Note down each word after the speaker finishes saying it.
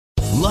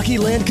Lucky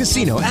Land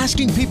Casino,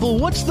 asking people,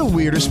 what's the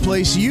weirdest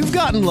place you've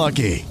gotten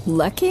lucky?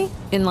 Lucky?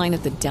 In line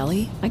at the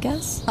deli, I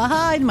guess?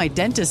 Aha, in my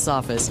dentist's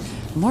office.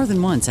 More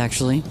than once,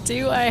 actually.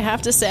 Do I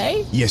have to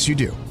say? Yes, you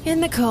do. In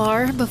the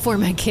car before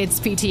my kids'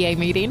 PTA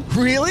meeting.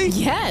 Really?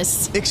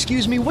 Yes.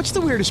 Excuse me, what's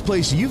the weirdest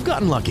place you've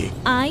gotten lucky?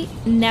 I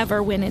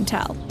never win and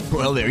tell.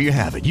 Well, there you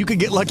have it. You can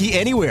get lucky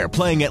anywhere,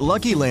 playing at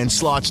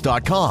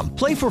LuckyLandSlots.com.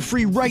 Play for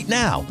free right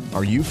now.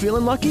 Are you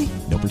feeling lucky?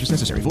 No purchase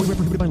necessary. Void where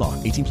prohibited by law.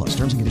 18 plus.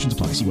 Terms and conditions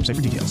apply. See website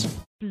for details.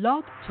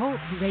 Blog Talk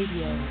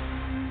Radio.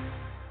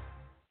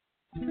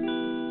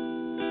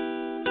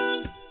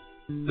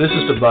 This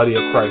is the Body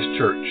of Christ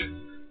Church,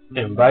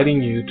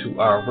 inviting you to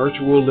our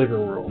virtual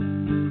living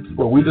room,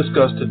 where we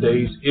discuss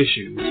today's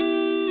issues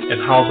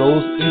and how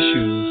those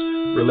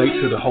issues relate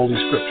to the Holy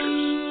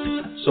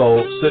Scriptures.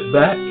 So sit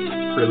back,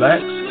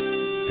 relax,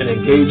 and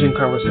engage in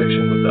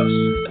conversation with us.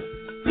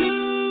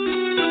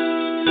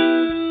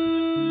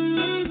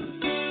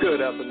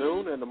 Good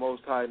afternoon, and the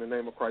Most High in the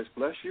name of Christ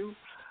bless you.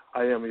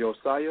 I am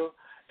Josiah,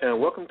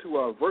 and welcome to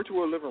our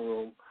virtual living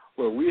room,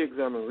 where we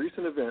examine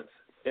recent events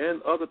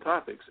and other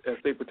topics as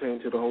they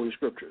pertain to the Holy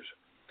Scriptures.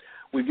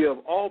 We give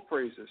all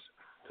praises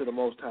to the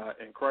Most High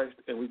in Christ,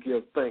 and we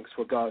give thanks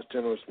for God's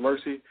generous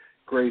mercy,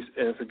 grace,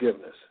 and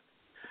forgiveness.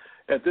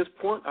 At this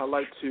point, I'd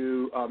like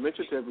to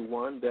mention to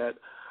everyone that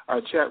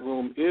our chat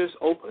room is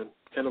open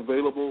and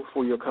available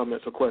for your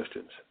comments or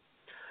questions.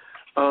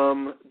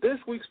 This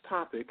week's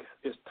topic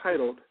is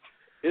titled,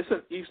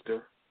 Isn't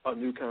Easter a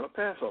New Kind of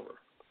Passover?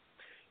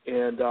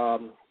 And,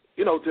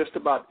 just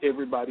about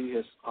everybody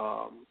has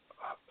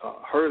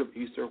heard of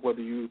Easter,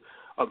 whether you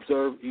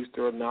observe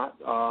Easter or not.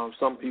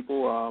 Some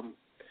people,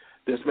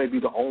 this may be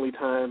the only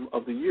time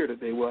of the year that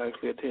they will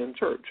actually attend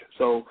church.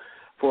 So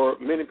for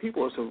many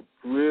people, it's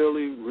a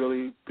really,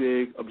 really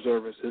big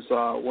observance. It's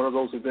one of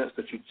those events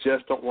that you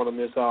just don't want to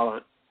miss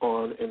out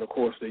on in the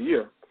course of the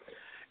year.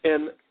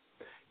 And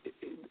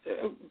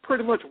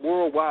pretty much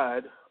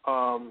worldwide,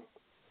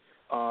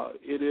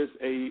 it is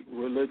a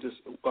religious,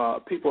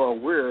 people are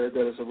aware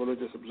that it's a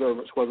religious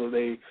observance, whether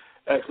they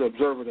actually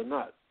observe it or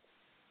not.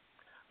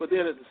 But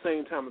then at the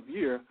same time of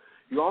year,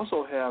 you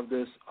also have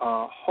this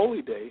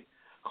holy day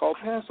called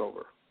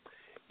Passover.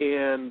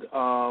 And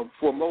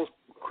for most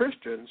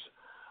Christians,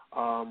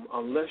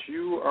 unless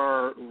you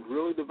are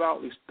really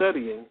devoutly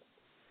studying,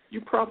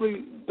 you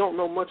probably don't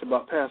know much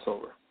about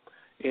Passover.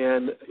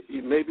 And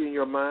maybe in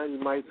your mind you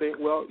might think,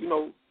 well,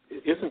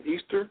 isn't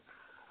Easter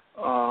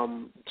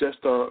just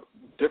a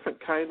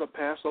different kind of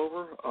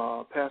Passover,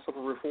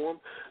 Passover reform?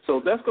 So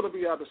that's going to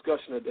be our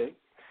discussion today.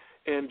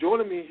 And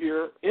joining me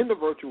here in the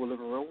virtual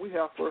living room, we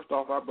have first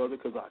off our brother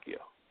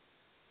Kazakia.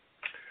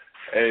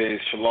 Hey,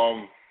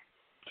 shalom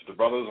to the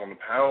brothers on the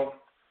panel.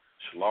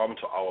 Shalom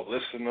to our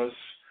listeners.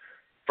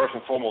 First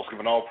and foremost,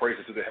 giving all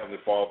praises to the Heavenly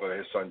Father and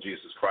His Son,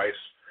 Jesus Christ.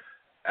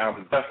 And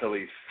I'm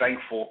definitely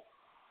thankful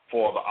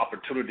for the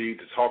opportunity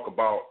to talk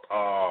about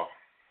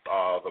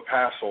the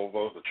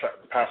Passover,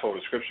 the Passover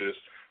Scriptures.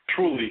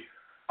 Truly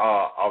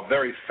a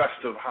very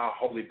festive, high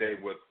holy day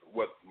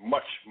with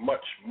much,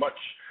 much, much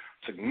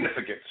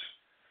significance.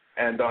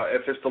 And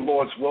if it's the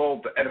Lord's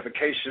will, the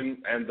edification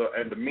and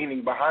the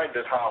meaning behind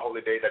this high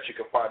holy day that you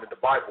can find in the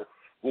Bible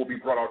will be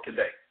brought out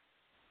today.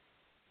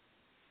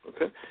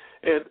 Okay.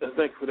 And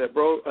thank you for that,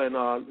 bro. And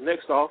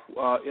next off,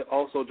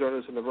 also joining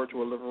us in the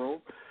virtual living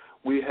room,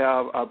 we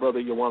have our brother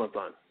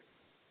Yawanathan.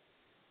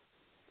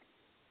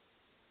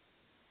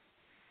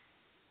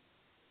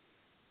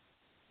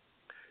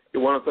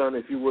 Yawanathan,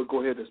 if you would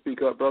go ahead and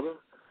speak up, brother.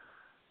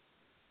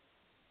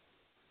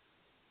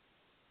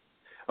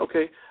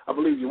 Okay, I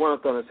believe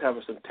Yawanathan is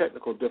having some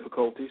technical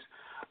difficulties.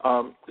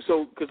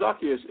 So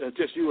Kazaki is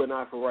just you and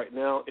I for right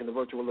now in the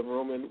virtual living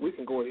room, and we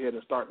can go ahead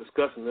and start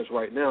discussing this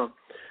right now.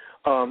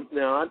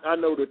 Now, I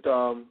know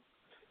that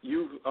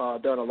you've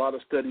done a lot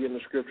of study in the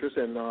Scriptures,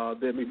 and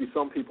there may be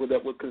some people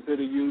that would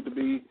consider you to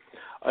be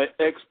an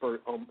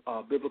expert on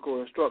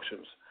biblical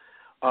instructions.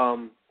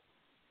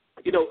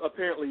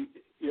 Apparently,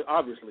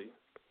 obviously,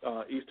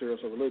 Easter is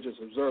a religious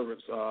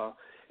observance,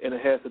 and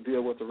it has to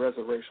deal with the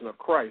resurrection of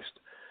Christ.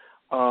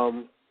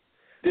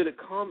 Did it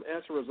come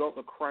as a result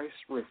of Christ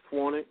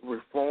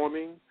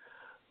reforming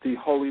the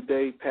holy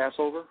day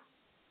Passover?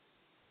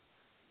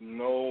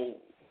 No.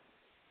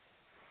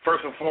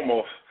 First and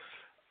foremost,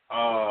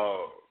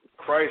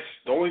 Christ,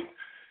 the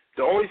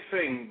only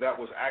thing that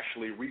was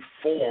actually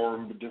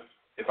reformed,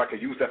 if I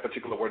could use that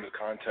particular word in this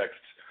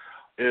context,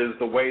 is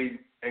the way,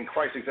 in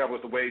Christ's example,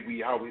 is the way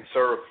how we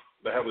serve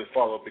the Heavenly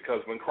Father,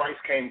 because when Christ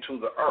came to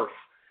the earth,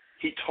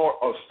 He taught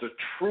us the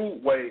true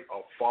way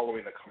of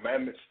following the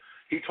commandments.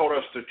 He taught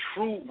us the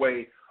true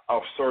way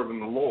of serving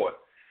the Lord.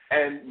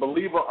 And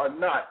believe it or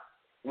not,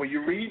 when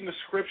you read in the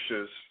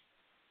Scriptures,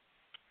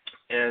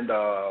 and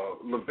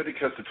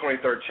Leviticus, the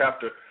 23rd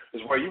chapter,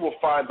 is where you will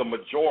find the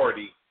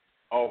majority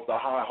of the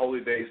high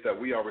holy days that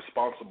we are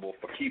responsible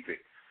for keeping.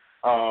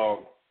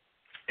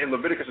 In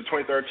Leviticus, the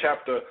 23rd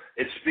chapter,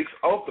 it speaks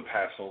of the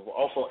Passover.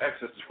 Also,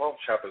 Exodus, the 12th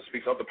chapter,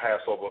 speaks of the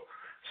Passover.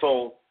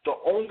 So the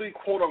only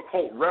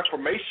quote-unquote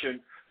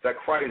reformation that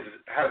Christ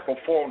has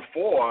performed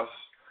for us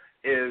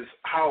is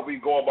how we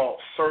go about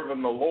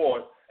serving the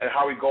Lord and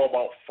how we go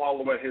about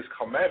following his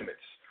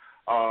commandments.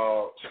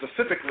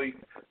 Specifically,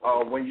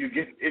 when you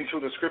get into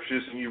the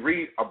scriptures and you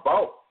read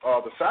about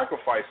the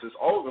sacrifices,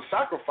 all of the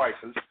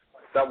sacrifices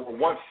that were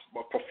once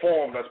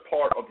performed as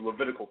part of the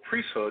Levitical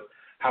priesthood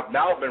have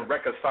now been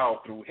reconciled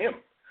through him,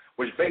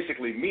 which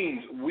basically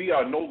means we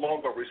are no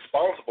longer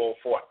responsible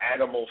for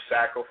animal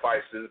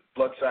sacrifices,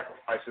 blood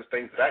sacrifices,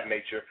 things of that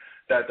nature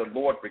that the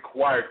Lord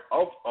required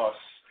of us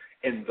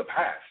in the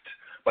past.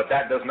 But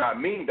that does not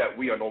mean that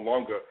we are no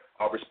longer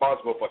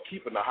responsible for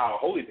keeping the high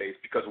holy days,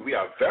 because we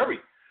are very,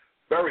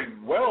 very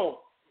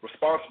well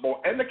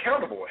responsible and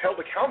held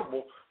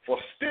accountable for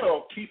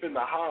still keeping the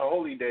high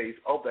holy days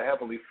of the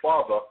Heavenly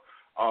Father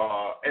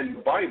in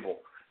the Bible.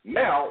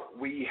 Now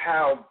we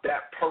have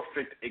that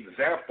perfect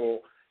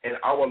example in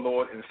our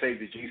Lord and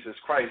Savior Jesus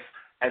Christ,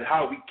 and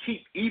how we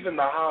keep even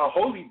the high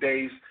holy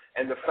days,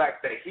 and the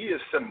fact that he is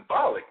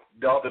symbolic.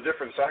 The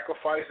different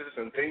sacrifices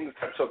and things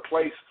that took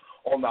place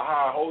on the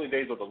high holy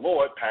days of the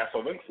Lord,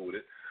 Passover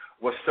included,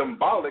 was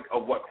symbolic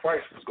of what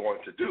Christ was going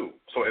to do.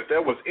 So if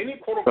there was any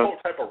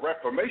quote-unquote type of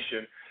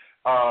reformation,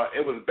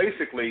 it was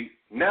basically,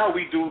 now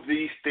we do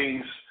these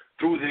things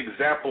through the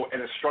example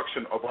and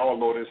instruction of our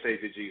Lord and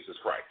Savior Jesus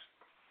Christ.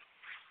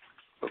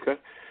 Okay.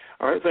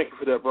 All right, thank you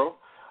for that, bro.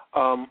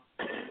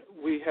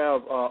 We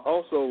have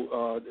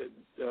also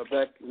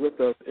back with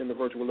us in the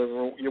virtual living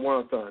room,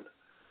 Yawanathan.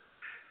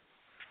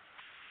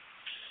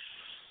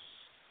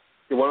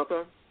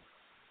 Yawanathan?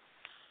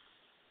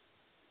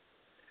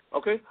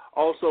 Okay.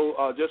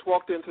 Also, just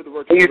walked into the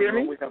virtual living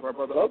room. We have our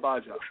brother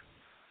Abijah.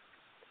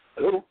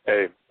 Hello.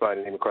 Hey, by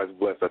the name of Christ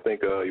bless. I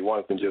think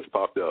Yawanathan just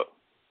popped up.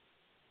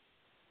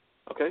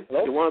 Okay.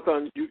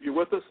 Yawanathan, you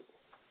with us?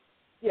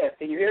 Yeah.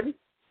 Can you hear me?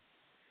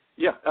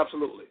 Yeah,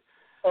 absolutely.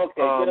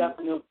 Okay. Good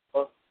afternoon.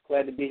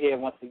 Glad to be here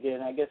once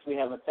again. I guess we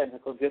have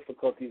technical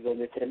difficulties on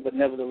this end, but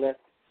nevertheless,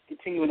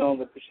 continuing on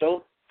with the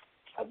show.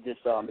 I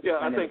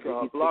think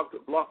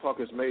Blog Talk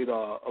has made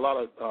a lot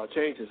of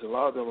changes. A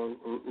lot of them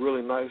are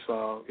really nice,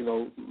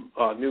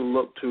 new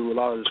look to a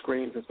lot of the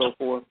screens and so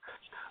forth.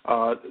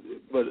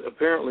 But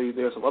apparently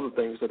there's some other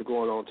things that are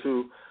going on,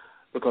 too,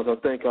 because I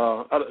think,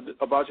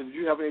 Abijah, did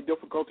you have any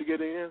difficulty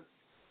getting in?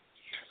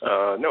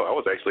 No, I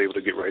was actually able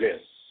to get right in.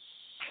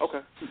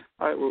 Okay.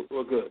 All right,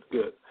 well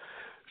good.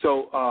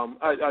 So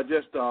I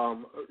just,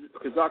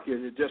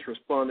 Kazaki had just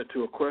responded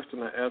to a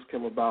question I asked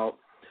him about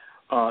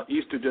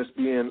Easter just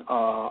being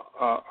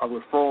a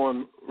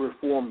reformed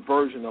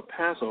version of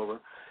Passover,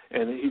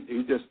 and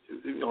he just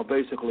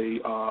basically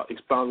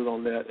expounded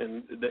on that,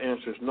 and the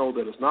answer is no,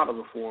 that it's not a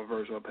reformed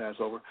version of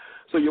Passover.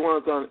 So you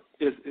want to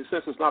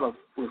since it's not a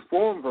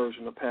reformed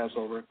version of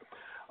Passover,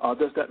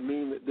 does that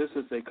mean that this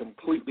is a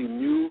completely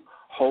new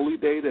holy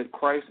day that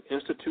Christ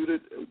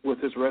instituted with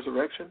his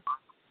resurrection?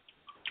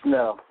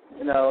 No,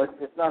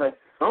 it's not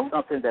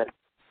something that.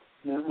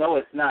 No,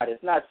 it's not.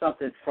 It's not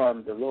something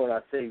from the Lord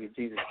our Savior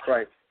Jesus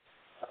Christ,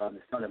 the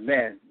Son of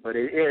Man, but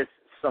it is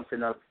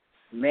something of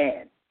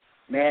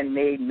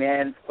man-made,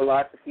 man's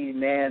philosophy,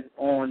 man's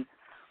own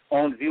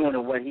viewing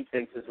of what he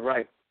thinks is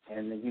right,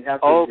 and you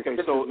have to. Okay,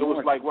 so it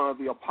was like one of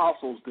the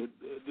apostles that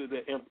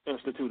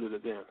instituted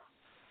it then.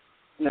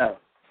 No,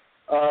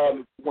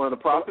 one of the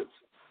prophets.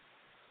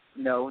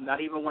 No,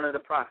 not even one of the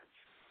prophets.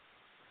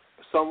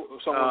 Someone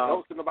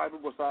else in the Bible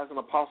besides an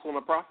apostle and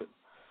a prophet?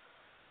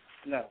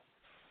 No.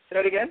 Say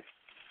that again?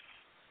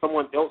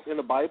 Someone else in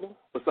the Bible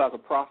besides a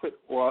prophet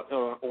or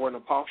an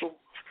apostle?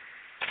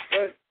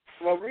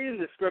 Well, reading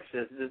the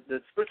scriptures,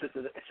 the scriptures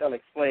shall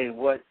explain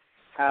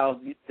how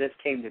this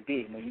came to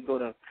be. When you go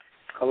to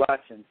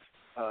Colossians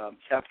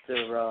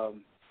chapter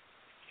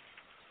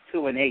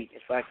 2 and 8,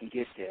 if I can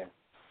get there.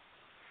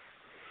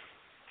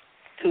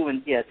 2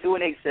 and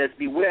 8 says,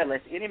 "Beware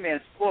lest any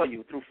man spoil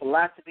you through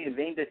philosophy and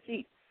vain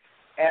deceit,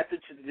 after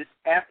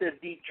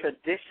the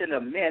tradition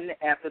of men,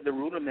 after the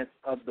rudiments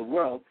of the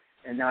world,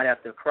 and not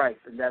after Christ."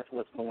 And that's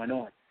what's going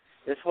on.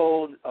 This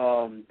whole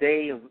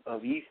day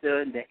of Easter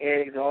and the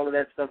eggs, all of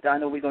that stuff, I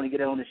know we're going to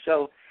get it on the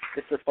show.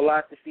 It's the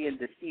philosophy and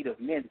deceit of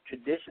men, the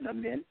tradition of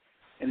men,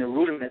 and the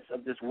rudiments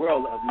of this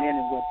world of men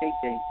and what they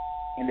think,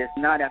 and it's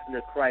not after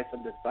the Christ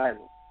of this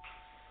Bible.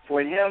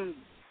 For in him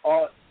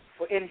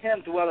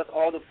dwelleth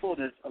all the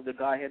fullness of the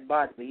Godhead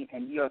bodily,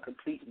 and ye are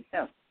complete in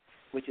him,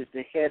 which is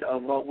the head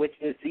of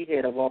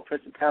all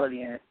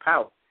principality and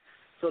power.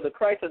 So the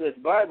Christ of this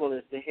Bible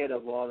is the head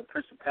of all, the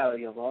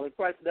principality of all. The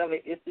Christ never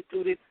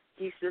instituted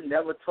Easter,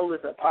 never told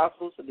his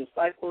apostles or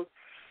disciples,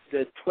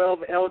 the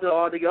 12 elder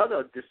or the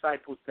other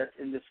disciples that's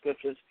in the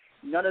scriptures,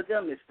 none of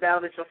them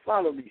establish or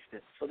follow these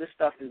things. So this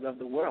stuff is of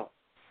the world,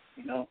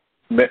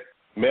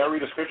 May I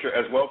read a scripture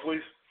as well,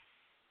 please?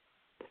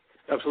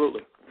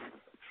 Absolutely.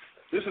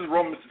 This is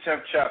Romans the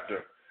 10th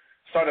chapter,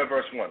 starting at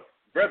verse 1.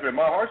 "Brethren,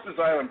 my heart's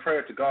desire and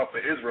prayer to God for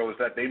Israel is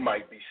that they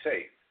might be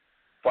saved.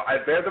 For I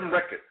bear them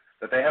record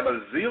that they have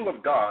a zeal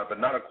of God, but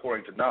not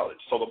according to knowledge."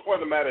 So the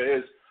point of the matter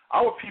is,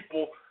 our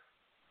people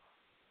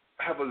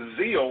have a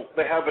zeal,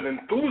 they have an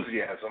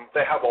enthusiasm,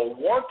 they have a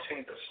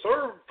wanting to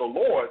serve the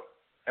Lord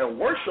and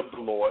worship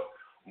the Lord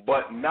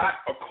but not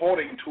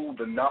according to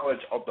the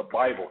knowledge of the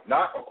Bible,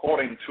 not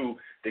according to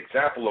the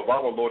example of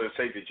our Lord and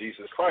Savior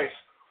Jesus Christ,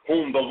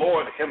 whom the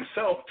Lord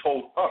himself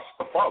told us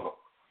to follow.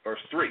 Verse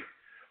 3,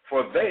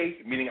 for they,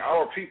 meaning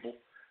our people,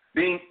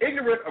 being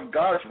ignorant of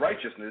God's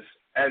righteousness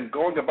and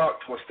going about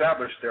to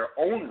establish their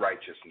own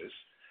righteousness,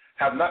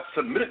 have not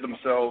submitted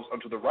themselves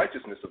unto the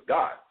righteousness of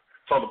God.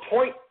 So the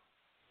point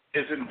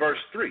is in verse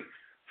 3.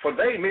 For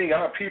they, meaning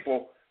our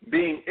people,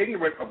 being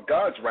ignorant of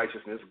God's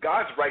righteousness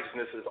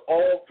is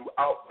all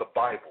throughout the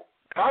Bible.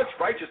 God's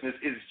righteousness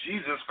is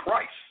Jesus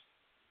Christ.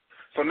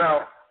 So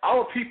now,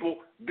 our people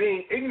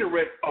being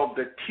ignorant of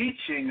the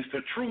teachings,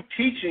 the true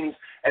teachings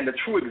and the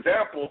true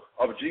example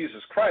of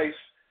Jesus Christ,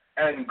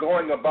 and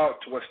going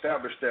about to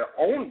establish their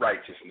own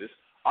righteousness,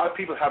 our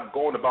people have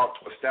gone about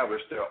to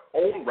establish their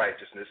own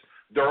righteousness,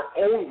 their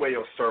own way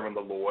of serving the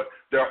Lord,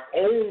 their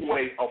own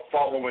way of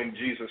following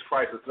Jesus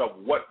Christ instead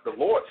of what the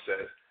Lord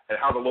says and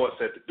how the Lord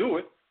said to do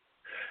it,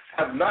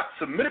 have not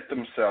submitted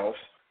themselves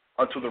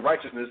unto the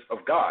righteousness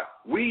of God.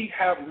 We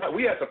as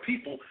a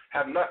people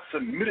have not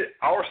submitted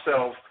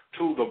ourselves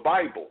to the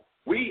Bible.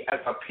 We as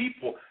a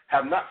people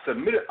have not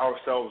submitted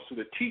ourselves to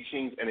the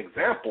teachings and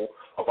example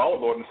of our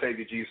Lord and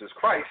Savior Jesus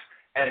Christ.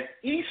 And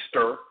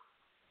Easter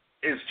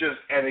is just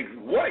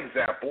one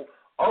example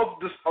of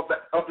the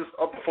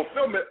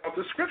fulfillment of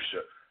the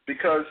Scripture.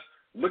 Because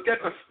look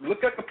at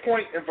the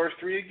point in verse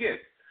 3 again.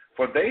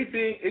 For they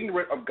being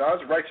ignorant of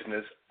God's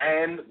righteousness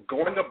and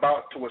going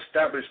about to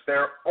establish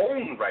their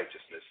own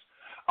righteousness.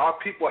 Our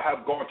people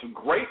have gone to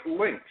great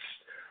lengths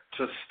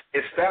to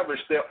establish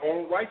their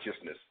own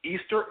righteousness.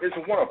 Easter is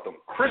one of them.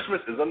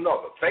 Christmas is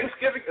another.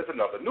 Thanksgiving is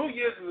another. New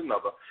Year's is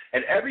another.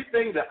 And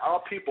everything that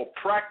our people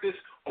practice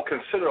or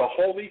consider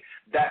holy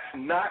that's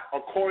not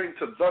according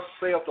to thus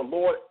saith the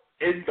Lord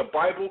in the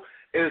Bible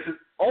is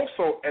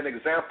also an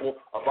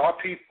example of our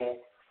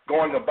people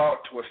going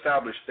about to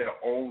establish their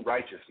own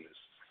righteousness.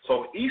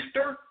 So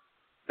Easter,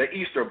 the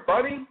Easter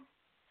bunny,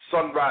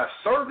 sunrise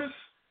service,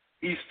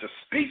 Easter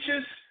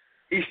speeches,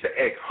 Easter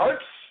egg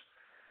hunts,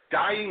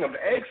 dyeing of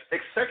eggs,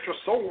 etc.,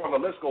 so on. The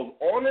list goes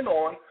on and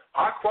on,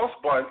 hot cross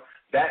bun,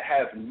 that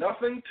has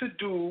nothing to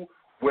do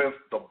with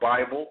the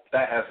Bible,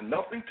 that has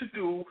nothing to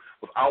do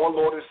with our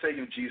Lord and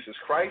Savior Jesus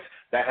Christ,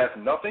 that has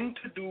nothing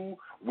to do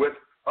with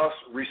us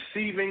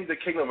receiving the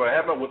kingdom of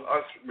heaven, with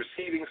us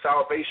receiving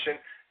salvation.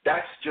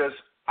 That's just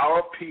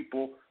our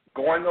people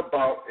going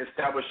about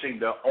establishing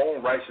their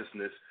own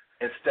righteousness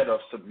instead of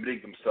submitting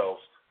themselves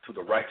to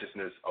the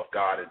righteousness of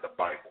God in the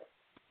Bible.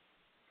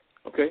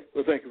 Okay,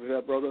 well, thank you for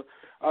that, brother.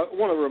 I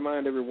want to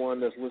remind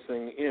everyone that's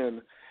listening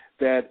in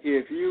that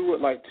if you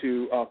would like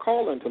to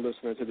call in to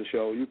listen to the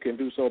show, you can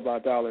do so by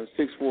dialing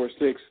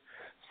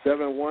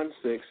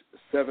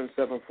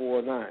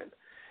 646-716-7749.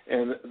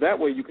 And that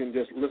way you can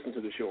just listen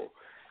to the show.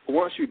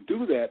 Once you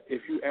do that,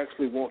 if you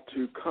actually want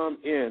to come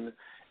in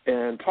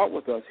and talk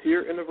with us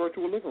here in the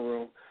virtual living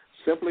room,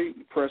 simply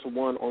press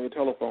 1 on your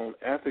telephone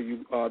after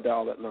you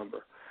dial that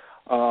number.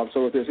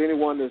 So if there's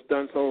anyone that's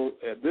done so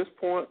at this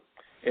point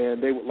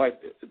and they would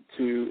like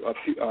to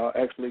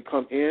actually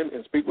come in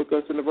and speak with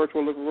us in the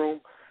virtual living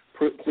room,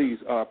 please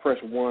press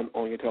 1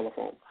 on your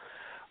telephone.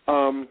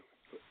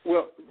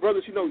 Well,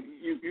 brothers,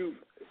 you've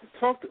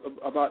talked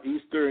about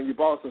Easter and you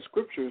brought some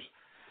scriptures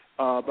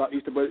about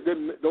Easter, but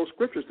those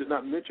scriptures did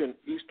not mention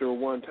Easter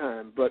one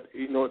time, but,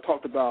 it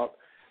talked about,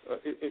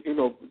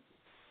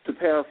 to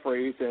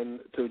paraphrase and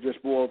to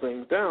just boil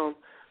things down,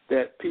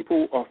 that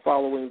people are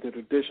following the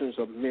traditions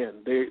of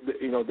men.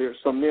 There's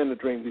some men that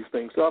dream these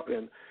things up,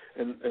 and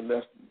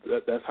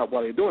that's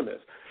why they're doing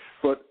this.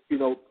 But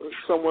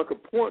someone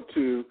could point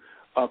to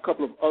a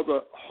couple of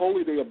other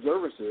holy day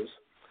observances,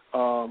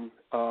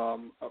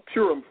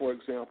 Purim, for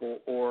example,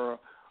 or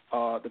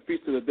the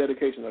Feast of the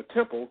Dedication of the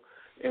Temple,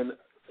 and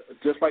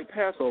just like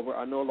Passover,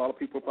 I know a lot of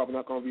people are probably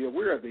not going to be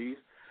aware of these,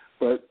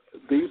 but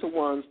these are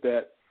ones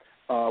that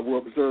were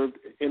observed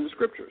in the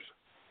Scriptures.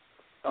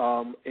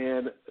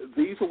 And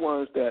these are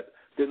ones that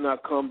did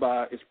not come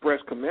by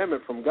express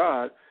commandment from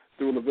God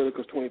through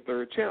Leviticus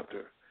 23rd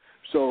chapter.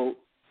 So,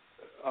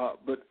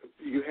 but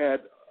you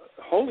had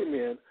holy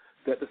men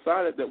that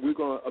decided that we're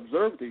going to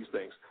observe these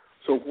things.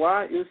 So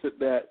why is it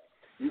that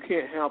you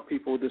can't have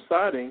people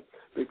deciding,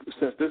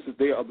 since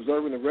they are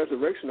observing the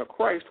resurrection of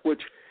Christ,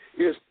 which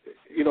is,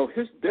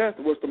 his death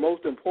was the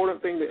most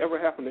important thing that ever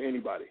happened to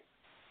anybody.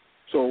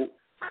 So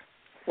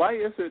why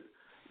is it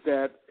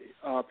that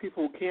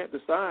people can't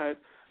decide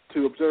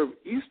to observe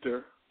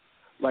Easter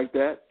like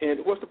that,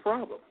 and what's the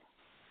problem?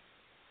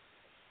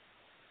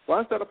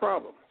 Why is that a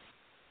problem?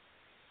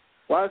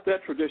 Why is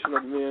that tradition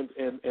of men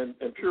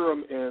and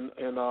Purim and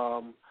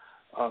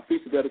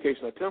Feast of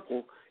Dedication of the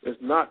Temple is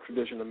not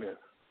tradition of men?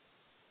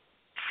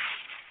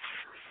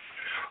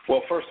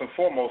 Well, first and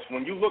foremost,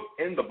 when you look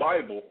in the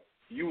Bible,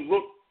 you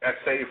look at,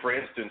 say, for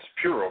instance,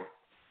 Purim,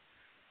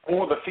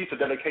 or the Feast of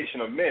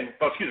Dedication of Men,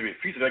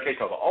 Feast of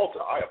Dedication of the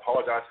Altar. I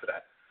apologize for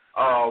that.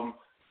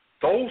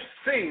 Those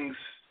things,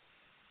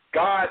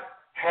 God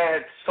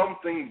had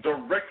something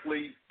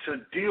directly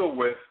to deal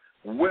with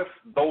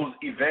those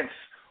events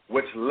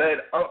which led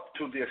up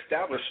to the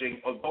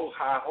establishing of those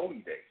high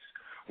holy days.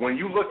 When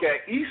you look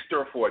at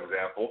Easter, for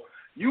example,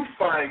 you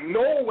find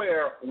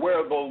nowhere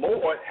where the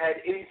Lord had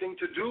anything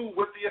to do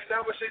with the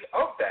establishing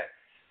of that.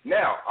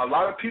 Now, a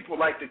lot of people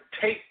like to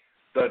take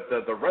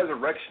the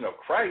resurrection of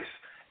Christ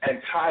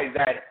and tie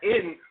that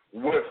in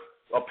with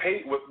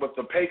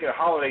the pagan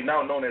holiday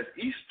now known as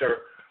Easter.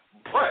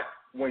 But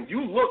when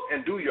you look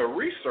and do your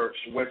research,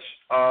 which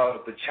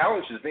the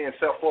challenge is being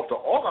set forth to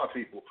all our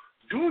people,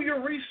 do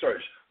your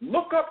research.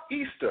 Look up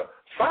Easter.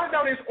 Find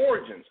out its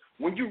origins.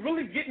 When you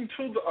really get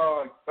into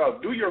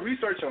do your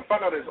research and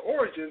find out its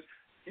origins,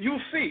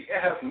 you'll see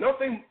it has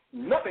nothing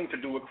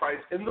to do with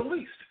Christ in the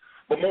least.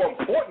 But more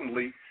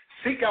importantly,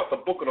 seek out the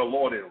book of the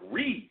Lord and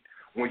read.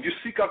 When you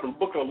seek out the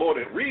book of the Lord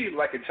and read,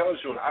 like it tells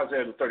you in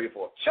Isaiah the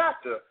 34th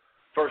chapter,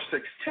 verse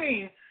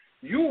 16,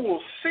 you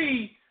will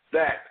see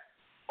that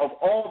of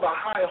all the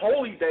high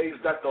holy days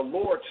that the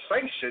Lord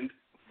sanctioned,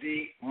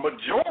 the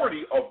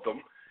majority of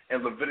them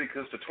in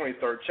Leviticus the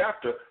 23rd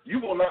chapter, you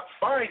will not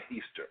find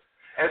Easter.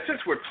 And since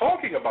we're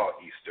talking about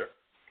Easter,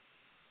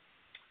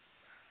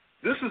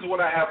 this is what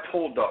I have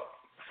pulled up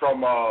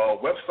from a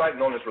website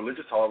known as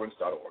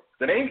religioustolerance.org.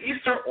 The name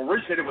Easter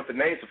originated with the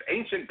names of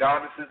ancient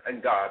goddesses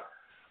and God,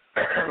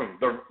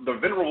 the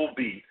Venerable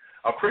Bede.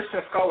 A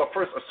Christian scholar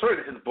first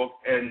asserted in his book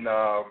in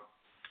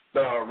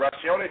the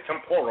Ratione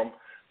Temporum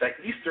that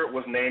Easter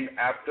was named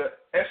after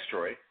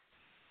Estre,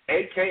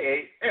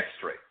 a.k.a.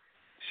 Estre.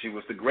 She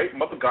was the great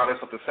mother goddess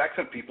of the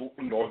Saxon people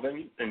in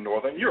northern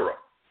Europe.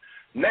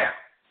 Now,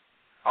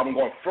 I would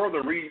like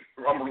to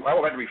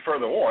read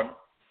further on,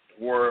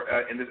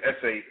 where in this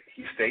essay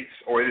it is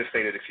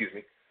stated,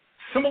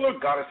 similar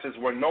goddesses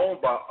were known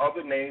by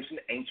other names in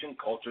ancient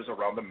cultures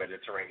around the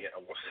Mediterranean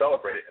and were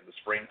celebrated in the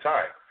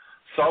springtime.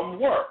 Some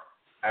were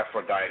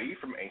Aphrodite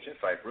from ancient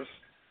Cyprus,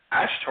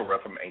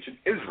 Ashtoreth from ancient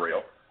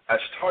Israel,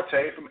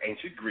 Astarte from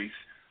ancient Greece,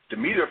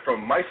 Demeter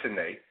from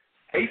Mycenae,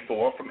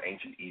 Hathor from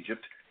ancient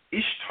Egypt,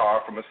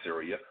 Ishtar from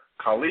Assyria,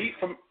 Kali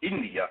from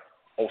India,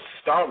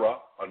 Ostara,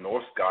 a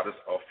Norse goddess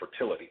of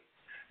fertility.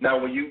 Now,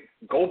 when you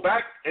go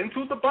back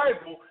into the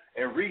Bible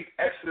and read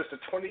Exodus the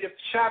 20th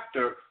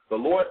chapter, the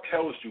Lord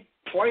tells you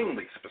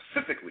plainly,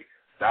 specifically,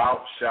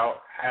 thou shalt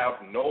have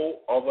no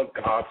other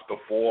gods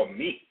before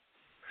me.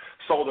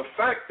 So the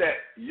fact that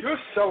you're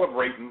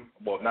celebrating,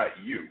 well, not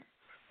you,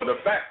 but the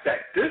fact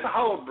that this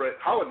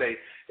holiday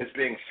is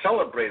being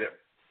celebrated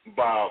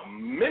by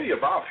many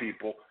of our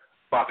people,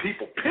 by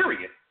people,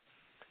 period,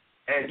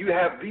 and you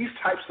have these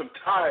types of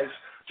ties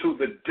to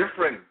the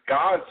different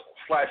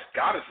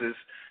gods/goddesses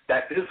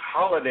that this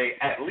holiday,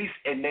 at least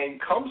in name,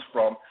 comes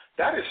from,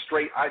 that is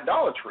straight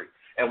idolatry.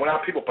 And when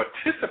our people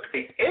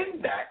participate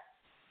in that,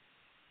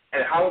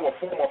 and however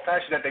form or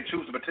fashion that they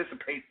choose to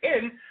participate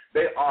in,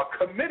 they are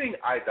committing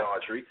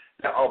idolatry,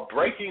 they are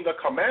breaking the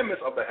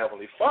commandments of the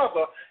Heavenly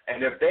Father,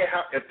 and if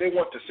they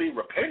want to see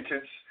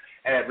repentance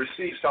and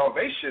receive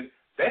salvation,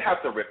 they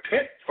have to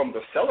repent from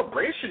the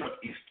celebration of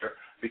Easter,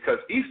 because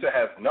Easter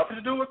has nothing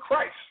to do with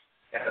Christ.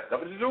 It has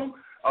nothing to do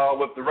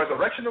with the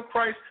resurrection of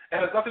Christ. It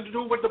has nothing to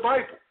do with the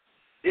Bible.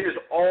 It is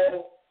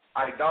all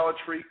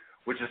idolatry,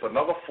 which is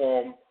another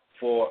form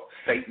for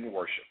Satan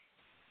worship.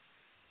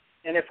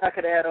 And if I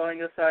could add on,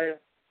 Josiah?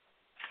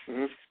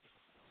 Mm-hmm.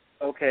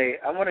 Okay,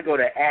 I want to go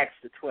to Acts,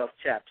 the 12th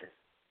chapter,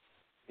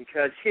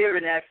 because here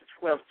in Acts,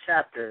 the 12th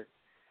chapter,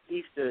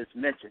 Easter is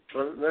mentioned.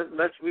 So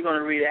we're going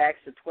to read Acts,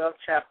 the 12th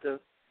chapter,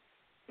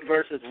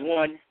 verses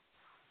 1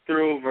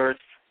 through verse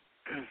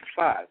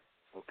 5,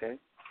 okay?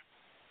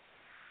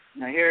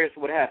 Now, here's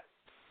what happened.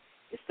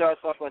 It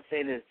starts off by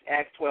saying this,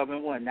 Acts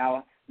 12:1.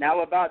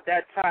 Now about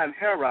that time,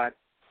 Herod,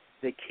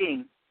 the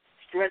king,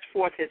 stretched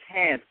forth his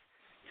hands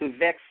to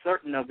vex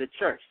certain of the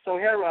church. So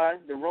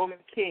Herod, the Roman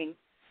king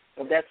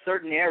of that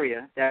certain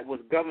area, that was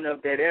governor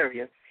of that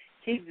area,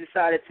 he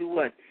decided to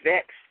what?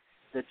 Vex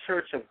the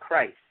church of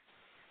Christ.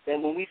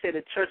 And when we say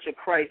the church of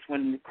Christ,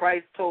 when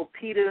Christ told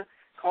Peter,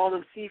 called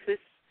him Cephas,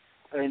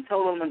 and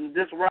told him, on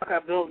this rock I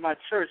build my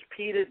church,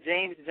 Peter,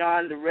 James,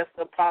 John, the rest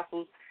of the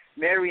apostles,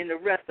 Mary, and the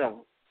rest of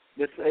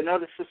them, and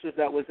other sisters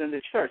that was in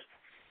the church,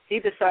 he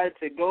decided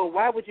to go.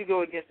 Why would you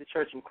go against the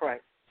church of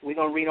Christ? We're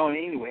going to read on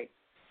anyway.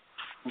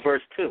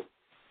 Verse 2.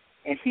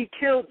 And he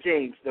killed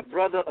James, the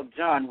brother of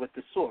John, with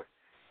the sword.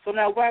 So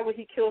now why would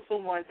he kill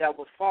someone that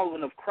was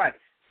following of Christ?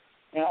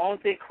 And the only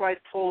thing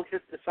Christ told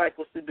his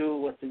disciples to do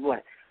was to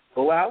what?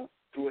 Go out,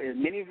 through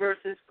in many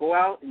verses, go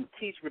out and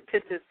teach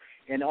repentance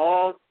in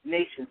all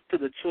nations to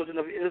the children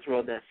of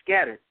Israel that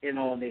scattered in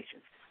all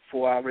nations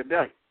for our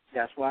rebellion.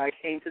 That's why I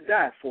came to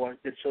die, for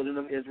the children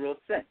of Israel's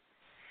sin.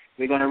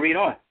 We're going to read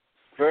on.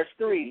 Verse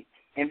 3,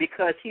 and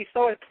because he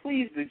saw it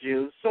pleased the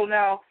Jews, so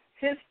now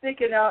his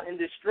sticking out and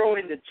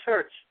destroying the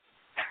church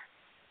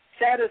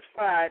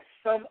satisfied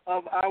some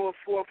of our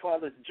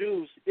forefathers,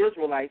 Jews,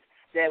 Israelites,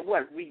 that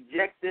what?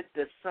 Rejected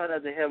the Son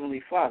of the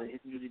Heavenly Father.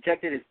 He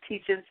rejected his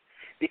teachings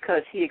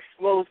because he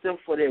exposed them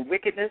for their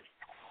wickedness.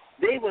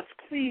 They was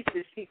pleased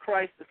to see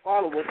Christ the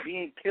followers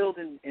being killed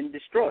and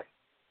destroyed.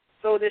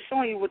 So they're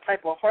showing you what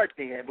type of heart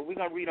they had, but we're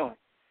going to read on.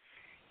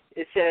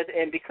 it said,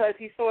 and because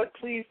he saw it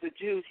pleased the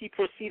Jews, he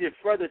proceeded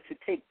further to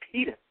take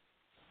Peter.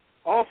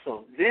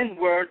 Also, then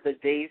were the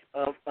days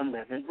of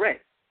unleavened bread.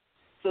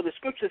 So the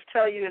scriptures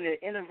tell you in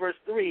the end of verse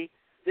 3,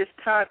 this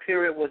time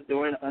period was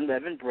during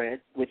unleavened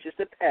bread, which is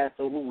the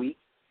Passover week.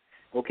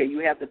 Okay, you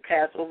have the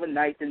Passover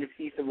night and the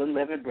Feast of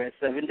Unleavened Bread,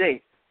 7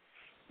 days.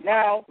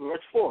 Now, verse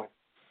 4.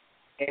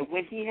 And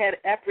when he had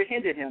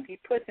apprehended him, he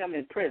put him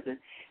in prison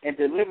and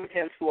delivered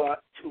him to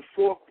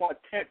 4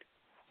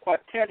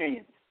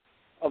 quaternions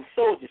of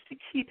soldiers to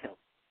keep him,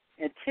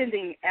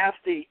 intending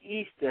after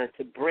Easter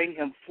to bring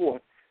him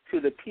forth to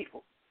the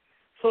people.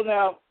 So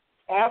now,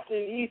 after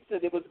Easter,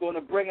 they was going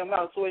to bring him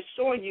out. So it's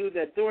showing you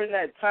that during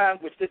that time,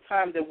 which the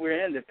time that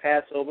we're in, the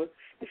Passover,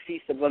 the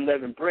Feast of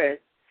Unleavened Bread,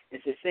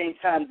 it's the same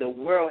time the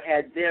world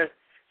had their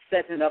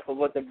setting up of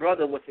what the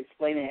brother was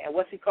explaining. And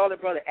what's he called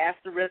it, brother?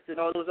 Asterisk and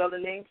all those other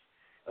names?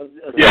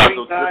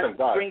 Spring gods.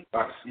 Exactly.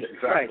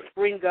 Right,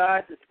 spring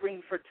gods, the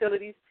spring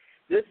fertilities.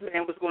 This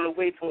man was going to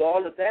wait till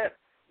all of that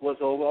was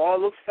over, all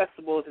those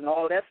festivals and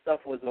all that stuff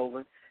was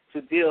over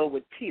to deal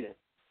with Peter.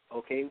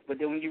 Okay? But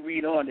then when you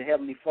read on, the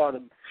Heavenly Father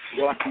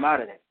brought him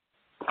out of that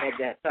at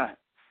that time.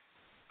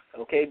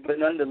 Okay? But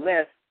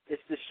nonetheless,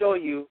 it's to show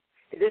you,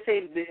 this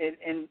ain't,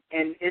 and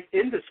it's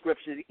in the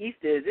scriptures,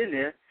 Easter is in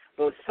there,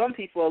 but some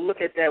people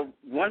look at that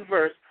one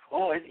verse,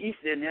 oh, it's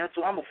Easter in there,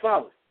 so I'm going to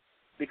follow it.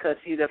 Because,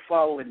 see, they're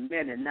following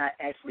men and not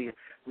actually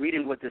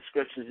reading what the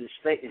scriptures is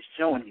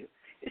showing you.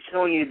 It's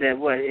showing you that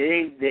what it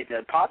ain't that the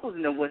apostles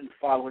wasn't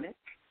following it.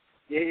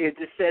 It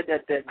just said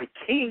that the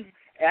king,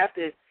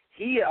 after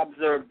he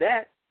observed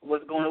that,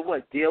 was going to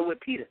what? Deal with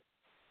Peter.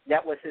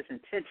 That was his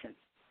intention.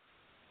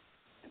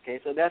 Okay,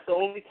 so that's the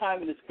only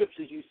time in the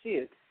scriptures you see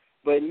it.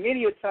 But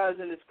many a times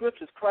in the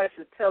scriptures, Christ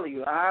is telling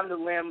you, I'm the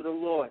Lamb of the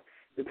Lord,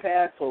 the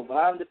Passover.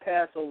 I'm the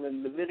Passover.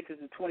 In Leviticus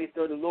the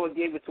 23rd, the Lord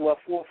gave it to our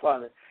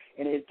forefathers.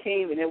 And it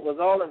came, and it was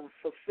all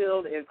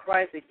fulfilled in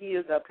Christ, that he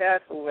is our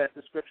Passover, as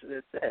the scripture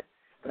has said.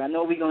 But I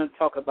know we're going to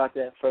talk about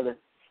that further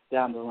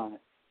down the line.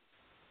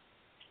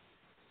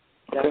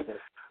 Okay.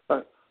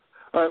 All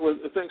right. Well,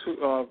 thanks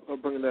for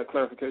bringing that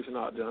clarification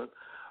out, John.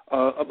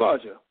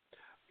 Abijah,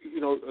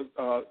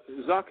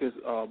 Zach has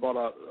brought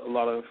out a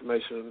lot of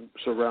information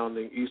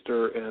surrounding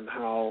Easter and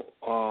how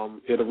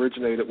it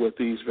originated with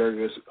these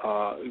various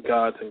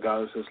gods and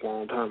goddesses a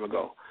long time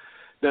ago.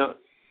 Now,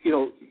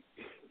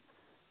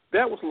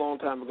 that was a long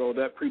time ago.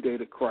 That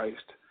predated Christ.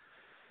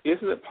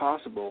 Isn't it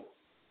possible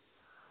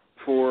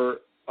for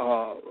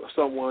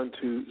someone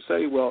to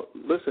say, well,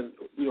 listen,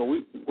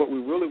 what we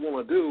really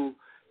want to do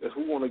is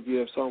we want to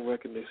give some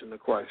recognition to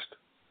Christ.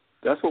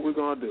 That's what we're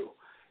going to do.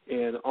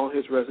 And on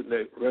his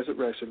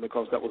resurrection,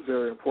 because that was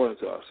very important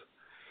to us.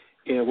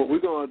 And what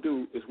we're going to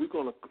do is we're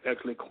going to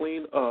actually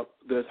clean up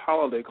this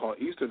holiday called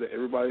Easter that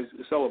everybody's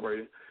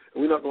celebrating.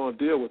 And we're not going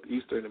to deal with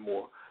Easter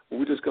anymore. But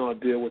we're just going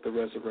to deal with the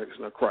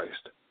resurrection of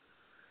Christ.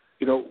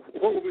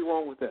 What would be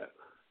wrong with that?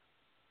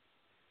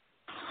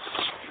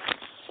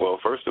 Well,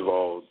 first of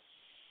all,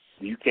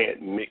 you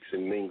can't mix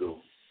and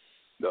mingle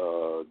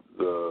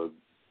the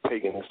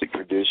paganistic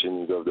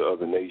traditions of the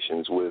other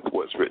nations with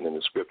what's written in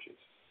the scriptures.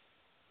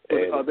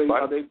 Are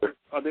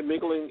they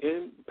mingling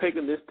in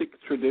paganistic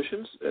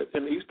traditions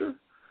in Easter?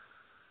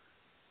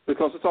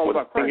 Because it's all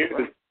about Christ,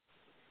 right?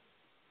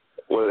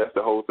 Well, that's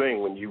the whole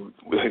thing.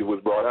 It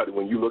was brought out,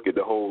 when you look at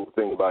the whole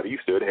thing about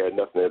Easter, it had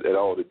nothing at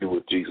all to do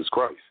with Jesus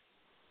Christ.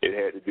 It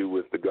had to do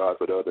with the gods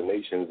of the other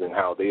nations and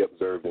how they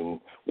observed and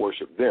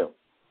worshiped them.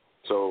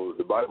 So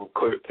the Bible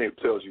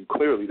tells you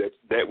clearly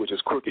that which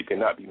is crooked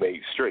cannot be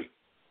made straight.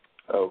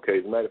 Okay,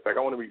 as a matter of fact,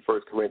 I want to read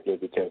 1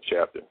 Corinthians, the 10th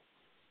chapter.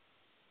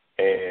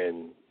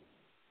 And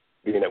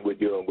being that we're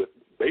dealing with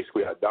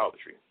basically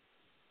idolatry.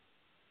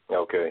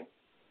 Okay.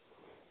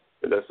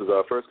 This is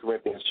 1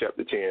 Corinthians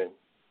chapter 10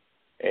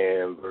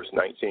 and verse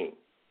 19.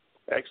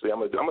 Actually, I'm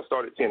going to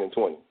start at 10 and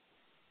 20.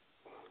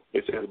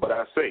 It says, but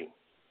I say,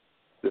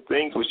 the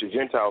things which the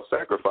Gentiles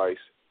sacrifice,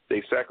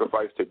 they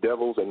sacrifice to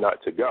devils and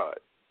not to God.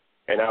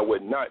 And I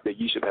would not that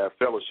ye should have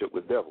fellowship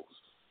with devils.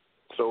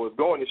 So it's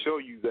going to show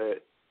you that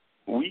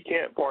we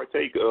can't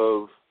partake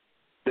of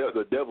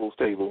the devil's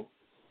table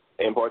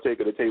and partake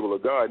of the table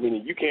of God,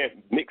 meaning you can't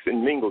mix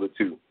and mingle the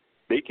two.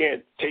 They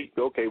can't take,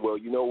 okay, well,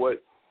 you know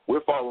what?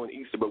 We're following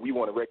Easter, but we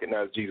want to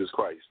recognize Jesus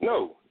Christ.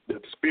 No, the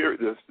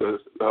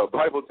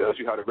Bible tells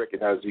you how to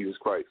recognize Jesus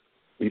Christ.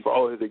 We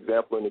follow his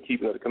example in the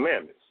keeping of the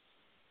commandments.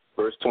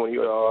 Verse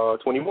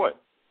 21,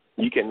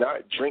 you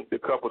cannot drink the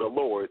cup of the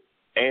Lord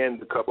and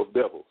the cup of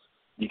devils.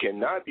 You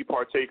cannot be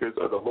partakers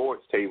of the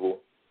Lord's table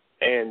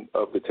and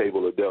of the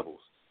table of devils.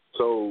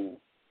 So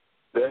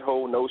that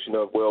whole notion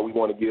of, well, we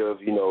want to give,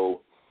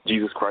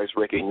 Jesus Christ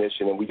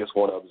recognition and we just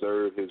want to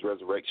observe his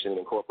resurrection and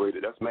incorporate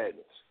it, that's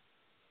madness.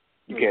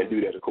 You can't do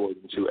that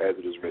according to as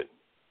it is written.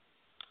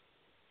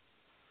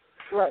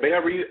 Right. May I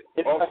read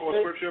also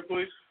a scripture,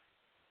 please?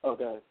 Oh,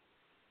 God.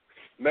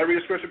 May I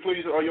read a scripture,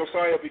 please,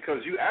 Josiah?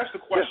 Because you asked the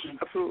question,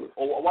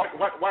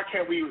 why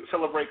can't we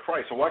celebrate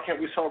Christ, or why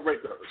can't we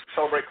celebrate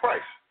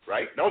Christ,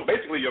 right? That was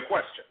basically your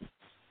question.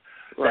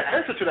 Right. The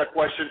answer to that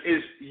question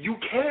is you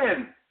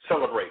can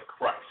celebrate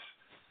Christ.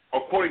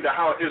 according to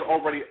how it is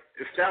already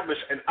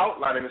established and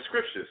outlined in the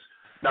Scriptures.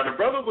 Now, the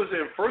brother was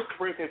in 1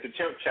 Corinthians, the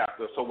 10th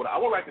chapter, so what I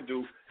would like to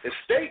do is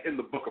stay in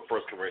the book of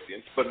 1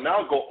 Corinthians, but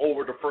now go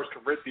over to 1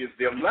 Corinthians,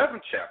 the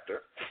 11th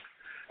chapter,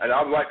 and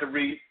I would like to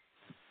read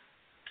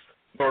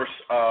verse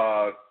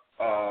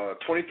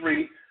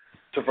 23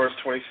 to verse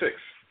 26.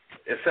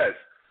 It says,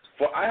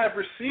 "For I have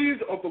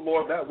received of the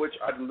Lord that which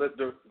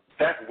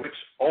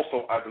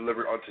also I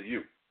delivered unto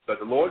you, that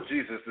the Lord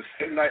Jesus, the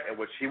same night in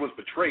which he was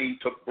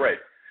betrayed, took bread,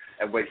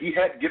 and when he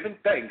had given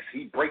thanks,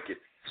 he brake it,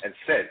 and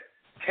said,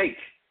 Take,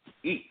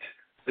 eat.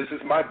 This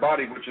is my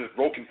body which is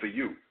broken for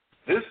you.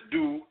 This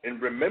do in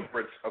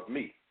remembrance of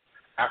me.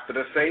 After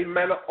the same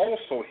manner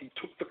also he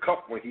took the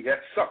cup when he had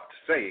supped,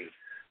 saying,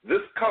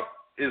 This cup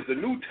is the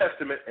New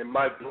Testament in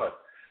my blood.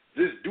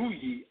 This do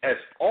ye as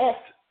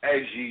oft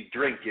as ye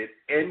drink it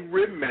in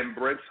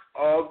remembrance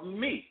of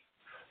me.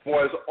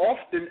 For as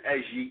often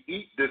as ye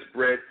eat this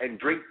bread and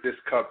drink this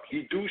cup,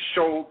 ye do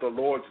show the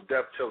Lord's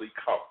death till he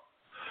come."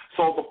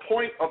 So the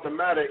point of the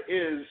matter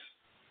is,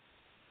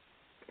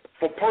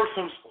 for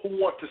persons who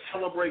want to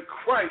celebrate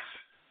Christ,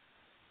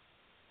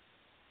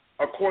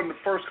 according to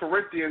 1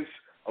 Corinthians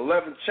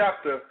 11th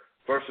chapter,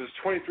 verses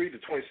 23 to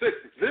 26,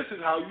 this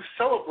is how you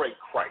celebrate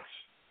Christ.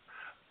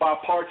 By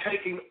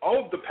partaking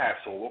of the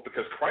Passover,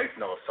 because Christ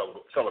never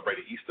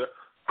celebrated Easter.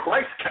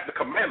 Christ kept the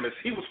commandments.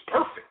 He was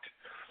perfect.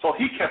 So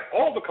he kept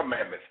all the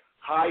commandments,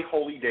 high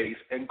holy days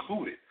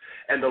included.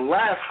 And the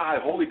last high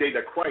holy day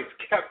that Christ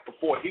kept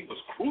before he was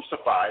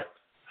crucified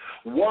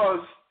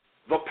was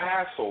the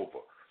Passover.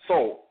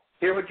 So,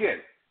 here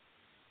again,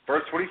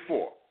 verse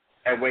 24,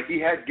 "And when he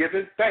had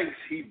given thanks,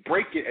 he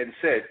brake it and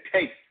said,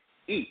 Take,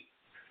 eat.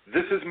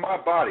 This is my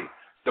body."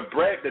 The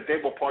bread that they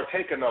were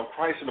partaking of,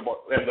 Christ and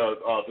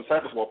the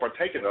disciples were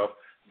partaking of,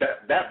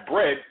 that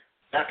bread,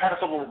 that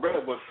Passover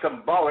bread was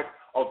symbolic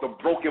of the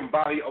broken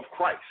body of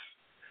Christ.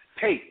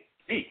 "Take,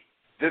 eat.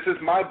 This is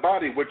my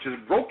body which is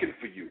broken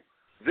for you.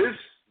 This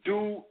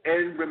do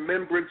in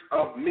remembrance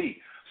of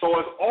me." So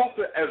as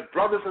often as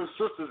brothers and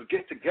sisters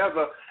get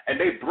together and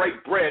they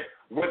break bread,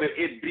 whether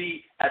it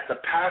be at the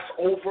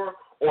Passover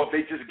or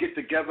they just get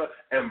together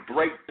and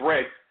break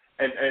bread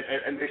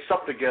and they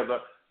sup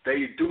together,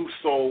 they do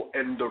so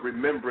in the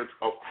remembrance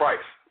of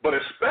Christ. But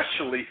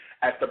especially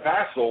at the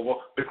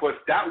Passover, because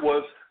that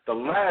was the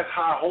last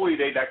high holy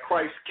day that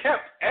Christ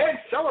kept and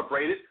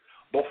celebrated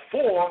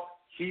before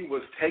he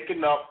was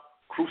taken up,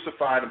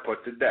 crucified, and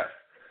put to death.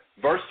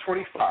 Verse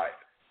 25,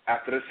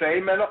 "After the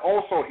same manner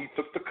also he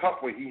took the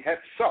cup when he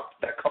had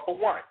supped," that cup of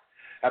wine.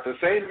 "After the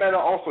same manner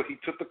also he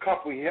took the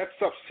cup when he had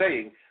supped,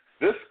 saying,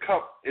 This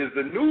cup is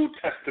the New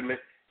Testament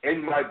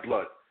in my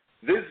blood.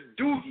 This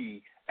do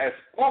ye as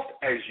oft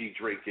as ye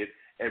drink it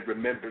in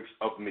remembrance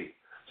of me."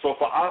 So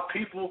for our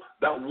people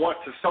that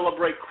want to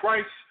celebrate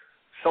Christ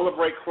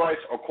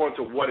according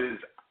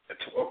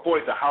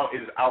to how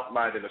it is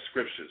outlined in the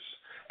Scriptures.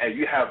 And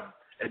you have,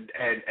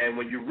 and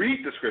when you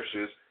read the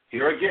Scriptures,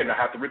 here again, I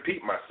have to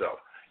repeat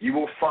myself, you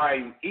will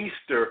find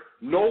Easter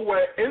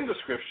nowhere in the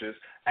Scriptures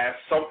as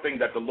something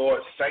that the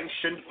Lord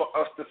sanctioned for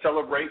us to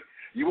celebrate.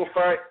 You will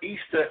find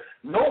Easter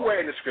nowhere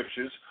in the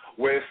Scriptures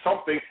where it's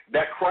something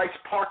that Christ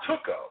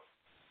partook of.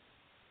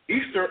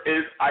 Easter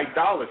is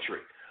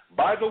idolatry.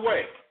 By the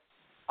way,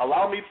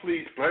 allow me,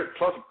 please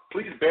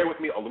bear with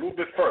me a little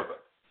bit further.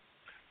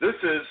 This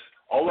is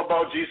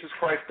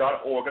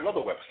allaboutjesuschrist.org,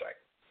 another website.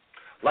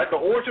 Like the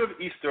origin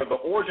of Easter, the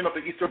origin of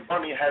the Easter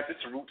Bunny has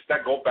its roots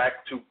that go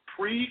back to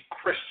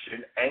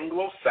pre-Christian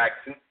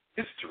Anglo-Saxon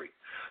history.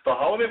 The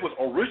holiday was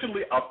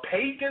originally a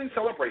pagan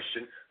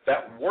celebration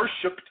that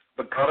worshipped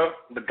the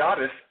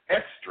goddess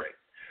Estre.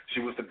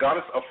 She was the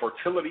goddess of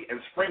fertility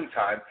and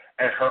springtime,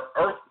 and her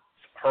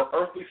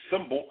earthly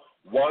symbol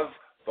was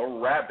the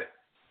rabbit.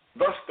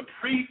 Thus, the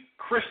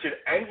pre-Christian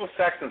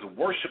Anglo-Saxons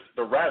worshipped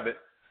the rabbit,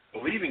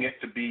 believing it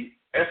to be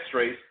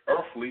Estre's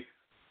earthly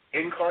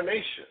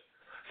incarnation.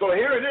 So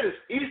here it is.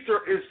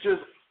 Easter is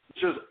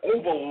just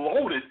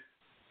overloaded,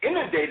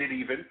 inundated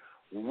even,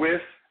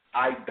 with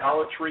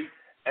idolatry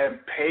and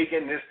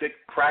paganistic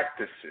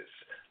practices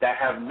that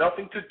have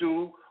nothing to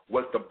do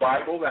with the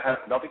Bible, that have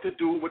nothing to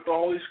do with the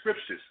Holy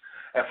Scriptures.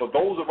 And for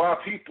those of our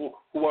people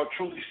who are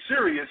truly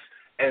serious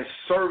and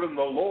serving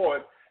the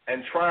Lord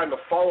and trying to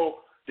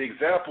follow the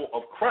example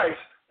of Christ,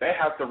 they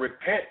have to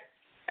repent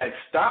and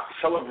stop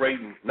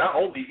celebrating not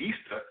only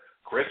Easter,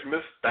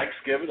 Christmas,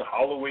 Thanksgiving,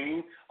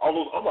 Halloween, all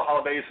those other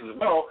holidays as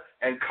well,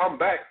 and come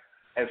back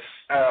and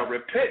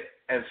repent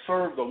and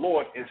serve the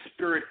Lord in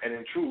spirit and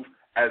in truth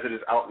as it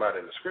is outlined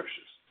in the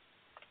Scriptures.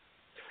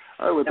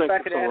 All right, well,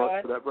 thank you so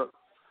much for that, brother.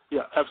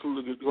 Yeah,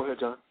 absolutely. Go ahead,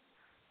 John.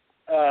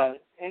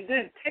 And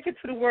then take it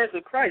to the words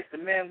of Christ.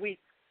 And man,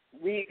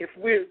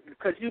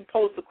 because you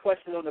posed the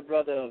question on the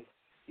brother of,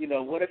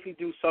 what if you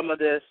do some of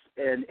this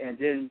and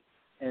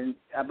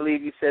I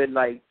believe you said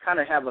like kind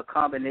of have a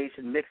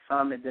combination, mix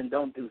some and then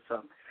don't do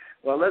some.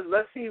 Well,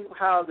 let's see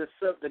how the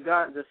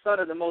Son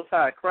of the Most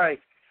High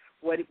Christ,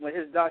 what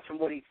his doctrine,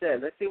 what he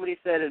said. Let's see what he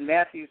said in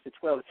Matthew the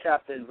 12th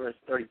chapter in verse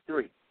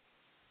 33.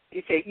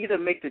 He said, "Either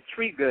make the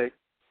tree good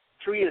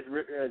tree is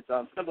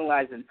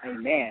symbolizing a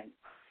man,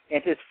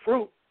 and his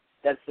fruit,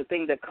 that's the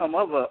thing that come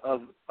up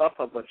of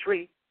a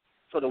tree.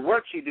 So the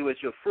works you do is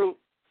your fruit.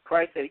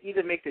 Christ said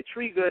either make the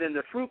tree good and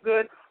the fruit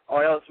good,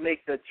 or else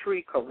make the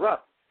tree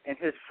corrupt and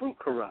his fruit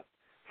corrupt.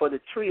 For the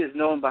tree is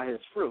known by his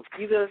fruit.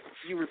 Either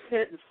you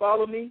repent and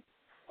follow me,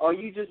 or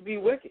you just be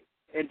wicked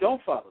and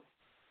don't follow me.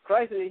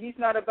 Christ said he's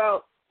not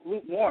about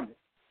lukewarmness.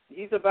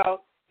 He's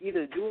about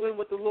either doing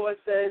what the Lord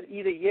says,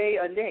 either yea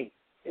or nay.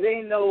 It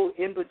ain't no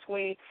in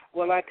between,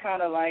 well, I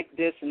kind of like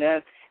this and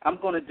that. I'm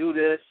going to do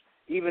this,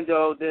 even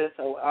though this,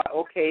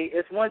 okay.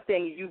 It's one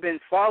thing you've been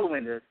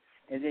following this,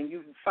 and then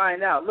you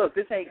find out, look,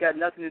 this ain't got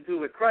nothing to do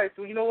with Christ.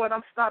 Well, you know what?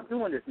 I'm stop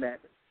doing this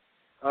madness.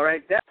 All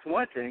right, that's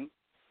one thing.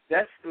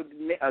 That's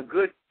a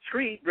good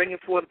tree bringing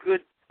forth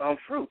good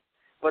fruit.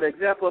 But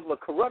example of a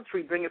corrupt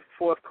tree bringing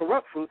forth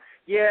corrupt fruit,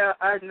 yeah,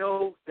 I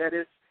know that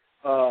it's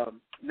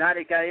not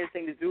got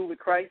anything to do with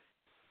Christ,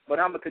 but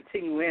I'm going to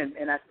continue in,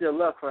 and I still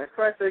love Christ.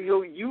 Christ said,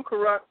 you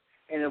corrupt,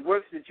 and the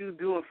works that you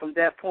doing from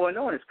that point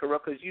on is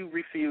corrupt because you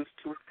refuse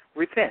to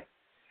repent.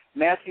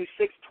 Matthew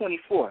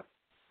 6:24,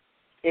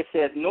 it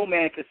says, no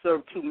man can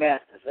serve two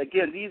masters.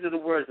 Again, these are the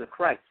words of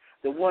Christ,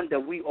 the one that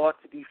we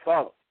ought to be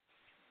followed.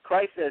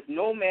 Christ says,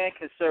 no man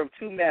can serve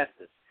two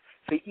masters,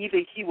 for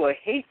either he will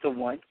hate the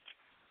one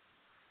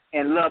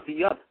and love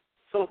the other.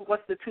 So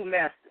what's the two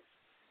masters?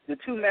 The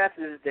two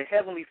masters is the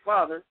Heavenly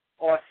Father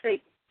or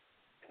Satan.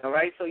 All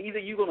right, so either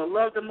you're going to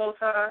love the Most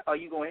High or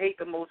you're going to hate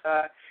the Most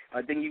High,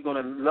 or then you're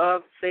going to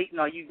love Satan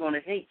or you're going to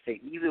hate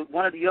Satan, either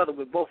one or the other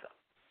with both of them.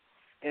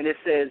 And it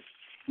says,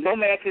 no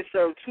man can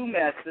serve two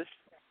masters.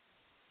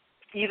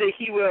 Either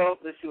he will,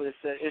 let's see what it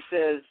says. It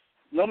says,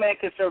 no man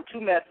can serve two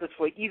masters,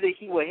 for either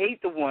he will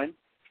hate the one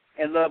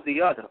and love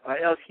the other, or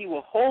else he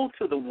will hold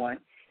to the one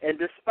and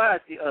despise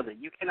the other.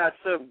 You cannot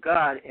serve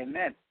God and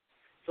mammon.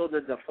 So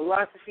the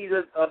philosophies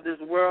of this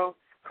world,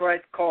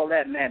 Christ called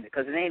that mammon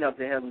because it ain't of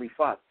the Heavenly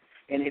Father.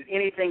 And if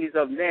anything is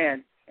of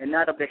man and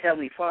not of the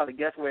Heavenly Father,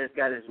 guess where it's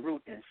got its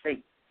root in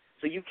Satan.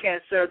 So you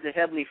can't serve the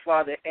Heavenly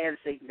Father and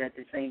Satan at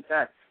the same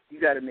time. You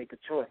got to make a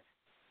choice.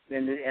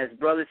 And as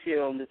brothers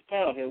here on this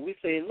panel here, we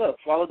say, look,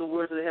 follow the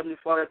words of the Heavenly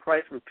Father,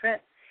 Christ,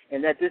 repent,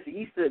 and that this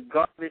Easter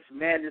garbage,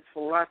 man, this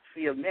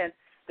philosophy of men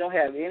don't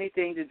have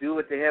anything to do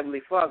with the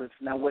Heavenly Father.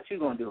 Now, what you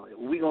going to do? Are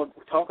we going to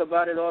talk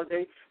about it all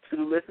day to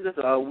the listeners,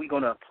 or are we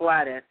going to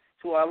apply that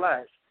to our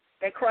lives?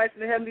 And Christ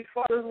and the Heavenly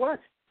Father is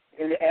watching,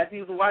 and as he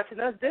was watching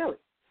us daily.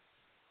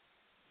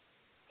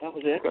 That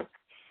was it. Okay.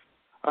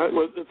 All right,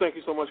 well, thank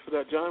you so much for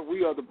that, John.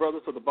 We are the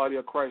Brothers of the Body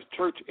of Christ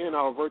Church in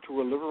our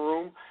virtual living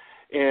room,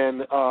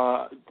 and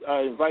I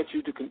invite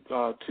you to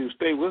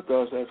stay with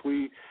us as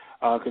we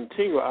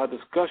continue our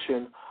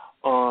discussion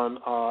on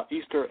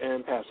Easter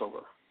and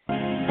Passover.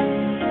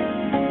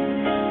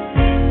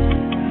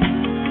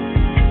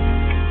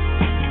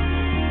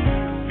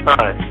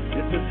 Hi,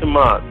 this is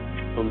Shamak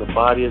from the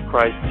Body of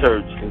Christ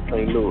Church in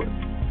St. Louis.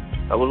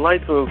 I would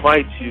like to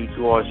invite you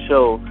to our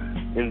show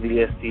in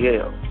the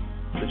STL.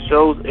 The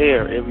shows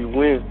air every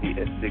Wednesday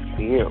at 6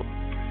 p.m.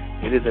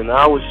 It is an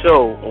hour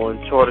show on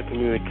Charter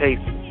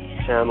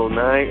Communications, Channel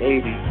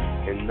 980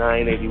 and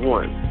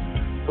 981.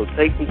 So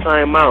take some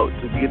time out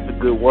to get the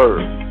good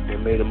word,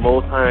 and may the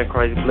Most High in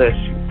Christ bless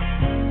you.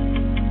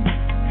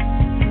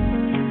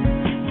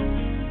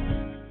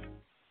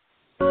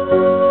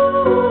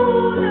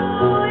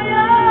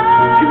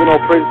 Giving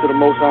all praise to the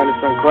Most High and His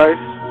Son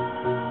Christ.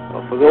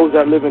 For those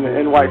that live in the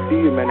NYC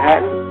in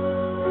Manhattan,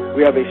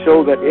 we have a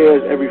show that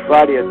airs every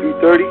Friday at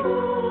 3:30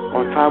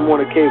 on Time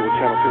Warner Cable,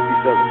 Channel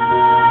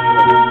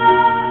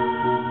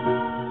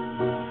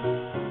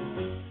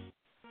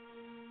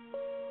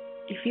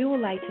 57. If you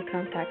would like to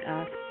contact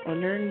us or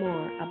learn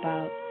more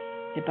about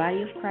the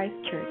Body of Christ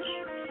Church,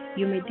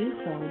 you may do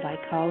so by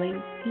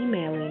calling,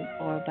 emailing,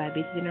 or by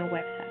visiting our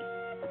website.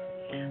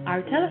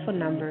 Our telephone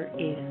number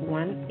is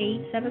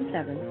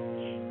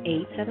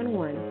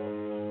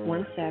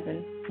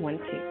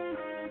 1-877-871-1712.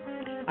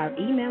 Our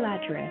email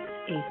address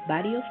is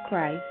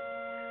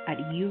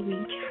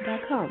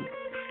bodyofchrist@ureach.com.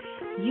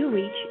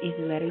 Ureach is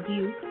the letter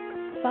U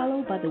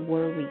followed by the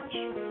word reach.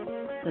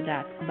 So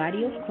that's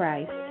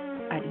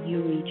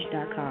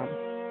bodyofchrist@ureach.com.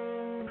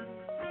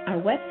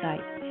 Our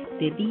website,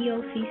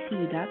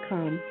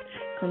 thebocc.com,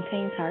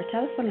 contains our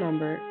telephone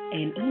number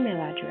and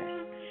email address,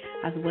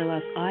 as well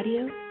as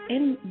audio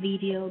and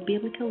video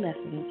biblical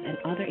lessons and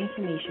other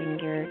information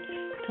geared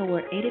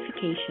toward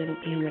edification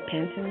in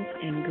repentance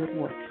and good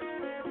works.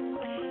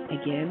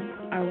 Again,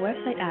 our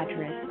website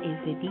address is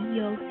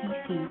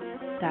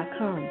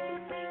thebocc.com,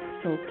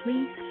 so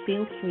please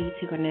feel free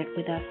to connect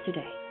with us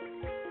today.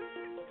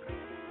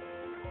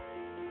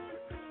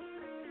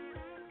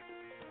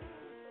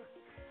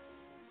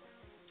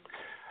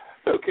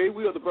 Okay,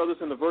 we are the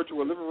brothers in the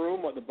virtual living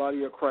room of the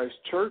Body of Christ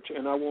Church,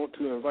 and I want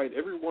to invite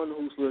everyone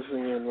who's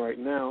listening in right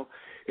now,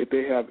 if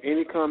they have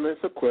any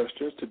comments or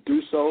questions, to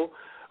do so.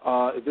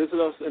 Visit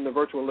us in the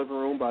virtual living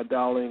room by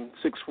dialing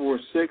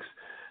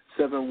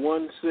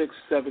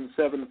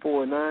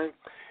 646-716-7749.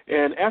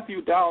 And after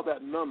you dial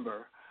that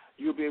number,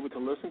 you'll be able to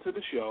listen to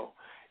the show.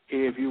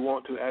 If you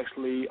want to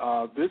actually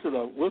visit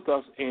with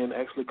us and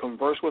actually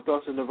converse with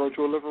us in the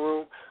virtual living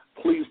room,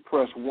 please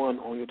press 1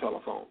 on your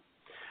telephone.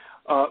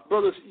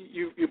 Brothers,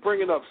 you're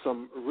bringing up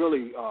some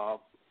really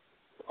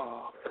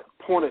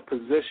pointed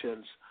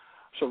positions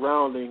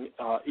surrounding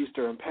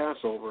Easter and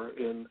Passover,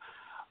 and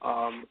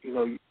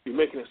you're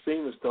making it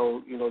seem as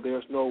though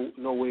there's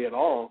no way at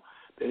all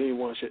that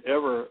anyone should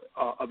ever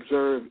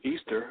observe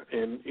Easter,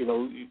 and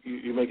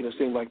you're making it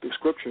seem like the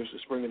Scriptures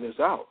is bringing this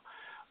out.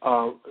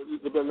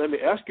 But let me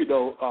ask you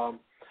though,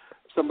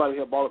 somebody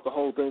had brought up the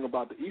whole thing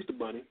about the Easter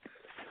bunny.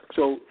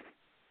 So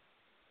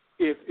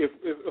if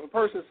a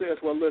person says,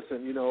 well,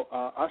 listen,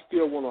 I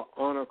still want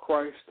to honor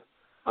Christ,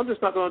 I'm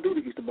just not going to do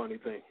the Easter bunny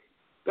thing.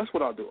 That's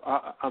what I'll do.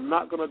 I'm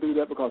not going to do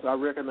that because I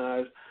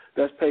recognize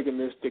that's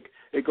paganistic.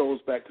 It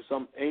goes back to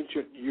some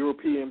ancient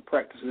European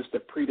practices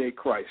that predate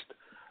Christ.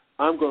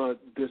 I'm going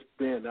to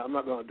disband that. I'm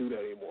not going to do that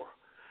anymore.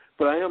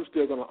 But I am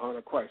still going to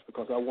honor Christ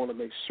because I want to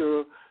make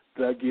sure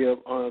that I give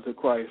honor to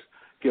Christ,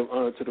 give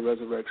honor to the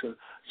resurrection.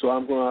 So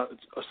I'm going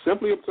to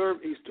simply observe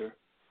Easter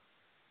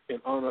and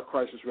honor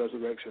Christ's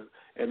resurrection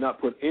and not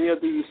put any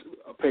of these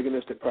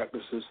paganistic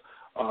practices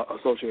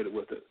associated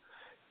with it.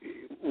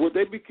 Would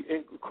they be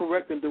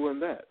correct in doing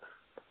that?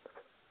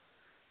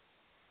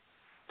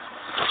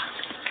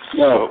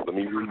 No. Let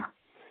me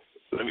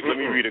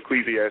read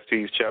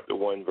Ecclesiastes chapter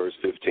 1, verse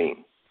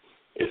 15.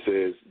 It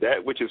says,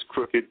 that which is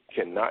crooked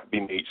cannot be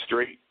made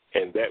straight,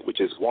 and that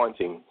which is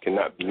wanting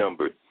cannot be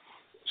numbered.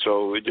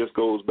 So it just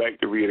goes back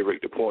to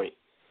reiterate the point.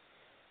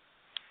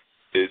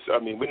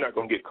 We're not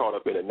going to get caught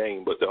up in a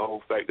name, but the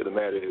whole fact of the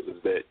matter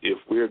is that if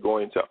we're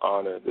going to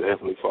honor the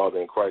Heavenly Father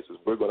in Christ, if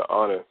we're going to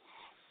honor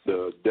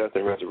the death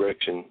and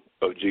resurrection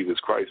of Jesus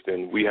Christ,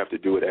 then we have to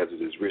do it as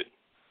it is written.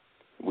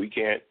 We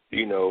can't,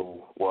 I'm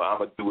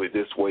going to do it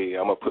this way.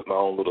 I'm going to put my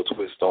own little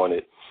twist on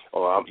it.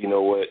 Or, you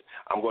know what,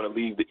 I'm going to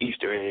leave the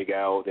Easter egg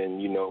out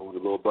and, the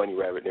little bunny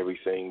rabbit and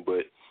everything,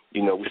 but,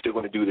 we're still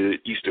going to do the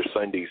Easter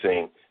Sunday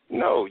thing.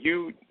 No,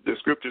 the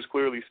Scriptures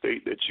clearly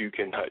state that you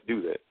cannot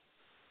do that.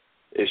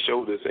 It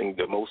showed us, and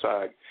the Most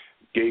High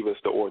gave us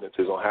the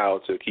ordinances on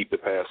how to keep the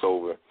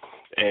Passover.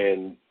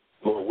 And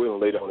Lord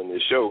willing, later on in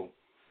this show,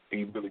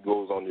 he really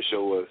goes on to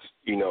show us,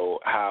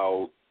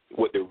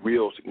 what the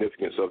real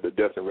significance of the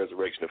death and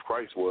resurrection of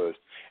Christ was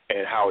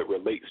and how it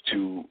relates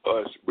to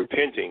us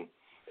repenting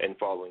and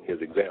following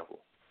his example.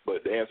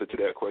 But the answer to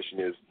that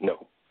question is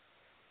no.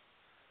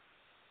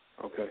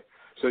 Okay.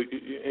 So,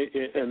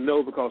 and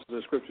no, because of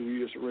the scripture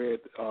you just read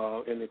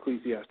in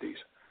Ecclesiastes,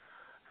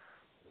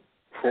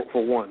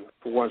 for one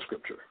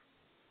scripture.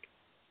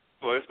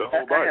 Well, it's the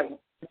whole Bible.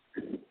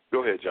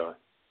 Go ahead, John.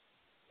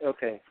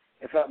 Okay.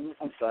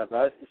 I'm sorry,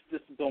 bro. It's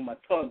just on my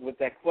tongue with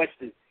that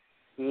question.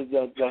 It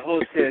was the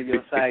host here,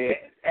 Josiah,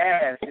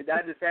 asked, and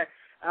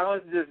I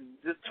was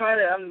just trying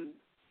to.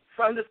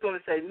 I'm just going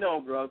to say no,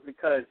 bro,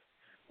 because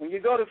when you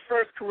go to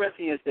 1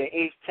 Corinthians, the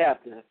 8th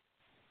chapter,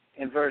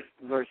 in verse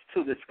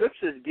 2, the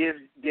scriptures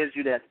gives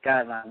you that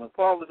guideline. When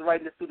Paul was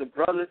writing this to the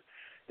brothers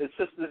and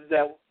sisters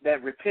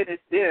that repented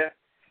there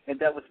and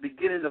that was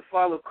beginning to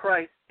follow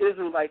Christ,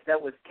 Israelites that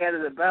was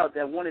scattered about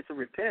that wanted to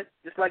repent,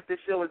 just like this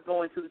show is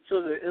going to the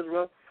children of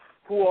Israel,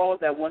 who all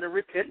that want to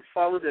repent and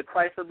follow the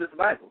Christ of this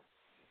Bible.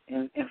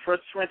 In 1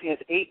 Corinthians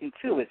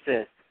 8:2 it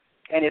says,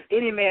 and if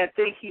any man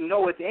think he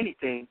knoweth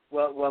anything,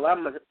 well,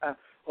 I'm going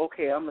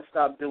to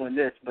stop doing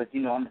this, but,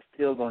 I'm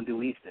still going to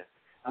do Easter.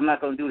 I'm not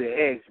going to do the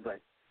eggs,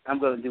 but I'm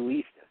going to do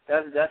Easter.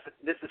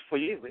 This is for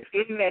you. If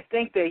any man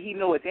think that he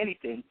knoweth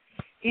anything,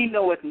 he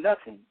knoweth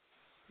nothing,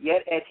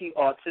 yet as he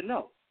ought to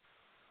know.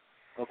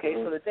 Okay,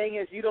 so the thing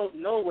is, you don't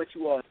know what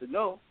you ought to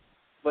know,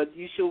 but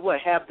you should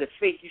have the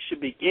faith. You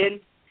should begin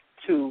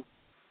to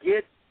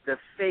get the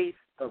faith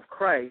of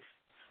Christ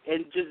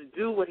and just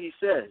do what he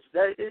says.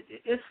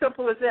 It's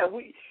simple as that.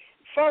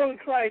 Following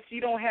Christ,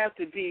 you don't have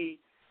to be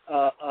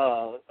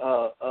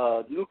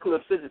a nuclear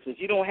physicist.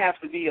 You don't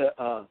have to be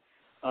a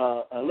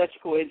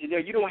electrical engineer.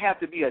 You don't have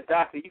to be a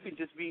doctor. You can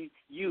just be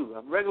you,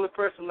 a regular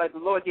person like the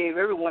Lord gave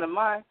everyone of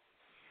mine.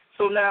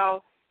 So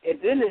now, and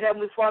then the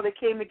Heavenly Father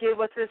came and gave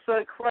us his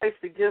Son Christ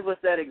to give us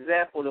that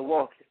example to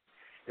walk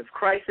in. If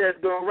Christ says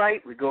go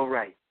right, we go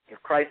right.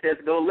 If Christ says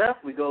go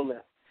left, we go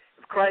left.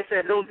 If Christ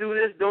says don't do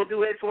this, don't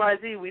do X, Y,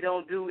 Z, we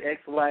don't do X,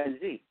 Y, and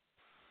Z.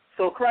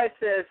 So Christ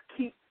says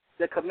keep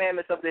the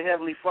commandments of the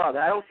Heavenly Father.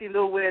 I don't see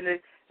nowhere in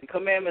the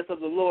commandments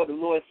of the Lord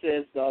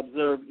says to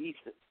observe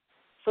Easter.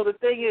 So the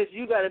thing is,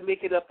 you got to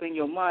make it up in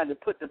your mind to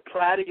put the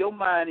pride of your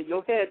mind and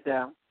your head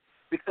down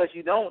because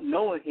you don't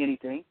know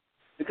anything.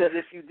 Because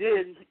if you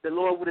did, the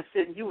Lord would have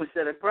sent you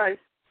instead of Christ.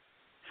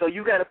 So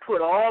you got to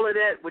put all of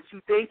that, what you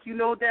think you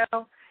know,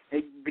 down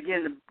and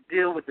begin to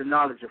deal with the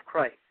knowledge of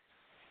Christ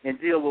and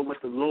deal with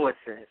what the Lord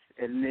says.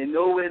 And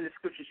nowhere in the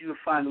scriptures you will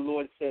find the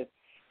Lord said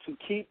to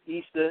keep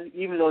Easter,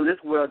 even though this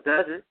world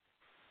does it.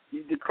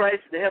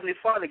 The Heavenly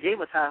Father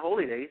gave us high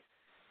holy days,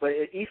 but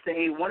Easter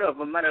ain't one of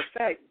them. Matter of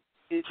fact,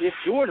 it's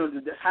during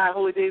the high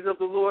holy days of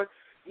the Lord.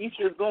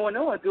 Easter is going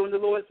on during the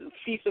Lord's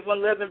Feast of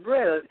Unleavened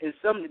Bread. And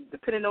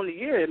depending on the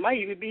year, it might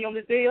even be on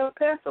the day of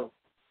Passover.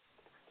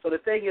 So the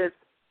thing is,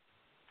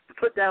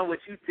 Put down what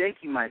you think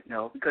you might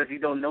know because you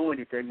don't know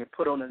anything, and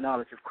put on the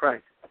knowledge of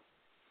Christ.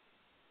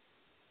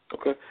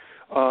 Okay.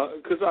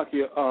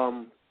 Kazaki,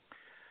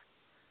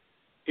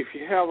 if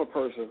you have a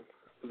person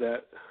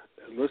that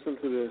listens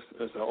to this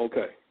and says,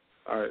 okay,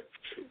 all right,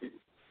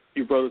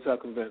 you brothers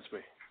have convinced me.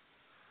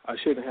 I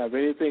shouldn't have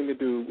anything to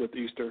do with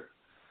Easter.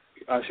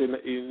 I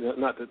shouldn't,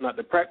 not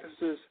the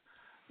practices,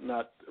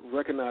 not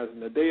recognizing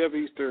the day of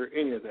Easter,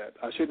 any of that.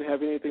 I shouldn't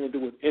have anything to do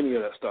with any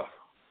of that stuff.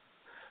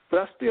 But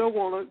I still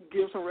want to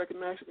give some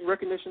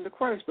recognition to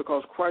Christ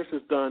because Christ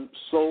has done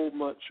so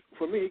much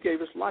for me. He gave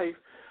his life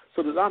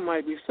so that I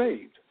might be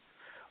saved.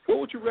 What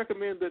would you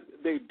recommend that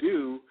they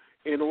do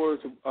in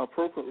order to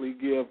appropriately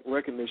give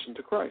recognition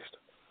to Christ?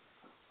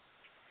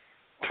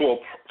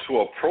 To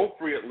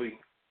appropriately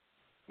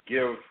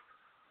give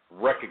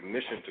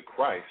recognition to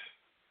Christ,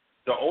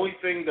 the only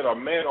thing that a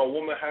man or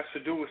woman has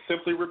to do is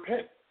simply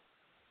repent.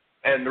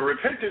 And the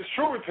repentance,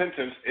 true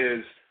repentance,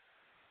 is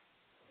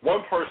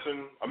one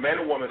person, a man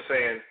or woman,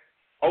 saying,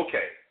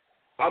 okay,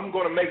 I'm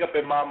going to make up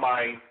in my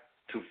mind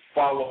to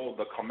follow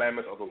the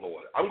commandments of the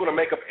Lord. I'm going to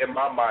make up in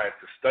my mind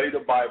to study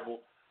the Bible.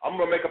 I'm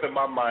going to make up in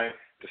my mind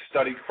to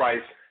study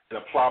Christ and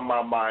apply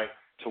my mind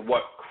to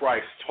what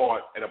Christ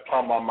taught and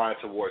apply my mind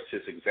towards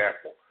his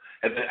example.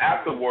 And then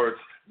afterwards,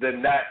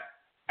 then that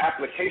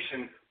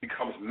application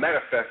becomes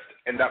manifest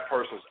in that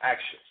person's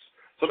actions.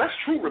 So that's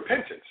true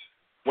repentance.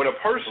 When a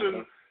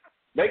person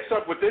makes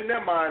up within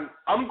their mind,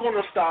 I'm going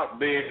to stop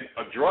being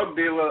a drug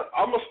dealer,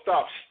 I'm going to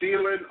stop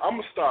stealing, I'm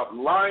going to stop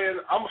lying,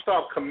 I'm going to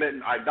stop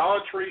committing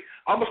idolatry,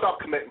 I'm going to stop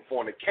committing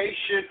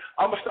fornication,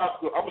 I'm going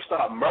to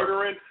stop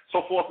murdering,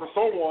 so forth and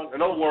so on.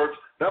 In other words,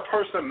 that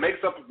person makes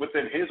up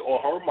within his or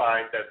her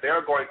mind that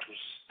they're going to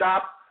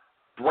stop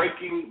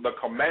breaking the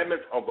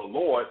commandments of the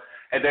Lord,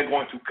 and they're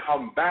going to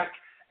come back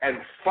and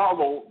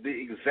follow the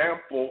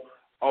example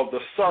of the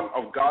Son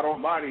of God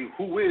Almighty,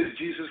 who is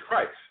Jesus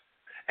Christ.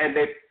 And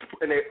they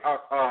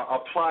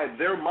apply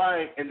their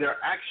mind and their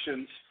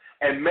actions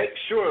and make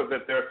sure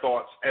that their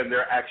thoughts and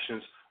their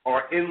actions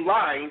are in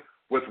line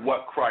with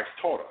what Christ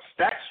taught us.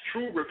 That's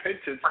true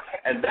repentance,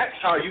 and that's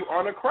how you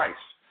honor Christ.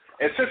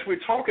 And since we're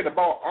talking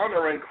about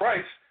honoring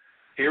Christ,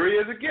 here he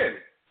is again.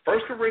 1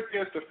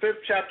 Corinthians, the 5th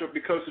chapter,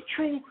 because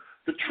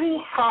the true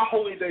high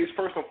holy days,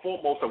 first and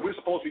foremost, that we're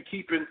supposed to be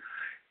keeping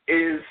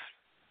is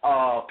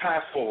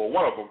Passover,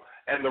 one of them.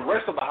 And the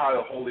rest of the high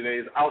holy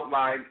days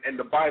outlined in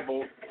the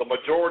Bible, the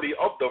majority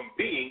of them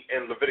being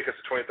in Leviticus,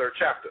 the 23rd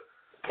chapter.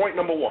 Point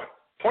number 1.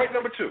 Point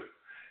number 2.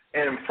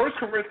 In 1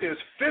 Corinthians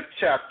 5th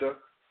chapter,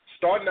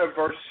 starting at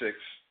verse 7,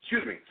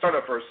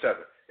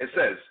 it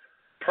says,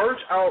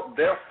 "Purge out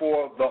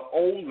therefore the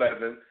old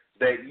leaven,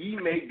 that ye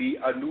may be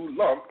a new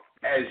lump,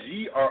 as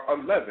ye are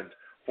unleavened.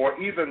 For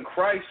even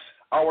Christ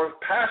our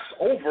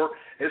Passover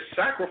is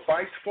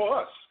sacrificed for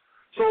us."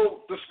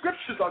 So the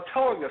scriptures are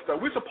telling us that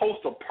we're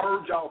supposed to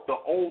purge out the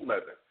old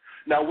leaven.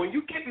 Now, when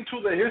you get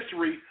into the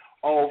history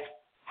of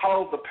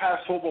how the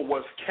Passover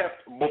was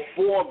kept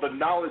before the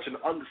knowledge and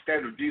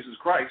understanding of Jesus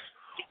Christ,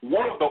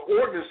 one of the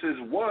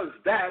ordinances was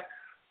that,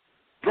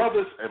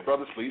 brothers,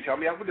 please help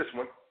me out with this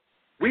one,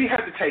 we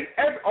had to take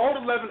all the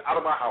leaven out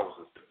of our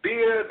houses, the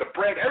beer, the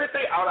bread,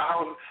 everything out of our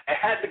houses, and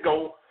had to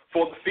go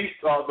for the feast,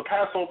 the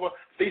Passover,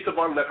 Feast of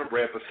Unleavened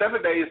Bread. For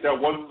 7 days, there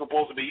wasn't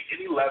supposed to be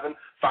any leaven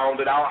found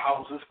in our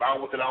houses,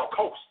 found within our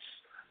coasts.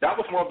 That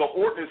was one of the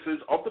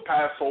ordinances of the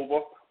Passover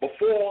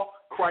before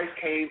Christ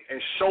came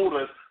and showed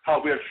us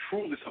how we are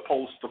truly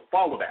supposed to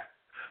follow that.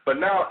 But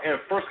now in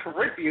 1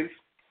 Corinthians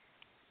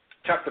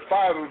chapter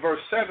 5 and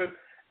verse 7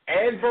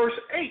 and verse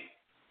 8,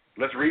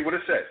 let's read what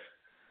it says.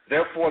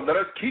 "Therefore let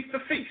us keep the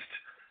feast,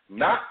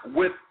 not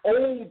with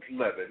old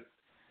leaven,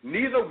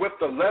 neither with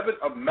the leaven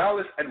of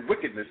malice and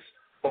wickedness,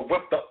 but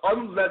with the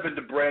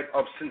unleavened bread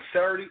of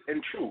sincerity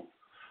and truth."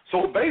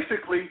 So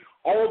basically,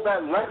 all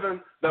that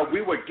leaven that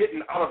we were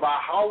getting out of our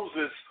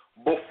houses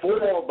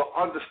before the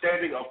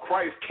understanding of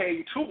Christ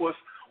came to us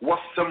was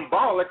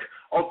symbolic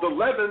of the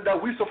leaven that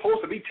we're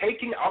supposed to be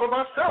taking out of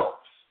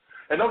ourselves.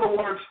 In other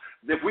words,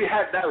 if we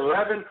had that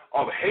leaven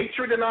of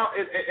hatred in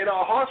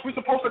our hearts, we're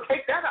supposed to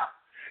take that out.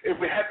 If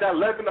we had that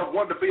leaven of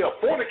wanting to be a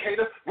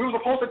fornicator, we were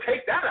supposed to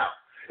take that out.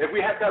 If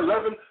we had that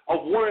leaven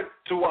of wanting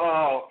to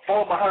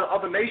follow behind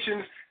other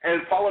nations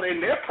and follow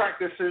in their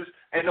practices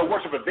and the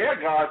worship of their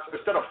gods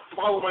instead of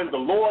following the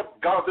Lord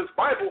God of this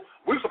Bible,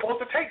 we're supposed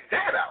to take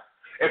that out.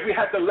 If we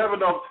had the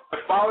leaven of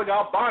defiling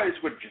our bodies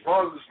with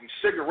drugs and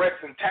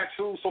cigarettes and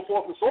tattoos, so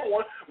forth and so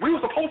on, we were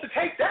supposed to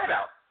take that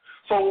out.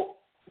 So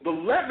the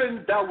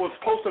leaven that was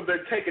supposed to have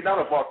been taken out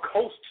of our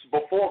coasts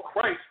before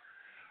Christ,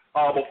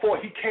 before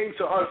he came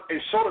to us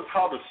and showed us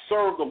how to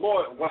serve the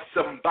Lord, was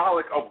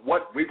symbolic of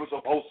what we were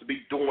supposed to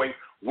be doing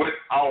with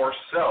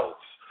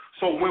ourselves.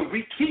 So when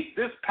we keep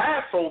this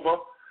Passover,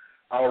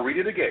 I'll read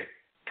it again.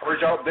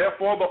 "Purge out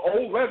therefore the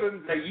old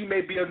leaven, that ye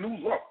may be a new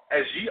lump,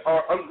 as ye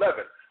are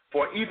unleavened.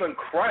 For even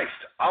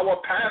Christ our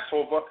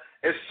Passover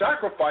is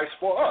sacrificed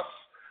for us.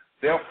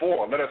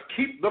 Therefore let us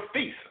keep the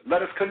feast.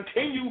 Let us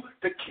continue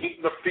to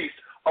keep the feast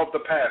of the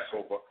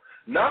Passover,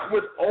 not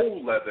with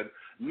old leaven,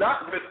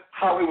 not with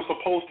how it was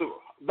supposed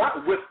to,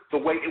 not with the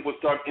way it was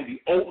done in the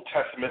Old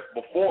Testament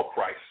before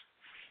Christ,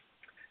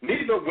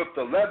 neither with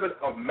the leaven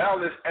of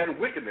malice and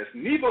wickedness,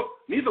 neither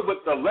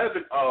with the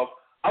leaven of,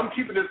 I'm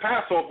keeping this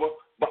Passover,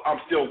 but I'm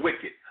still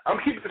wicked. I'm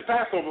keeping this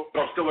Passover, but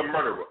I'm still a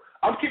murderer.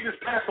 I'm keeping this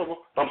Passover,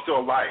 but I'm still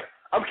a liar.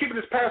 I'm keeping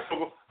this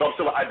Passover, but I'm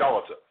still an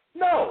idolater.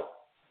 No.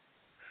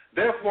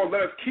 Therefore,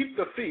 let us keep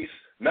the feast,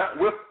 not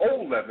with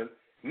old leaven,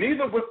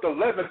 neither with the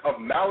leaven of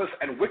malice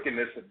and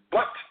wickedness,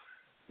 but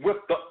with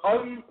the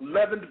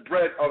unleavened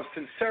bread of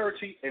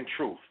sincerity and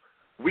truth.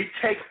 We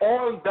take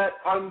on that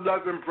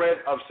unleavened bread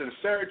of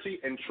sincerity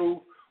and truth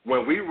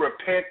when we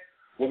repent,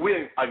 when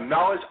we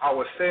acknowledge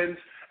our sins,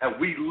 and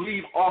we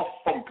leave off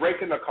from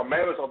breaking the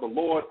commandments of the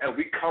Lord, and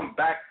we come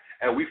back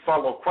and we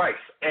follow Christ.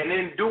 And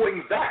in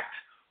doing that,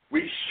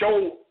 we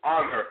show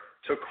honor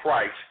to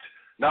Christ,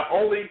 not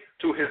only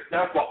to his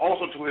death, but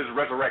also to his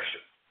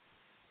resurrection.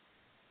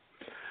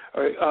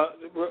 All right,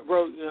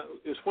 bro,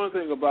 it's one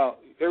thing about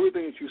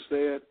everything that you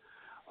said.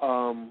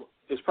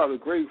 It's probably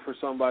great for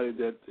somebody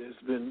that has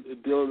been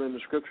dealing in the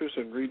scriptures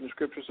and reading the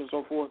scriptures and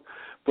so forth.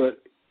 But,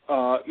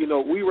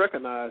 we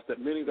recognize that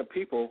many of the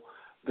people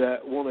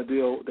that want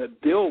to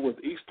deal with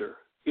Easter,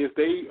 if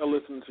they are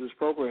listening to this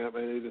program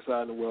and they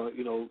decide, well,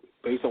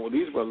 based on what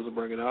these brothers are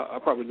bringing out, I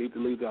probably need to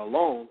leave that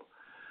alone.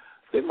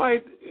 They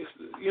might,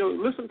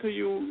 listen to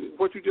you,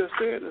 what you just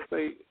said, and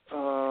say,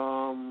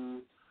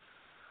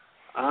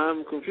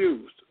 I'm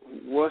confused.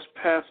 What's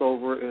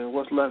Passover and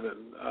what's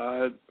leaven?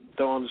 I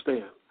don't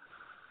understand.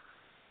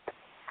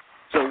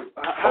 So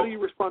how do you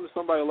respond to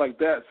somebody like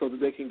that so that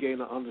they can gain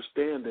an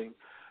understanding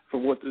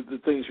from what the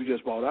things you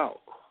just brought out?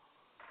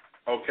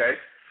 Okay.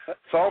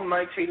 Psalm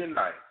 19:9.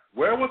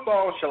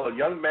 Wherewithal shall a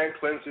young man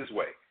cleanse his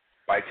way?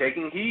 By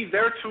taking heed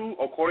thereto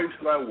according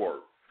to thy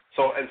word.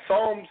 So in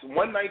Psalms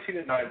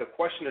 119:9, the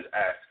question is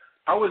asked,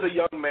 how is a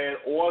young man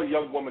or a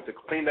young woman to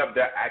clean up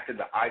their act in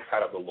the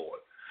eyesight of the Lord?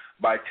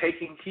 By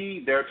taking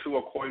heed thereto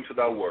according to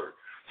thy word.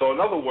 So in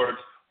other words,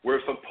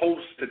 we're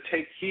supposed to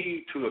take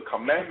heed to the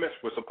commandments.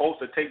 We're supposed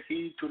to take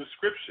heed to the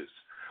scriptures.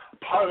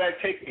 Part of that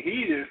taking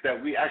heed is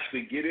that we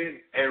actually get in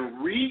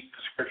and read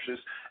the scriptures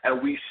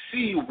and we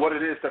see what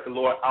it is that the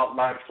Lord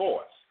outlined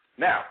for us.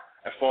 Now,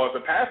 as far as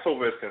the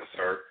Passover is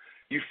concerned,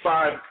 you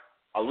find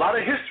a lot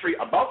of history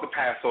about the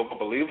Passover,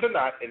 believe it or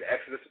not, in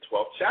Exodus the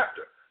 12th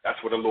chapter.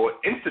 That's where the Lord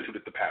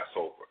instituted the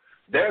Passover.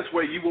 There's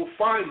where you will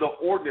find the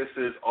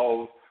ordinances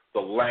of the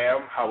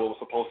lamb, how it was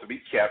supposed to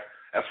be kept,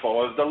 as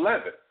far as the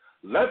leaven.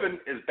 Leaven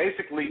is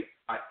basically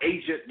an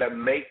agent that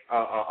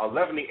a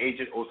leavening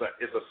agent is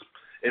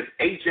an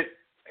agent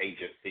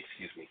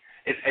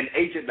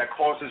that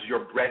causes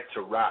your bread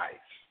to rise.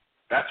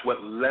 That's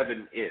what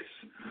leaven is.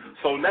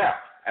 So now,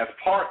 as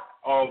part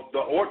of the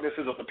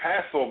ordinances of the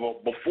Passover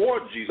before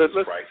Jesus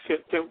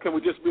Christ. Can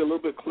we just be a little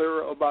bit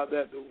clearer about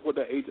that, what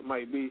that agent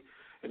might be?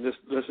 And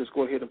let's just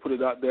go ahead and put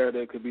it out there.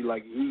 That could be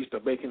like yeast or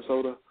baking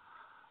soda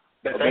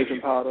or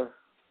baking powder.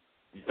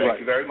 Thank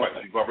you very much.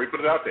 You've already put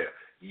it out there.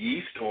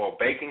 Yeast or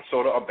baking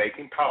soda or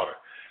baking powder.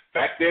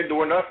 Back then,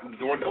 during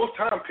those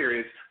time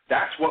periods,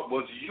 that's what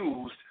was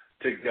used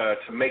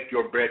to make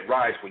your bread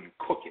rise when you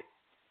cook it.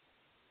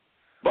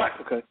 But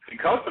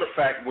because of the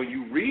fact when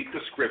you read the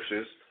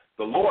scriptures,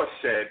 the Lord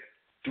said,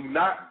 do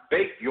not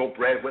bake your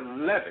bread with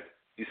leaven.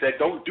 He said,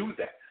 don't do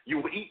that. You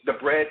will eat the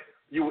bread,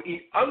 you will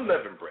eat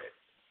unleavened bread.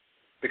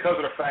 Because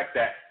of the fact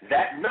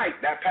that night,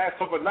 that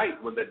Passover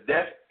night, when the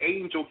death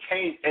angel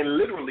came and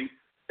literally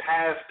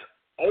passed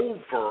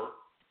over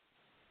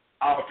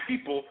our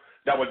people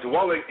that were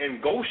dwelling in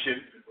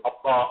Goshen,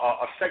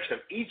 a section of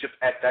Egypt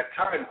at that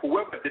time,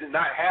 whoever did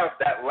not have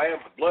that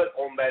lamb's blood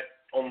on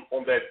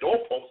their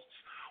doorposts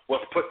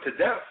was put to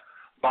death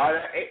by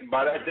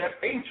that death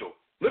angel,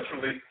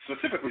 literally,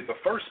 specifically the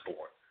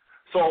firstborn.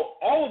 So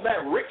all of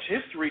that rich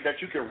history that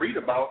you can read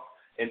about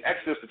in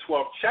Exodus the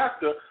 12th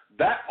chapter,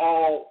 that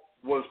all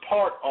was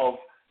part of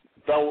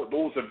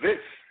those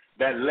events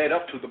that led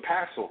up to the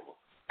Passover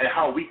and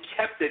how we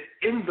kept it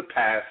in the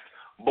past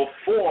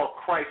before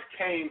Christ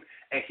came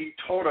and he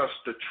taught us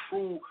the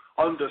true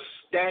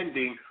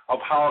understanding of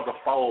how to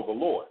follow the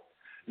Lord.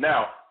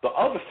 Now, the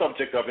other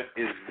subject of it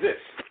is this.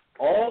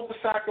 All the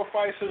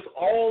sacrifices,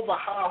 all the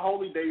high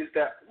holy days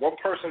that one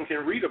person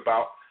can read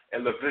about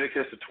in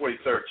Leviticus, the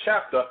 23rd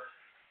chapter,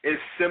 is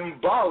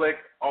symbolic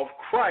of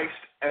Christ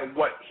and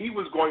what he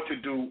was going to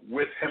do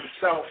with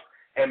himself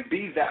and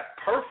be that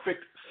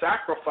perfect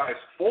sacrifice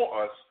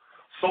for us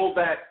so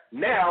that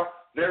now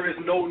there is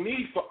no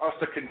need for us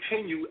to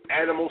continue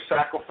animal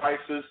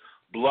sacrifices,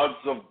 bloods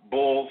of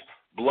bulls,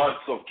 bloods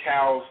of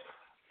cows,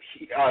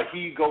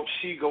 he-goats,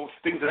 she-goats,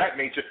 things of that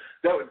nature.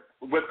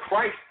 With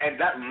Christ and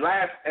that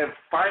last and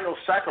final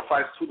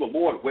sacrifice to the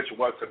Lord, which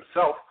was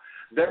himself,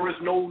 there is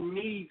no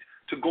need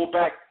to go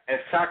back and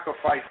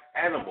sacrifice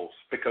animals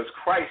because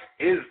Christ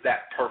is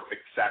that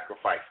perfect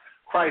sacrifice.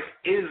 Christ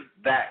is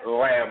that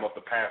lamb of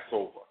the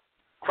Passover.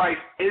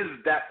 Christ is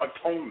that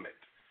atonement.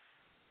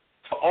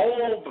 So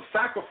all the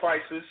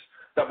sacrifices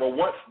that were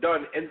once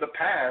done in the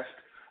past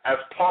as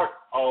part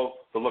of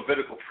the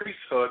Levitical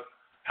priesthood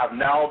have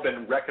now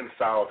been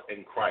reconciled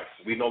in Christ.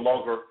 We no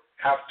longer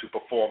have to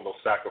perform those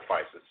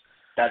sacrifices.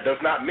 That does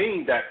not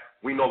mean that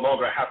we no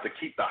longer have to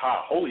keep the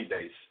high holy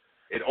days.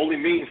 It only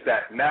means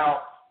that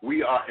now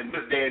we are in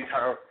this day and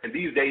time, in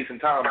these days and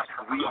times,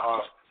 we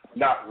are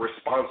not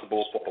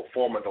responsible for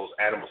performing those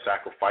animal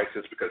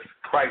sacrifices because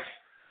Christ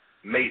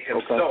made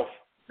himself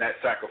that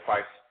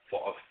sacrifice for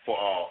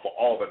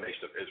all the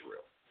nation of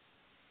Israel.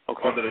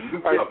 Under the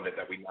new covenant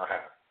that we now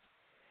have.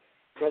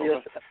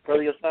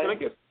 Brother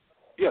Josiah?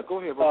 Yeah, go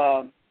ahead,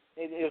 bro.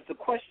 It was the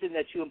question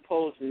that you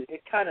imposed.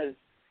 It kind of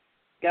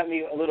got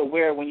me a little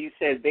weird when you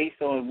said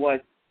based on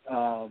what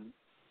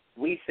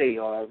we say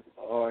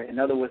or in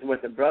other words,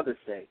 what the brothers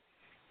say.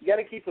 You got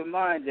to keep in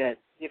mind that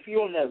if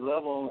you're on that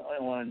level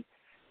on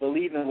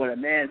believing what a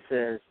man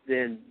says,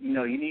 then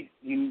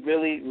you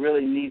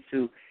really need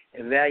to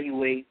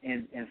evaluate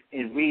and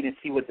read and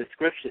see what the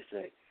scriptures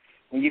say.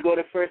 When you go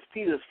to 1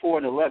 Peter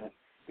 4:11,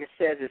 it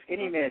says, "If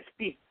any man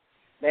speak,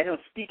 let him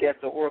speak as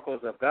the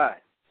oracles of God."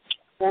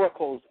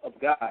 Oracles of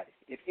God.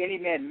 If any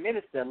man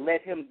minister,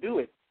 let him do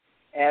it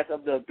as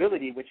of the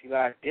ability which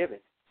God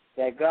giveth,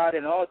 that God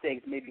in all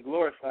things may be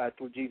glorified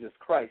through Jesus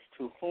Christ,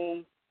 to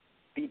whom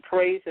be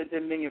praise and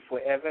dominion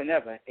forever and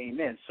ever.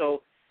 Amen.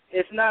 So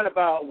it's not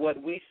about what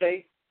we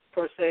say,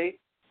 per se.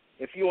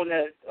 If you want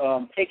to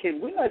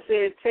we're not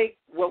saying take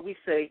what we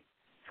say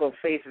for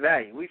face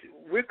value.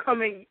 We're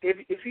coming,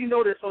 if you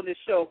notice on this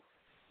show,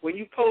 when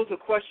you pose a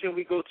question,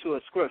 we go to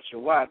a scripture.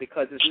 Why?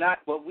 Because it's not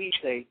what we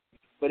say,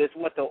 but it's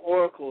what the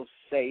oracles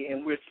say,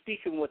 and we're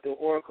speaking what the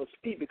oracles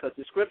speak because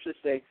the scriptures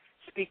say,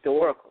 speak the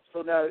oracles.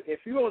 So now, if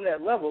you're on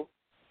that level,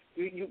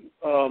 you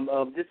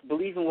just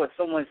believing what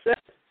someone says,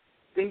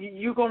 then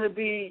you're going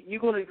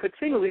to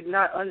continually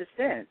not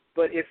understand.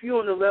 But if you're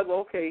on the level,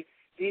 okay,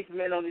 these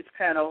men on this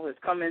panel is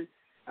coming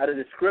out of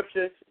the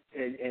scriptures,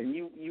 and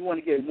you want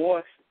to get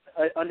more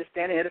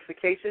understanding,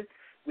 edification,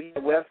 we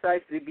have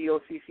websites,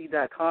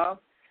 thebocc.com.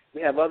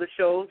 We have other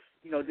shows,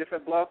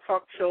 different blog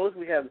talk shows.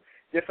 We have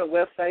different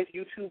websites,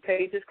 YouTube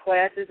pages,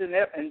 classes,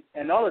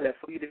 and all of that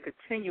for you to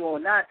continue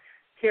on not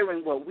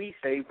hearing what we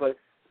say, but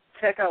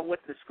check out what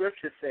the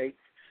scriptures say,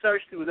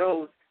 search through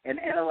those, and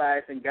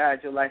analyze and guide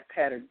your life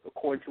pattern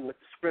according to what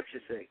the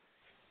scriptures say.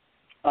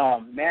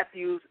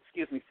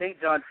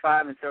 St. John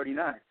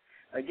 5:39.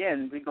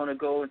 Again, we're going to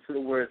go into the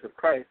words of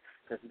Christ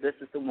because this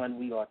is the one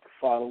we ought to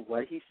follow.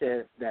 What he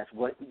says, that's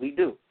what we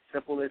do.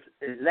 Simple as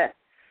that.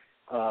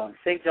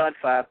 St. John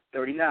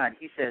 5:39.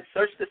 He says,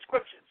 search the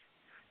scriptures.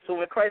 So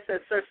when Christ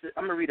says search,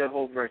 I'm going to read the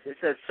whole verse. It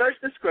says, search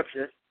the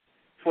scriptures,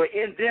 for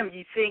in them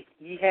ye think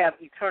ye have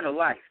eternal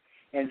life,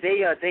 and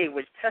they are they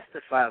which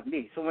testify of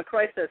me. So when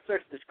Christ says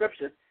search the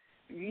scriptures,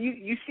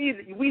 you see,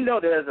 we know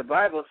there's a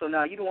Bible, so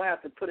now you don't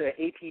have to put an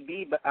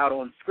APB out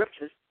on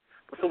scriptures.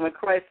 So when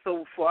Christ,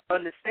 so for our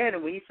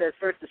understanding, when he says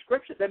search the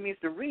scriptures, that means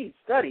to read,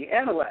 study,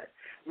 analyze.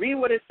 Read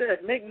what it says.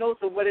 Make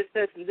notes of what it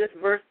says in this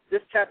verse,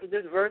 this chapter,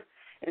 this verse,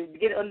 and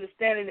get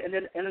understanding and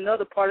then in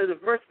another part of the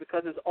verse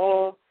because it's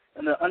all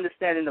in the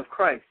understanding of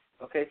Christ.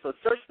 Okay, so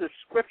search the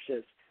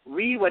scriptures.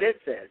 Read what it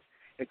says.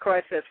 And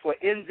Christ says, for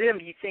in them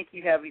you think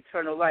you have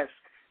eternal life.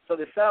 So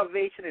the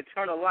salvation,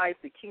 eternal life,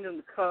 the kingdom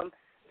to come,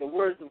 the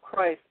words of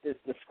Christ is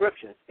the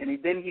scriptures. And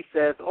then he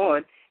says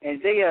on,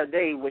 and they are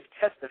they which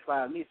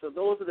testify of me. So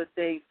those are the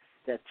things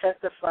that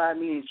testify,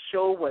 meaning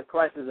show what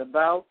Christ is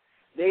about.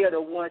 They are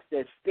the ones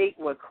that state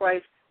what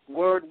Christ's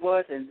word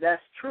was, and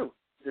that's true.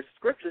 The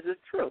scriptures is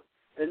true.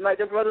 And my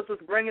dear brothers was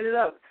bringing it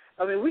up.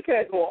 I mean, we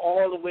can't go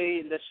all the way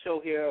in this show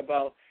here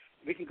about,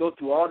 we can go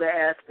through all the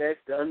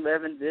aspects, the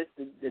unleavened, this,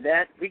 the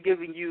that. We're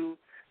giving you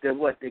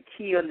the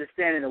key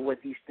understanding of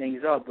what these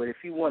things are. But if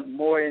you want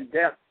more in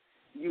depth,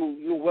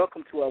 you're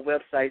welcome to our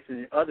websites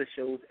and other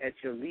shows at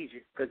your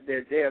leisure because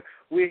they're there.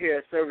 We're here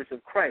at service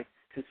of Christ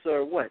to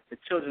serve what? The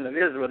children of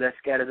Israel that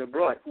scattered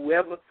abroad.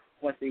 Whoever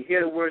wants to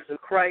hear the words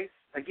of Christ,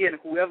 again,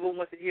 whoever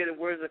wants to hear the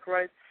words of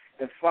Christ,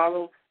 then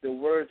follow the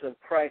words of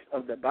Christ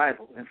of the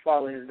Bible and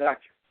follow his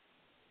doctrine.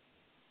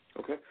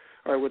 Okay.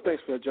 All right. Well,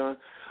 thanks for that, John.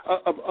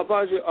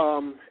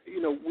 Abaja,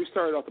 we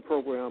started off the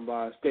program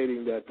by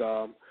stating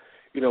that,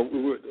 we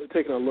were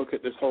taking a look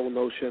at this whole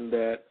notion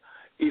that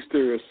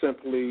Easter is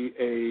simply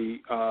the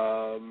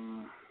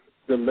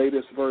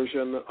latest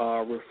version,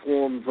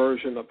 reformed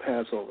version of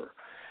Passover.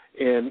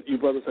 And you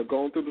brothers have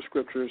gone through the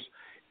scriptures,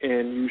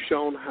 and you've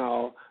shown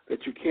how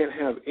that you can't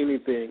have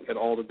anything at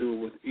all to do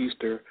with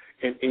Easter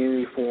in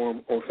any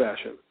form or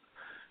fashion.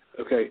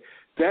 Okay.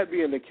 That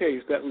being the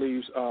case, that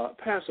leaves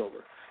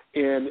Passover.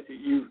 And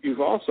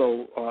you've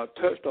also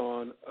touched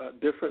on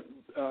different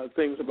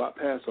things about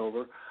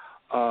Passover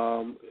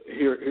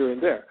here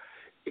and there.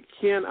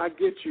 Can I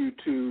get you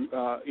to,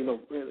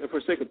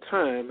 for sake of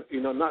time,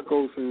 not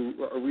go through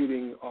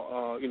reading,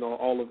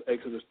 all of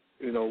Exodus,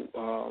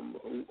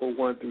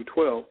 1 through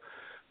 12,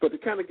 but to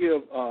kind of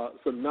give a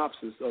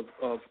synopsis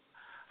of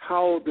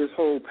how this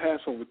whole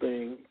Passover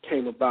thing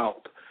came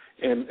about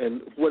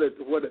and what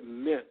it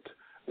meant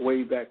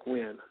way back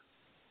when?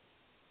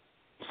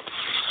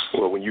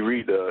 Well, when you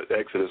read the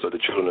Exodus of the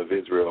children of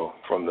Israel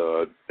from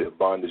the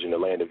bondage in the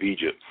land of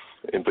Egypt,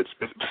 and but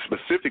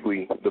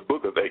specifically the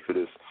book of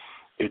Exodus,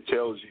 it tells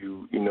tells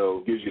you,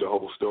 gives you the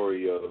whole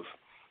story of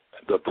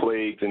the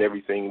plagues and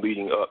everything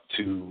leading up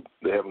to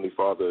the Heavenly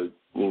Father,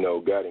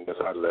 guiding us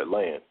out of that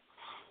land.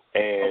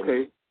 And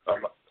okay.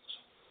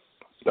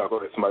 No, go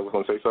ahead. Somebody was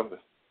going to say something.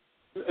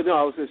 No,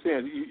 I was just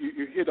saying,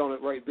 you hit on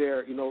it right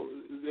there.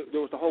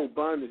 There was the whole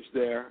bondage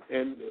there.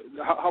 And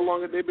how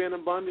long had they been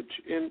in bondage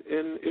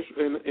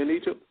in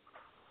Egypt?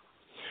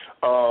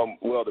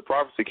 Well, the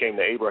prophecy came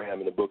to Abraham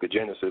in the book of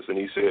Genesis, and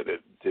he said that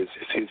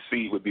his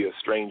seed would be a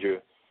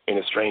stranger in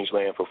a strange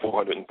land for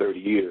 430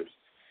 years.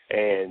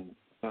 And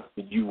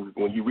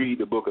when you read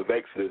the book of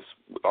Exodus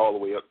all the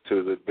way up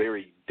to the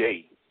very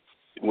day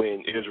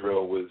when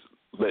Israel was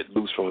let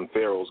loose from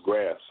Pharaoh's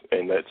grasp,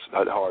 and that's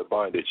hard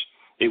bondage,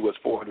 it was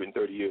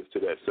 430 years to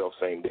that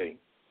self-same day.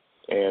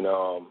 And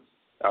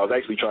I was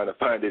actually trying to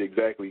find it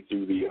exactly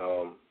through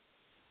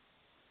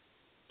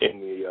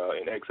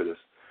in Exodus.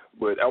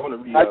 But I want to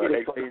read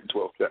Exodus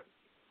 12 chapter.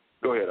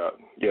 Go ahead,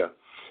 yeah.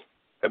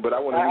 But I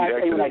want to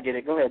read Exodus. I get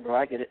it. Go ahead, bro.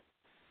 I get it.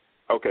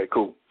 Okay,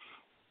 cool.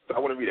 So I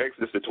want to read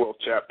Exodus, the 12th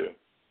chapter,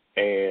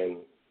 and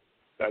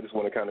I just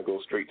want to kind of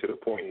go straight to the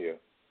point here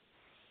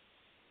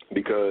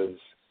because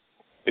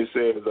it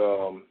says,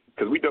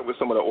 because we dealt with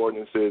some of the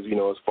ordinances,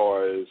 as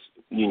far as,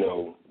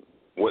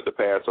 what the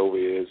Passover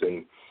is,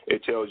 and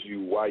it tells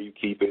you why you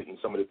keep it and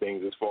some of the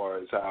things as far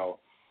as how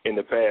in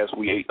the past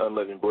we ate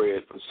unleavened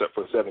bread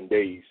for 7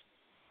 days.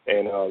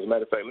 And as a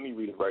matter of fact, let me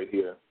read it right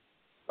here.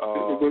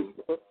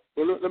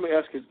 Well, let me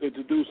ask you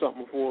to do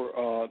something for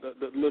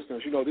the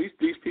listeners.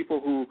 These people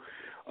who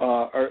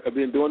have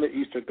been doing the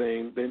Easter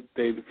thing,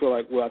 they feel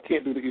like, well, I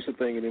can't do the Easter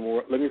thing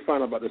anymore. Let me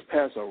find out about this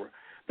Passover.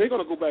 They're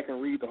going to go back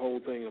and read the whole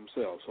thing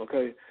themselves,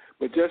 okay?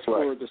 But just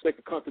for the sake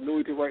of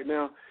continuity right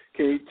now,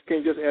 can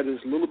you just add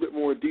this little bit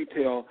more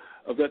detail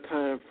of that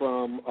time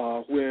from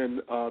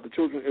when the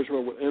children of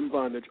Israel were in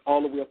bondage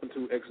all the way up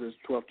into Exodus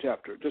 12th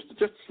chapter? Just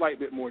a slight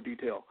bit more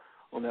detail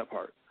on that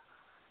part.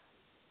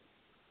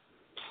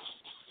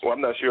 Well,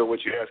 I'm not sure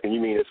what you're asking.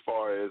 You mean as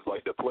far as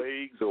like the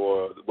plagues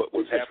or what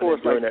was happening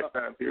during that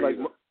time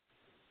period?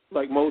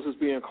 Like Moses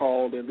being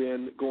called and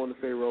then going to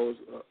Pharaoh's,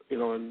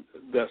 and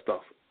that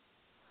stuff.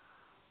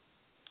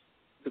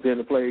 And then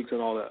the plagues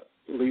and all that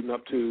leading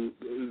up to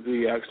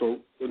the actual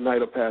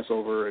night of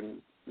Passover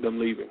and them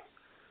leaving.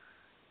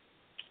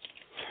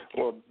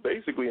 Well,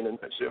 basically, in a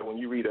nutshell, when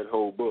you read that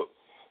whole book,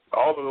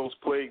 all of those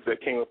plagues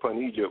that came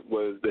upon Egypt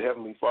was the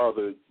Heavenly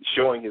Father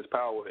showing his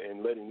power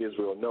and letting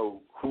Israel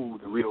know who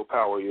the real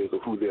power is or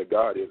who their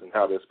God is and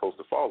how they're supposed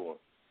to follow him.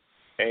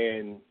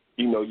 And,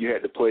 you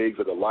had the plagues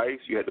of the lice,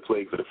 you had the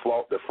plagues of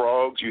the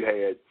frogs, you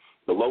had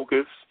the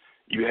locusts,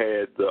 you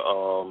had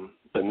the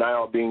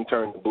Nile being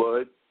turned to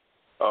blood,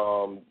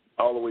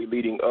 all the way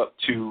leading up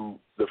to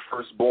the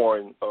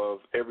firstborn of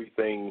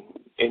everything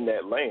in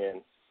that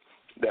land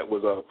that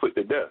was put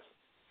to death.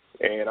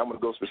 And I'm going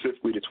to go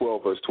specifically to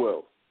 12, verse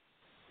 12.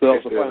 So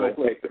that's the final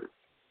plague.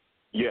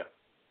 Yeah.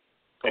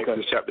 Okay.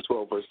 Exodus chapter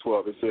 12, verse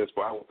 12. It says,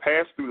 "For I will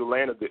pass through the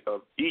land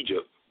of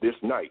Egypt this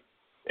night,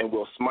 and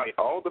will smite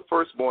all the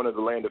firstborn of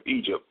the land of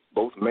Egypt,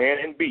 both man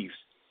and beast,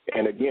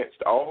 and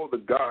against all the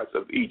gods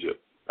of Egypt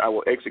I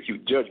will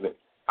execute judgment.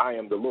 I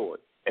am the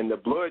Lord. And the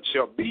blood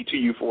shall be to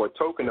you for a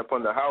token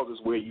upon the houses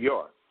where ye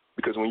are."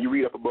 Because when you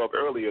read up above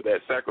earlier,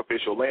 that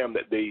sacrificial lamb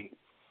the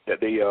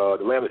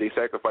lamb that they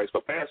sacrificed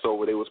for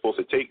Passover, they were supposed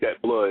to take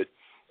that blood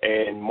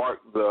and mark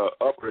the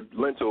upper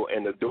lintel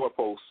and the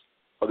doorposts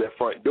of their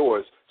front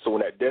doors, so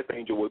when that death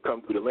angel would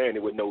come through the land,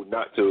 it would know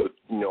not to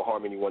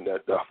harm anyone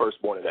that the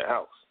firstborn in that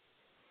house.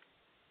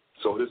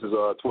 So this is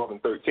 12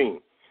 and 13.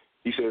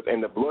 He says,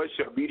 "And the blood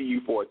shall be to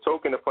you for a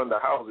token upon the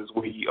houses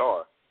where ye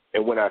are.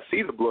 And when I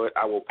see the blood,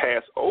 I will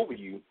pass over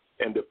you,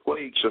 and the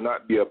plague shall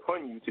not be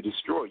upon you to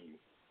destroy you,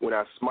 when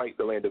I smite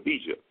the land of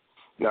Egypt."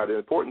 Now, the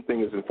important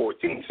thing is in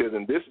 14, it says,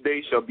 "And this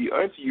day shall be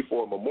unto you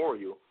for a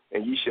memorial,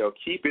 and ye shall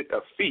keep it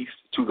a feast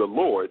to the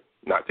Lord,"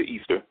 not to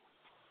Easter,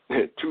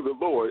 "to the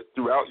Lord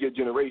throughout your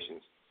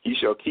generations. Ye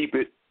shall keep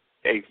it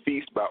a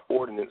feast by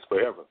ordinance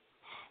forever."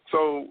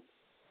 So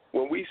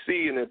when we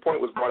see, and the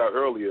point was brought out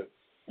earlier,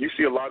 you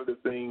see a lot of the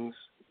things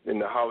in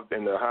the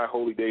high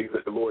holy days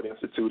that the Lord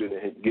instituted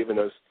and had given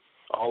us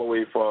all the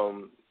way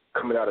from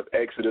coming out of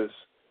Exodus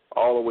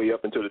all the way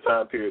up until the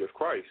time period of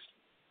Christ.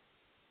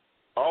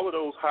 All of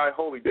those high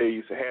holy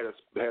days had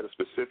a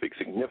specific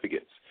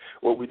significance.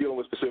 What we're dealing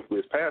with specifically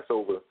is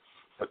Passover,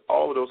 but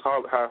all of those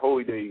high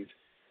holy days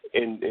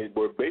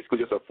were basically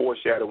just a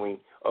foreshadowing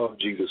of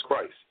Jesus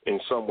Christ in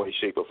some way,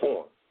 shape, or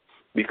form.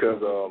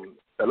 Because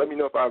now let me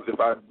know if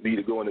I need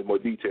to go into more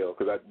detail,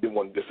 because I didn't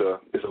want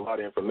it's a lot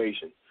of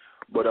information.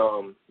 But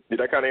did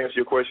I kind of answer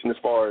your question as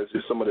far as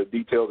just some of the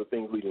details of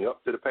things leading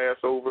up to the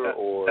Passover?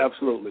 Or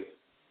absolutely.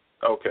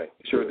 Okay,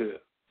 sure did.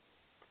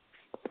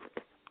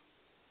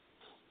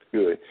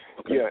 Good.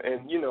 Okay. Yeah,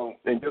 and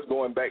and just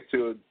going back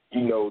to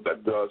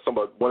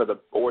one of the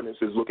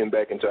ordinances, looking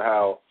back into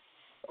how.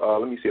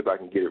 Let me see if I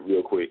can get it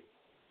real quick.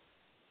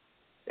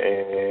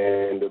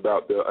 And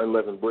about the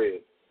unleavened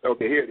bread.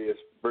 Okay, here it is,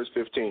 verse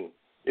 15.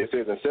 It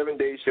says, "In 7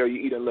 days shall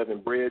you eat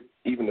unleavened bread.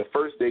 Even the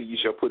first day you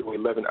shall put away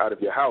leaven out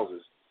of your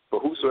houses. For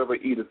whosoever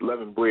eateth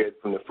leavened bread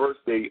from the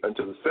first day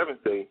until the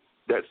seventh day,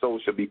 that soul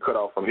shall be cut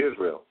off from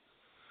Israel.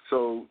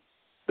 So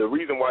the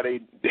reason why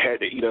they had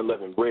to eat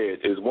unleavened bread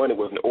is, one, it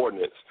was an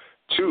ordinance.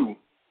 Two,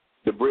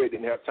 the bread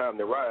didn't have time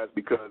to rise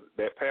because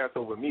that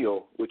Passover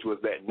meal, which was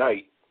that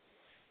night,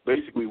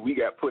 basically we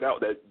got put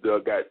out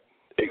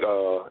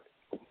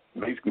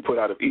basically put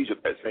out of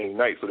Egypt that same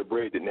night, so the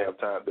bread didn't have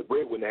time. The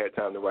bread wouldn't have had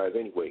time to rise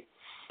anyway.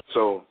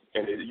 So,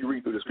 and you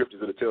read through the scriptures,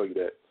 it'll tell you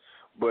that.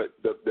 But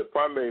the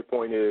primary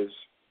point is,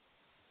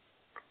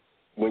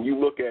 when you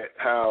look at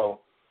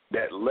how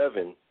that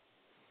leaven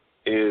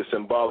is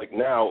symbolic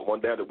now on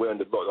that we're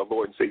under the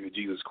Lord and Savior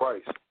Jesus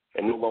Christ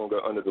and no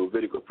longer under the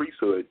Levitical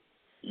priesthood,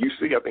 you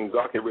see, I think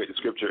Zach had read the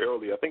scripture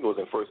earlier, I think it was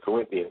in 1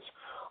 Corinthians,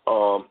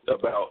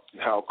 about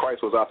how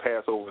Christ was our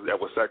Passover that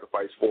was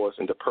sacrificed for us,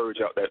 and to purge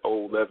out that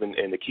old leaven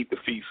and to keep the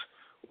feast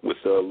with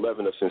the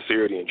leaven of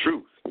sincerity and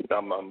truth.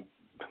 I'm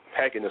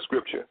hacking the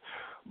scripture.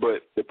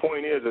 But the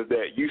point is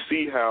that you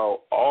see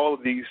how all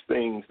of these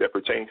things that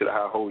pertain to the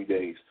high holy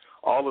days,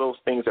 all of those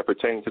things that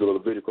pertain to the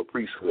Levitical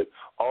priesthood,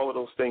 all of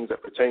those things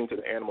that pertain to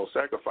the animal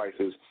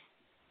sacrifices,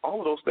 all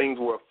of those things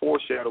were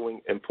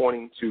foreshadowing and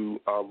pointing to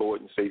our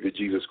Lord and Savior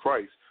Jesus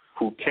Christ,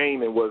 who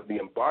came and was the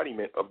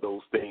embodiment of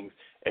those things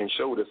and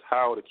showed us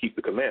how to keep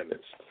the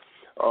commandments.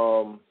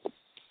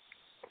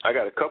 I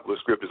got a couple of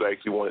scriptures I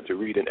actually wanted to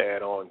read and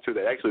add on to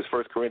that. Actually, it's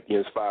 1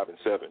 Corinthians 5 and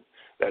 7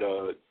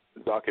 that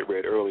Doc had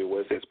read earlier,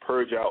 where it says,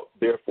 "Purge out,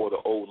 therefore, the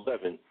old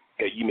leaven,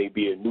 that ye may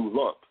be a new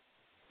lump,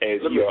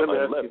 as ye are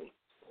unleavened."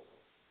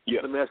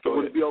 Let me ask you,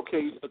 would it be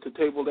okay to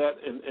table that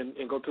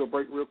and go to a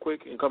break real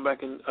quick and come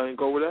back and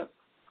go over that?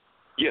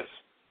 Yes.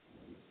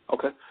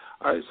 Okay.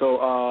 All right. So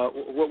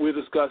what we're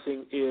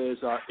discussing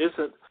is,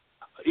 isn't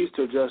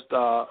Easter just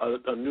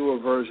a newer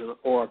version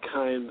or a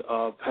kind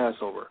of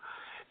Passover?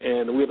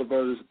 And we're the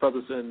brothers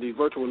in the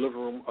virtual living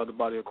room of the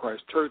Body of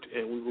Christ Church,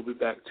 and we will be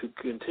back to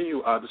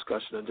continue our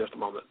discussion in just a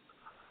moment.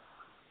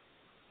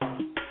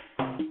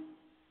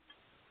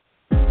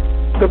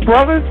 The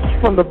brothers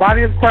from the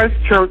Body of Christ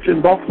Church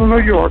in Buffalo, New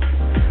York,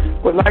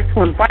 would like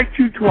to invite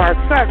you to our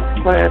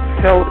Sabbath class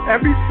held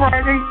every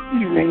Friday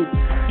evening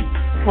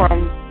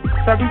from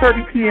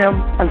 7:30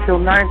 p.m. until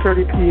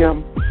 9:30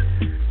 p.m.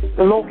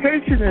 The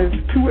location is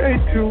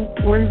 282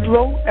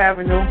 Winslow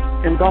Avenue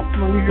in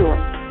Buffalo, New York.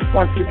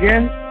 Once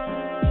again,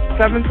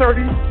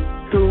 7:30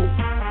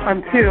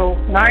 until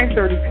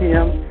 9:30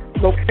 p.m.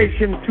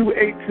 Location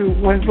 282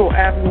 Winslow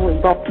Avenue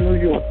in Buffalo,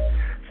 New York.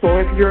 So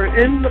if you're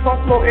in the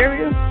Buffalo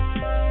area,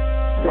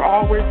 you're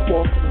always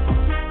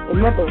welcome.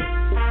 Remember,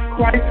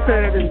 Christ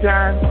said in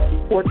John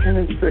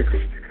 14:6,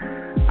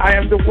 "I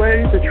am the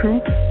way, the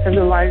truth, and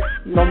the life.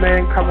 No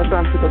man cometh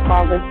unto the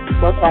Father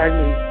but by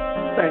me."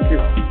 Thank you.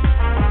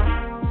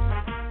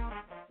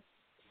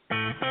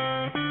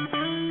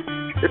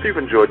 If you've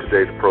enjoyed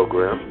today's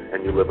program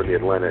and you live in the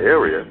Atlanta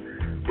area,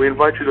 we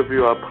invite you to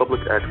view our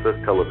public access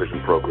television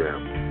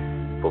program.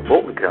 For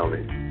Fulton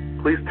County,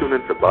 please tune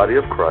into Body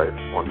of Christ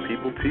on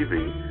People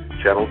TV,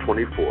 Channel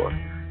 24,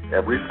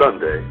 every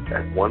Sunday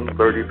at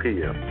 1:30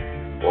 p.m.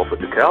 Or for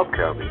DeKalb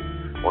County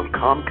on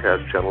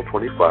Comcast Channel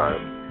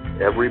 25,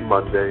 every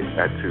Monday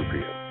at 2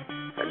 p.m.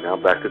 And now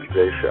back to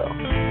today's show.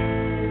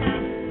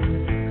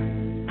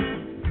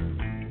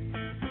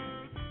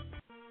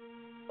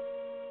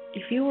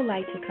 If you would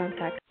like to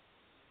contact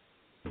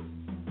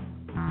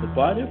the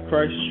Body of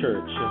Christ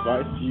Church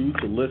invites you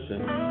to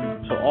listen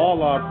to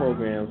all our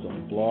programs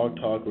on Blog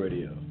Talk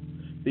Radio.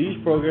 These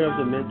programs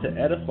are meant to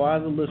edify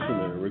the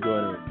listener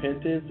regarding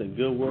repentance and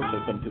good works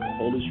according to the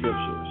Holy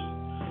Scriptures.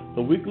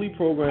 The weekly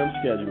program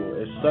schedule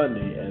is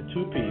Sunday at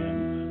 2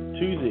 p.m.,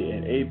 Tuesday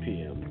at 8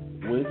 p.m.,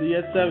 Wednesday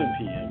at 7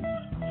 p.m.,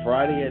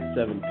 Friday at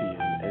 7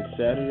 p.m., and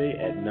Saturday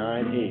at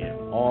 9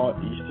 a.m., all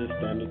Eastern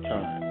Standard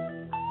Time.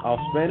 Our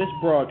Spanish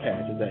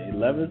broadcast is at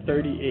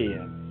 11:30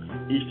 a.m.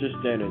 Eastern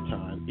Standard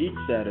Time each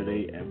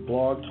Saturday at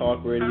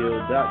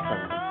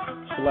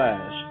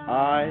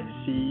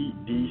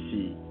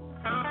blogtalkradio.com/ICDC.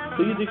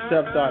 Please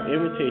accept our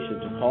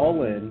invitation to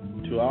call in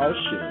to our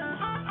shows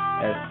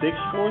at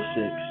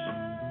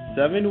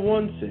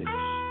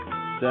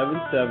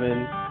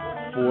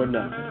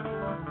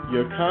 646-716-7749.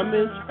 Your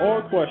comments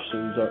or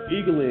questions are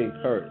eagerly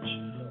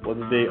encouraged,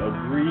 whether they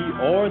agree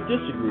or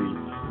disagree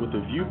with the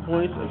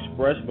viewpoints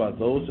expressed by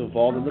those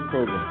involved in the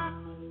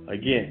program.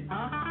 Again,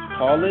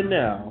 call in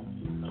now.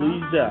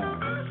 Please dial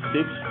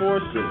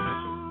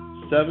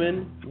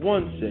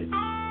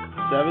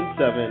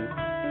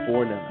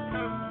 646-716-7749.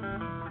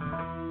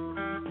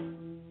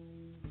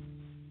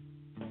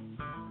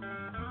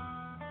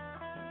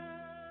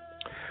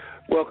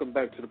 Welcome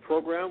back to the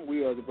program.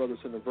 We are the brothers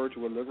in the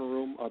virtual living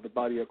room of the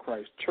Body of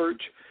Christ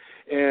Church,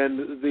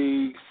 and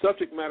the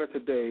subject matter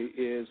today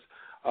is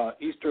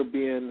Easter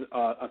being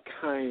a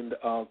kind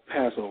of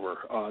Passover,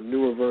 a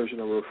newer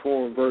version, a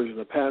reformed version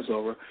of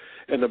Passover,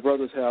 and the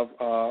brothers have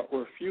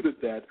refuted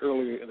that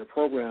earlier in the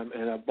program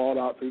and have brought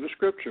out through the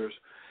Scriptures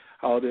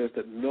how it is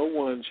that no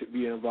one should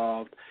be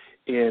involved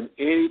in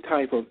any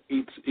type of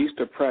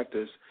Easter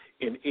practice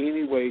in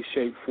any way,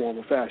 shape, form,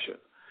 or fashion.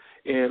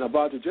 And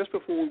about just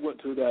before we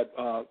went to that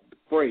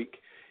break,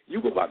 you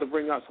were about to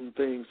bring out some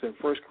things in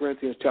 1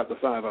 Corinthians chapter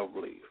 5, I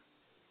believe.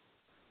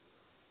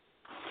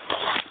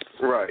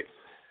 Right.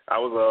 I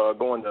was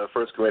going to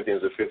 1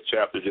 Corinthians, the 5th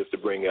chapter, just to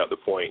bring out the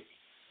point,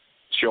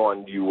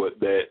 showing you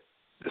that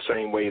the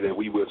same way that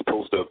we were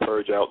supposed to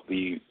purge out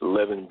the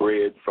leavened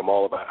bread from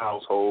all of our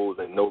households,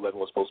 and no leaven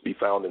was supposed to be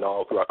found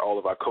throughout all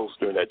of our coasts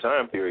during that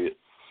time period.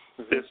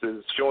 Mm-hmm. This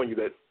is showing you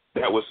that's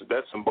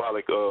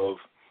symbolic of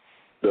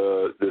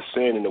the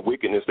sin and the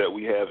wickedness that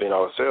we have in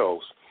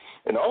ourselves.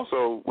 And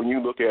also, when you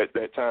look at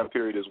that time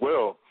period as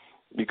well,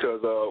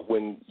 because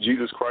when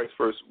Jesus Christ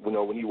first,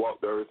 when he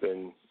walked the earth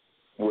and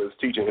was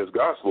teaching his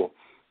gospel,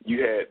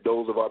 you had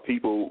those of our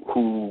people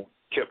who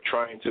kept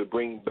trying to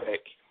bring back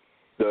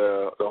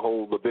the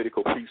whole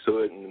Levitical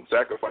priesthood and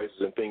sacrifices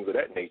and things of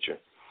that nature.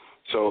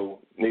 So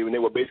they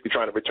were basically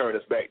trying to return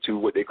us back to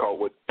what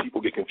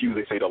people get confused.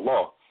 They say the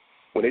law.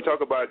 When they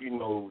talk about,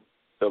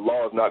 the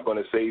law is not going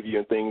to save you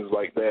and things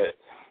like that,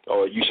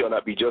 or you shall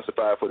not be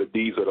justified for the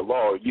deeds of the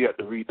law, you have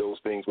to read those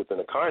things within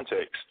a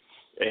context.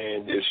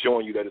 And it's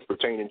showing you that it's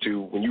pertaining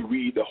to, when you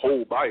read the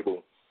whole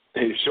Bible,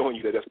 it's showing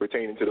you that that's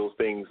pertaining to those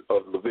things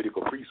of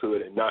Levitical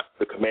priesthood and not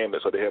the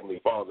commandments of the Heavenly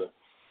Father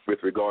with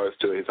regards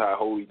to his high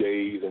holy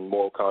days and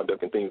moral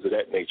conduct and things of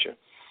that nature.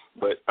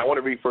 But I want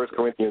to read 1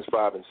 Corinthians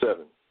 5 and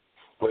 7,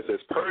 where it says,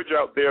 "Purge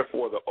out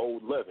therefore the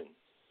old leaven,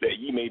 that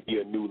ye may be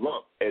a new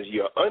lump, as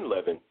ye are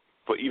unleavened,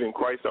 for even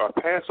Christ our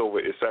Passover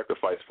is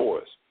sacrificed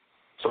for us."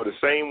 So the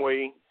same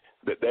way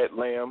that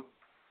lamb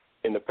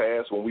in the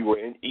past, when we were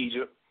in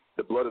Egypt,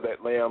 the blood of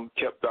that lamb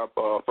kept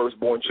our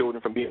firstborn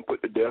children from being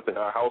put to death, and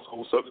our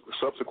household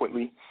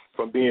subsequently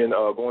from being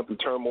going through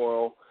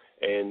turmoil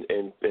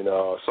and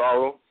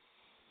sorrow.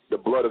 The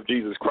blood of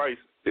Jesus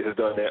Christ has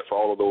done that for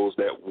all of those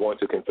that want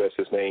to confess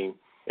his name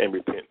and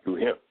repent through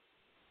him.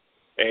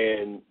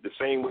 And the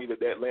same way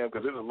that lamb,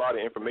 because there's a lot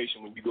of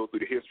information when you go through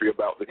the history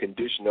about the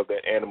condition of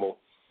that animal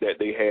that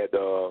they had,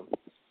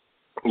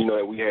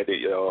 that we had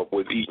to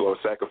was eat or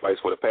sacrifice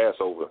for the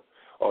Passover,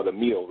 or the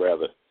meal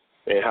rather,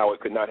 and how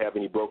it could not have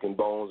any broken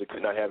bones, it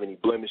could not have any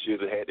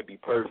blemishes, it had to be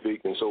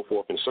perfect, and so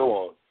forth and so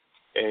on.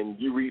 And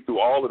you read through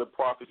all of the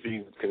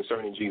prophecies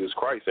concerning Jesus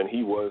Christ, and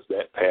he was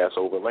that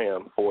Passover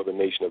lamb for the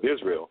nation of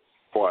Israel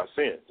for our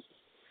sins.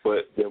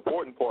 But the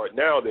important part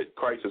now that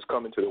Christ has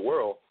come into the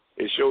world,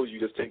 it shows you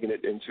just taking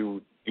it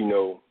into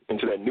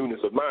that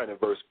newness of mind in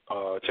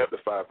chapter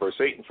 5, verse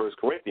 8 in 1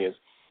 Corinthians.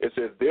 It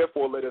says,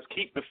 "Therefore let us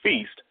keep the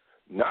feast,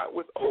 not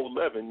with old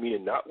leaven,"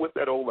 meaning not with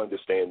that old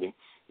understanding,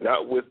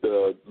 not with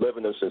the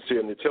leaven of sincerity,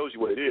 and it tells you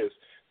what it is,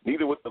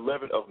 "neither with the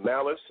leaven of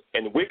malice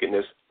and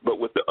wickedness, but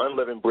with the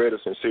unleavened bread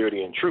of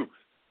sincerity and truth."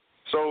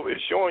 So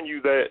it's showing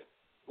you that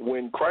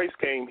when Christ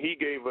came, he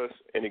gave us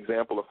an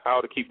example of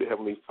how to keep the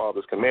Heavenly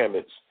Father's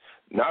commandments,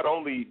 not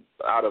only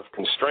out of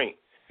constraint,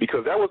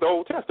 because that was the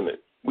Old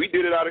Testament. We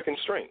did it out of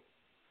constraint.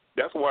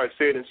 That's why it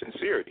said in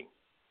sincerity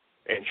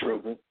and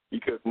truth,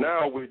 because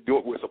now we're doing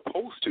what we're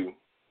supposed to,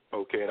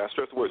 okay, and I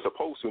stress the word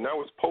supposed to. Now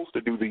we're supposed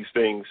to do these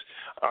things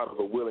out of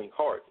a willing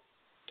heart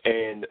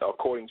and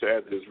according to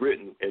as it is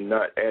written, and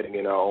not adding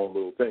in our own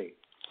little thing.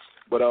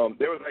 But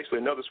there was actually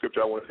another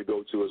scripture I wanted to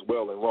go to as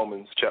well in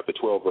Romans chapter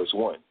 12, verse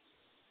 1,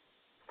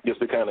 just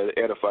to kind of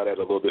edify that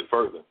a little bit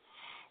further.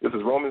 This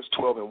is Romans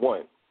 12 and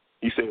 1.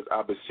 He says,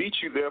 "I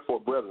beseech you therefore,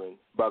 brethren,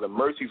 by the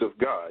mercies of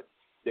God,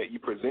 that you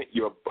present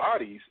your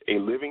bodies a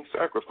living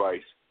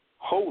sacrifice,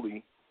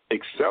 holy,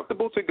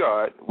 acceptable to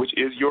God, which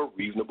is your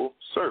reasonable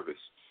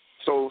service."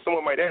 So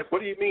someone might ask,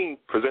 what do you mean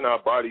present our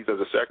bodies as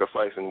a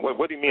sacrifice, and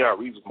what do you mean our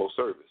reasonable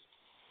service?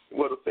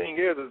 Well, the thing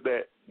is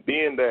that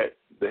being that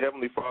the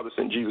Heavenly Father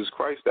sent Jesus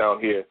Christ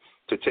down here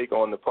to take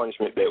on the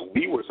punishment that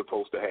we were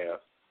supposed to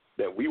have,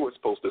 that we were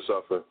supposed to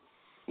suffer,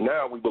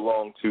 now we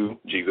belong to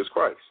Jesus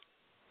Christ.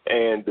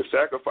 And the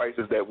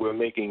sacrifices that we're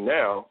making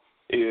now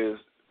is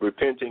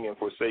repenting and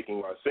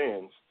forsaking our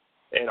sins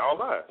and our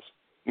lives,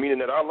 meaning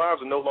that our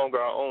lives are no longer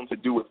our own to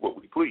do with what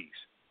we please.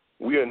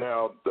 We are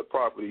now the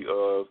property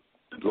of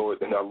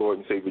Lord and our Lord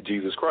and Savior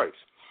Jesus Christ.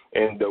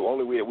 And the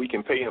only way that we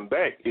can pay him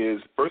back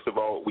is, first of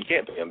all, we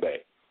can't pay him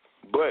back.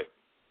 But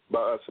by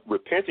us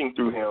repenting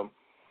through him,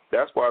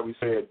 that's why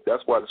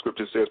the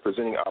scripture says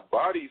presenting our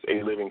bodies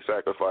a living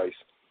sacrifice,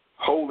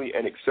 holy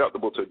and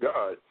acceptable to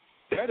God,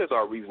 that is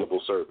our reasonable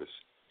service.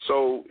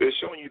 So it's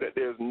showing you that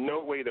there's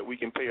no way that we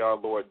can pay our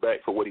Lord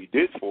back for what he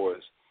did for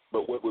us,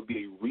 but what would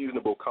be a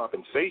reasonable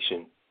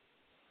compensation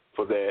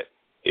for that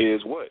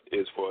is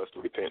for us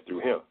to repent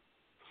through him.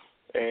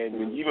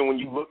 And even when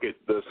you look at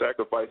the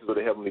sacrifices of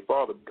the Heavenly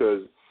Father,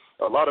 because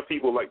a lot of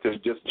people like to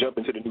just jump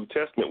into the New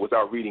Testament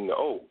without reading the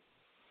Old.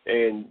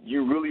 And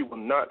you really will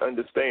not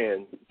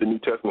understand the New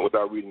Testament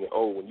without reading the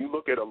Old. When you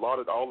look at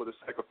all of the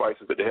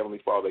sacrifices that the Heavenly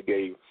Father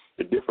gave,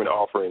 the different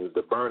offerings,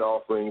 the burnt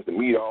offerings, the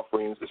meat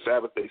offerings, the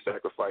Sabbath day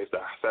sacrifice, the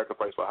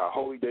sacrifice for our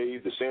holy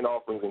days, the sin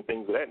offerings, and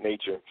things of that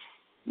nature,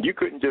 you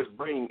couldn't just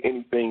bring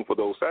anything for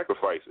those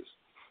sacrifices.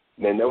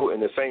 And in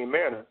the same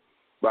manner,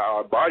 by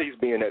our bodies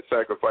being that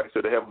sacrifice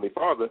to the Heavenly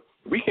Father,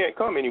 we can't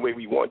come any way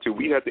we want to.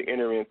 We have to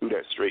enter in through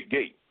that straight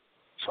gate.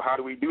 So how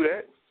do we do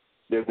that?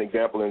 There's an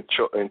example in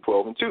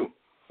 12 and 2.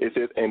 It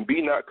says, and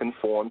be not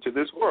conformed to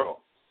this world,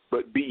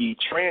 but be ye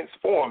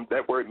transformed.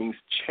 That word means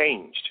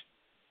changed.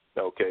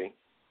 Okay?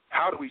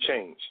 How do we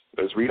change?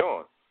 Let's read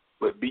on.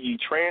 But be ye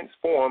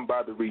transformed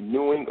by the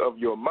renewing of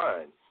your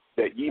mind,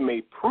 that ye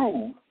may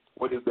prove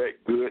what is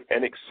that good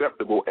and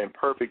acceptable and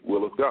perfect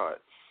will of God.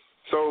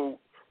 So,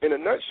 in a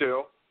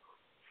nutshell,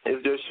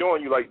 it's just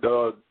showing you, like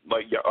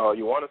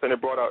Jonathan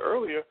had brought out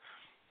earlier,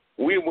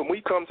 when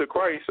we come to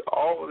Christ,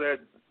 all of that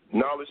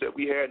knowledge that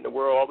we had in the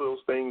world, all of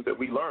those things that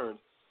we learned,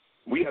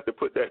 we have to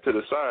put that to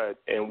the side,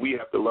 and we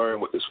have to learn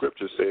what the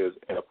Scripture says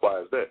and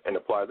apply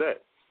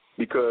that.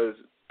 Because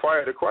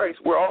prior to Christ,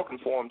 we're all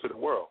conformed to the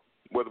world,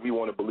 whether we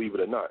want to believe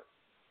it or not.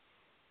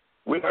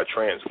 We're not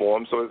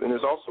transformed. So, and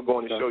it's also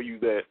going to show you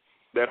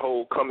that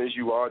whole come as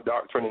you are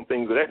doctrine and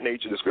things of that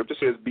nature. The Scripture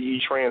says, be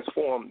ye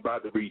transformed by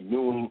the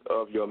renewing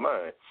of your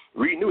mind.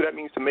 Renew, that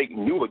means to make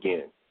new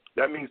again.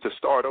 That means to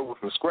start over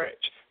from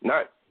scratch,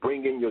 not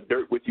bring in your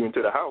dirt with you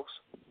into the house.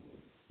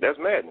 That's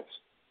madness.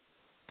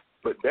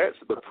 But that's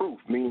the proof,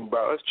 meaning by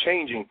us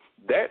changing,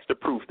 that's the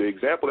proof. The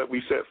example that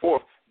we set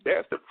forth,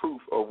 that's the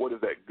proof of what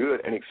is that good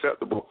and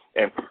acceptable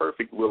and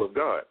perfect will of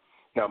God.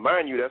 Now,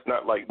 mind you, that's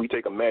not like we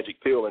take a magic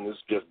pill and it's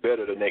just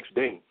better the next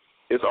day.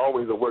 It's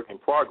always a work in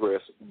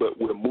progress, but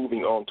we're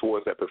moving on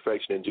towards that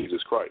perfection in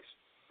Jesus Christ.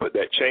 But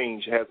that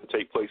change has to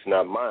take place in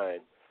our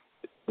mind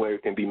where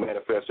it can be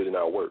manifested in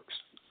our works.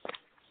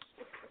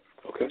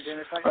 Okay. And then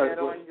if I can add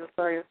on,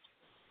 Josiah?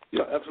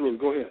 Yeah, absolutely.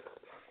 Go ahead.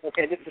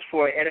 Okay, this is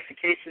for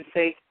edification's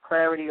sake,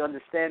 clarity,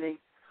 understanding.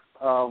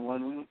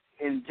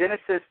 In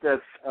Genesis, the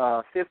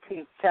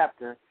 15th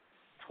chapter,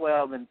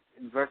 12 and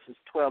verses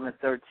 12 and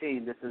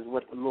 13, this is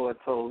what the Lord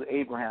told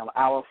Abraham,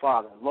 our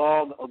father,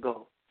 long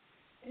ago.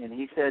 And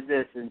he said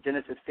this in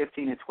Genesis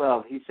 15 and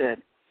 12. He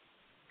said,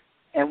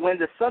 and when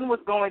the sun was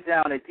going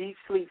down, a deep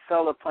sleep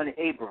fell upon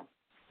Abram,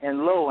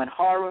 and lo, and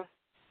horror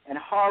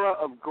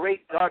of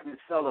great darkness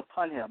fell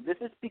upon him. This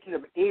is speaking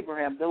of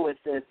Abraham, though it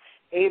says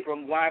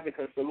Abram. Why?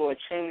 Because the Lord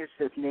changed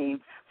his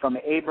name from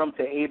Abram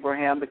to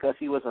Abraham because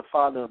he was a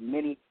father of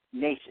many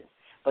nations.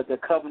 But the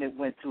covenant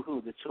went to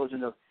who? The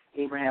children of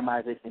Abraham,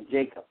 Isaac, and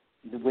Jacob,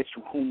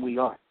 whom we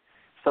are.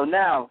 So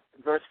now,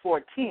 verse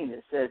 14,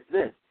 it says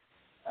this.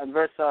 I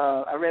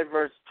read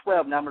verse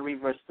 12, now I'm going to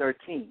read verse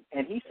 13.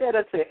 And he said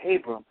unto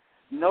Abram,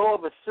 know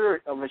of a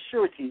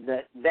surety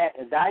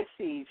that thy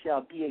seed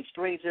shall be a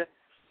stranger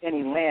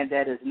in a land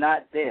that is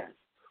not theirs,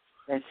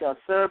 and shall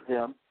serve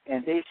them,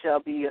 and they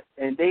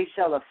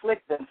shall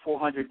afflict them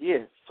 400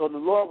 years. So the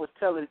Lord was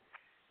telling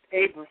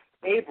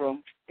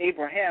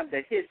Abraham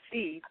that his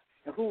seed,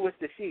 and who was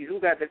the seed?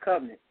 Who got the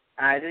covenant?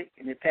 Isaac,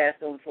 and it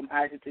passed on from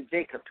Isaac to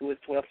Jacob to his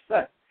 12th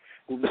son,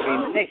 who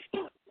became a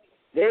nation.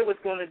 They was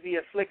going to be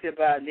afflicted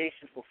by a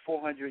nation for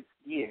 400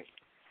 years.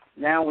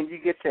 Now, when you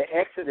get to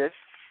Exodus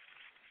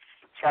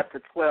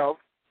chapter 12,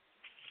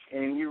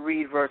 and you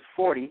read verse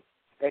 40,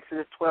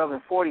 Exodus 12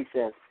 and 40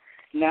 says,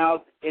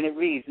 now, and it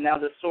reads, now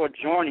the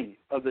sojourning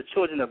of the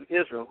children of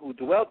Israel who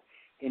dwelt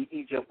in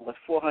Egypt was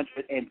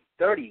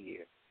 430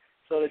 years.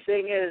 So the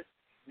thing is,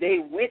 they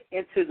went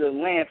into the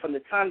land, from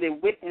the time they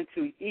went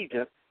into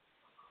Egypt,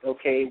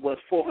 okay, was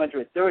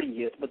 430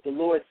 years. But the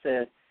Lord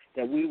said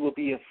that we will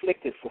be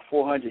afflicted for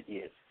 400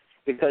 years.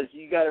 Because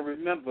you got to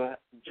remember,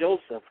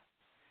 Joseph,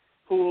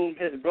 whom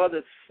his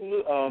brothers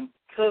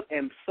took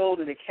and sold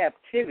into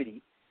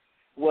captivity,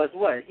 was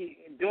what?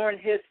 During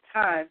his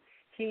time,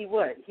 he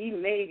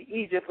made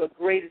Egypt the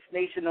greatest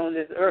nation on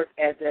this earth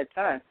at that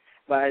time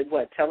by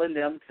telling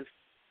them to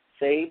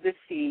save the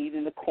seed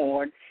and the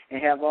corn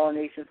and have all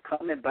nations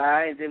come and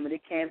buy, and then when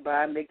they can't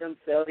buy, make them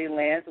sell their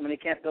lands, and when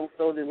they don't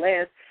sell their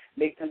lands,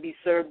 make them be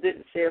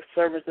servants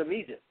of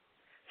Egypt.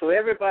 So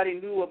everybody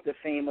knew of the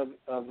fame of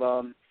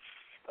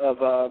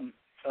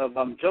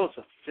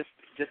Joseph.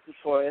 Just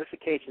for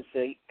edification's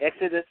sake,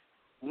 Exodus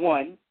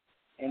 1,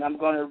 and I'm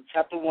going to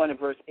chapter 1 and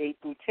verse 8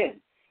 through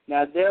 10.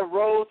 Now there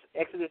arose,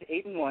 Exodus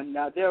 8 and 1,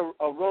 now there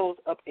arose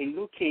up a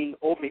new king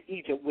over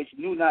Egypt, which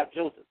knew not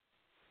Joseph.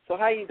 So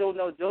how you don't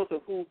know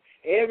Joseph, who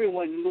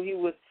everyone knew he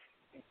was,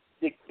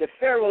 the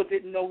Pharaoh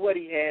didn't know what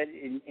he had,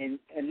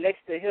 and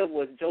next to him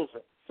was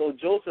Joseph. So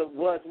Joseph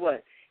was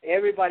what?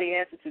 Everybody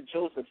answered to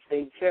Joseph,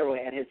 save Pharaoh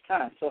at his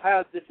time. So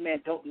how is this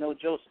man don't know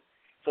Joseph?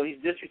 So he's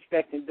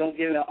disrespecting, don't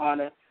give him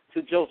honor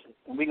to Joseph.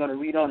 And we're going to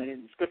read on it,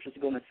 and the scriptures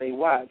are going to say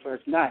why,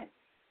 verse 9.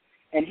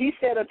 And he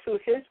said unto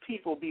his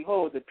people,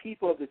 behold, the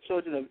people of the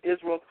children of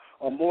Israel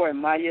are more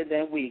and mightier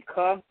than we.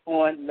 Come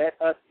on, let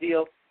us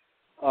deal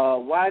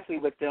wisely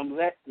with them,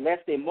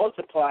 lest they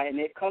multiply. And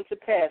it come to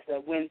pass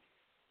that when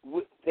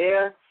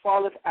there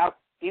falleth out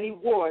any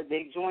war,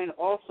 they join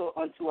also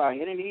unto our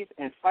enemies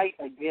and fight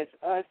against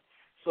us.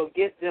 So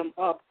get them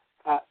up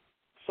out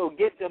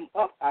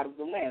of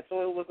the land.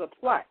 So it was a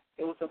plot.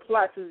 It was a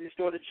plot to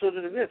destroy the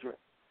children of Israel.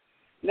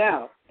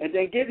 Now, and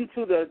then getting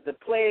to the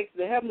plagues,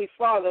 the Heavenly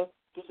Father,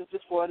 this is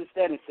just for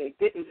understanding's sake,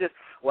 didn't just,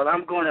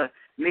 I'm going to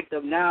make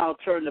them now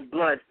turn to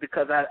blood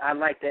because I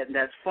like that and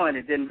that's fun,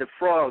 and then the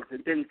frogs,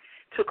 and then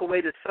took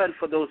away the sun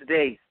for those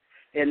days.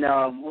 And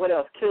what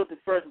else? Killed the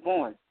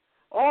firstborn.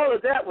 All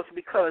of that was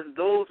because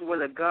those were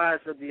the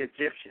gods of the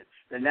Egyptians.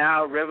 The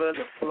Nile River,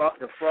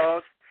 the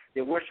frogs,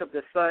 they worshiped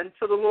the sun.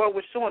 So the Lord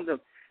was showing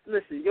them,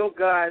 listen, your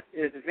God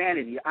is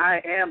vanity. I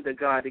am the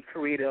God, the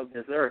creator of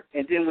this earth.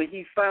 And then when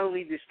he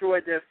finally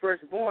destroyed their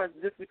firstborn,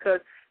 just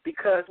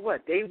because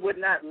what? They would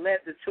not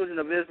let the children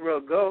of Israel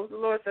go. The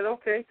Lord said,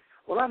 okay,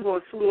 well, I'm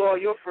going to slew all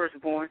your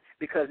firstborn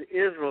because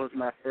Israel is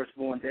my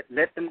firstborn.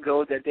 Let them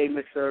go that they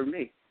may serve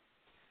me.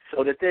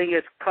 So the thing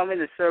is coming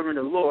and serving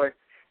the Lord,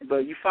 but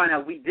you find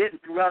out we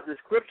didn't throughout the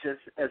scriptures,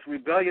 as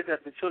rebellious as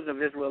the children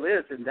of Israel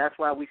is, and that's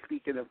why we're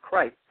speaking of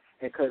Christ,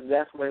 because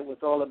that's what it was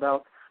all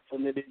about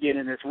from the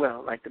beginning as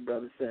well, like the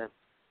brother said.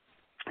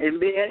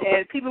 And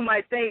people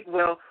might think,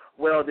 well,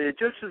 the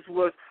Egyptians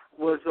was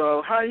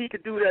how he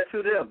could do that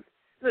to them.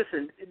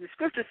 Listen, the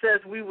scripture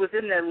says we was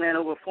in that land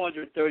over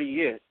 430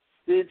 years.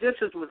 The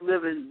Egyptians was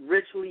living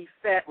richly,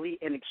 fatly,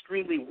 and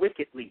extremely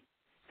wickedly.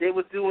 They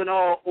was doing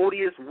all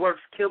odious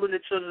works, killing the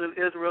children of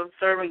Israel,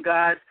 serving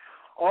gods,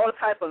 all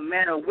type of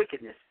manner of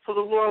wickedness. So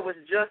the Lord was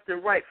just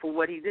and right for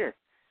what he did.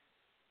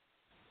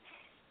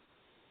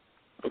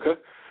 Okay.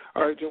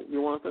 All right,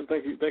 Jonathan,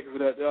 thank you for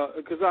that.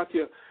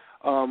 Kazakia,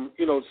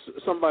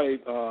 somebody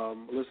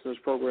listens to this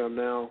program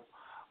now,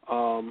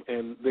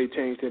 and they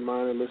changed their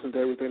mind and listened to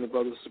everything the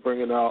brothers is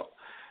bringing out,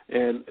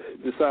 and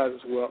decided,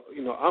 well,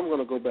 I'm going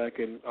to go back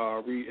and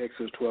read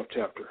Exodus 12th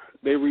chapter.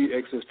 They read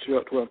Exodus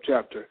 12th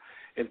chapter,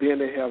 and then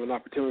they have an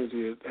opportunity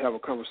to have a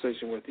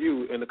conversation with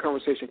you, and the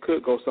conversation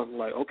could go something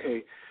like,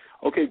 okay,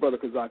 Brother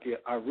Kazaki,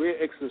 I read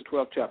Exodus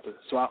 12th chapter,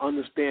 so I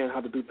understand how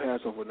to do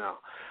Passover now.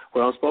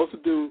 What I'm supposed to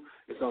do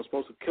is I'm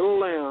supposed to kill a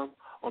lamb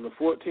on the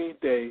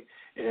 14th day,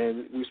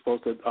 and we're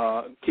supposed to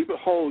keep it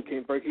whole.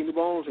 Can't break any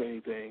bones or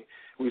anything.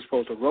 We're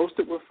supposed to roast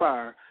it with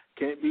fire.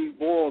 Can't be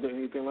boiled or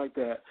anything like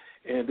that.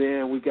 And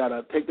then we got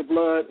to take the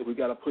blood, and we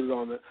got to put it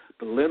on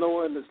the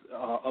lintel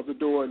of the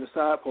door and the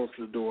side post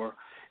of the door,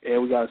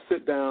 and we got to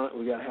sit down, and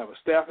we got to have a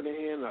staff in the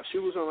hand and our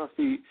shoes on our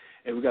feet,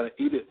 and we got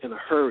to eat it in a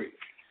hurry.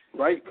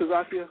 Right,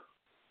 Kazakia?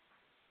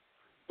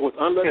 With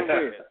unleavened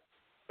bread.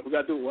 We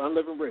got to do it with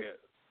unleavened bread.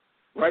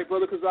 Right,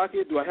 Brother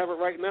Kazakia? Do I have it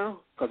right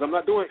now? Because I'm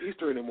not doing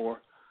Easter anymore.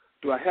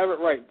 Do I have it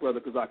right, Brother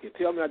Kazakia?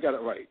 Tell me I got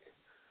it right.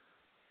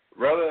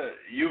 Brother,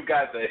 you've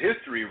got the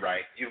history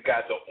right. You've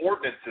got the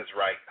ordinances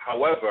right.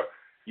 However,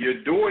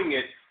 you're doing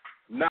it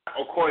not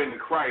according to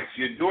Christ.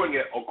 You're doing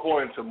it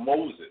according to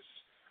Moses.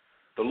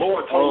 The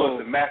Lord told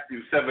us in Matthew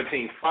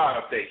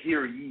 17:5 that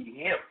hear ye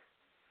him.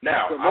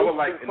 Now, so I would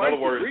like, in other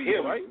words,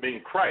 him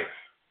being Christ.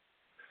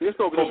 There's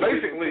no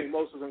basically between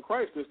Moses and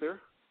Christ, is there?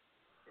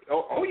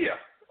 Oh yeah.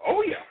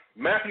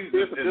 Matthew.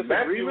 There's a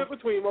disagreement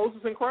between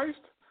Moses and Christ?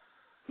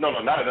 No,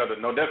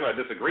 definitely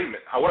a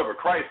disagreement. However,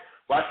 Christ,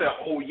 when I said,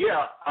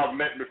 I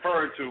meant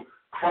referring to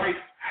Christ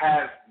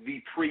has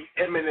the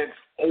preeminence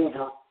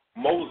over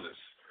Moses.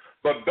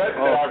 But better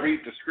that I read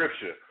the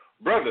scripture.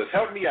 Brothers,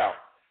 help me out.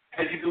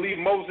 Had you believed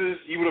Moses,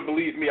 you would have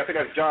believed me. I think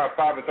that's John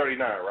 5:39,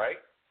 right?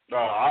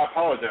 I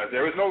apologize.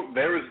 There is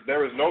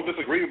no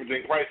disagreement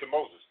between Christ and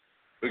Moses,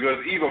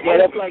 because even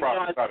Moses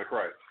prophesied of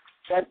Christ.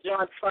 That's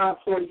John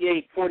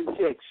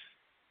 5:48-46.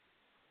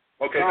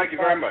 Okay, thank you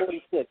very much.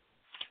 46.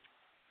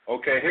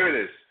 Okay, here it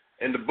is.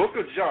 In the book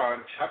of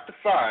John, chapter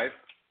 5,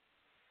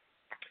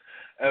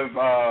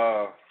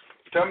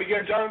 tell me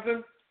again,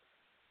 Jonathan.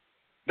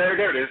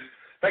 There it is.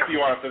 Thank you,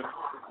 Jonathan.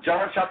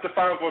 John chapter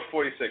 5, verse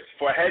 46.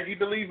 For had ye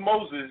believed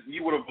Moses, ye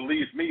would have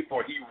believed me,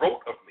 for he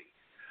wrote of me.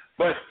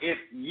 But if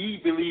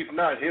ye believe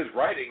not his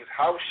writings,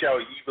 how shall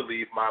ye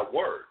believe my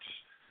words?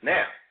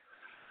 Now,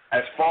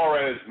 as far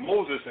as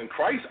Moses and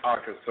Christ are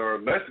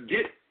concerned, let's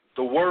get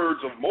the words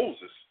of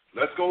Moses.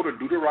 Let's go to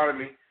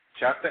Deuteronomy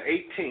chapter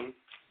 18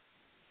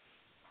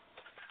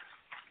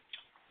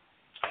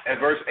 and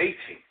verse 18.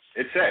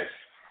 It says,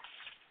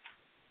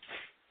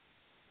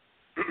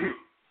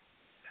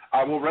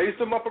 I will raise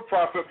them up a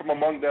prophet from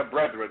among their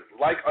brethren,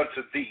 like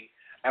unto thee,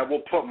 and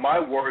will put my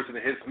words in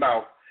his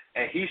mouth,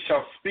 and he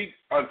shall speak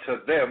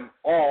unto them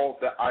all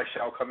that I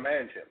shall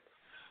command him.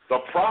 The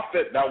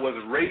prophet that was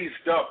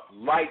raised up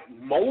like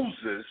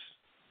Moses,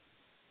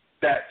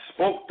 that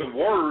spoke the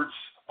words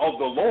of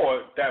the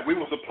Lord that we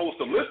were supposed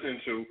to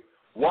listen to,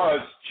 was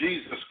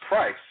Jesus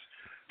Christ.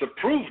 To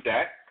prove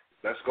that,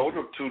 let's go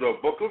to the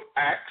book of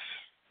Acts.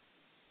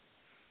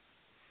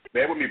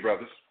 Bear with me,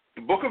 brothers.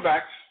 The book of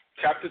Acts,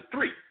 chapter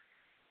 3.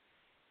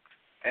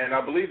 And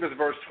I believe it's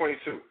verse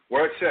 22,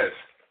 where it says,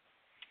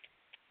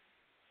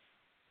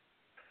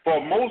 For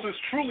Moses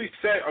truly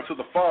said unto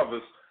the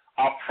fathers,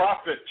 A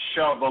prophet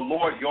shall the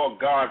Lord your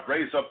God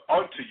raise up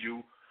unto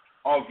you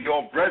of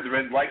your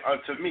brethren like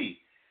unto me.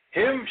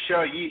 Him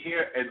shall ye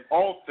hear in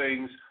all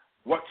things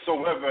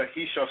whatsoever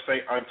he shall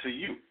say unto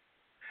you.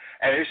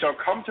 And it shall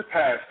come to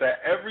pass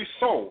that every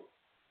soul,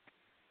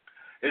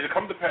 that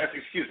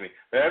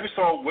every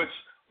soul which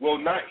will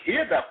not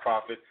hear that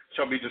prophet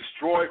shall be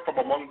destroyed from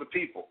among the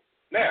people.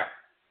 Now,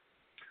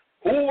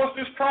 who was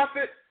this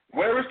prophet?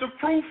 Where is the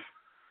proof?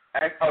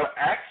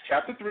 Acts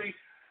chapter 3,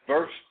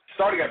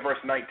 starting at verse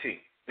 19.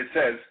 It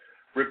says,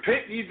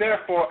 Repent ye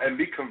therefore and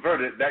be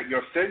converted, that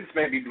your sins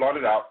may be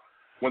blotted out,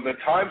 when the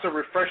times of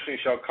refreshing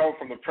shall come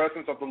from the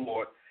presence of the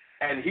Lord,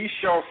 and he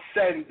shall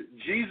send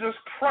Jesus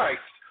Christ,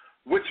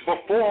 which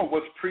before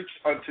was preached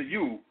unto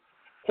you,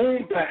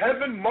 whom the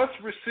heaven must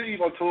receive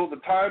until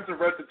the times of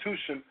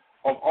restitution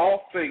of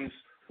all things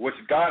which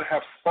God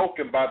hath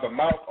spoken by the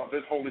mouth of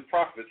his holy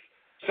prophets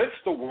since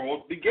the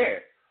world began.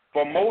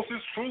 For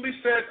Moses truly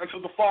said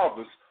unto the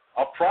fathers,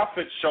 a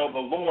prophet shall the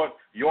Lord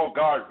your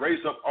God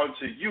raise up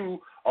unto you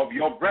of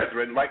your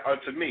brethren like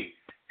unto me.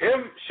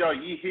 Him shall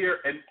ye hear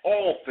in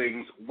all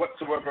things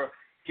whatsoever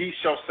he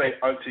shall say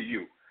unto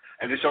you.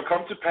 And it shall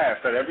come to pass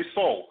that every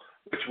soul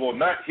which will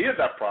not hear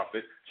that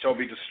prophet shall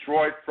be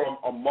destroyed from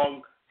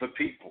among the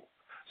people.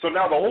 So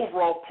now the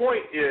overall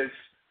point is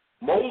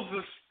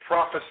Moses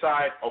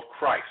prophesied of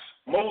Christ.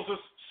 Moses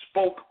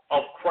spoke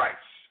of Christ.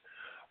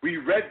 We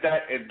read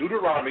that in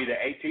Deuteronomy, the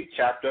 18th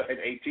chapter and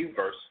 18th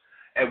verse,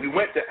 and we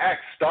went to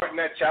Acts, starting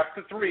at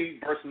chapter 3,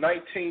 verse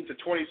 19 to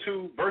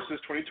 22, verses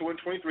 22 and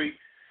 23,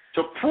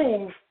 to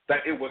prove that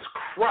it was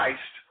Christ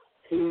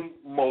whom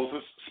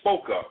Moses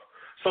spoke of.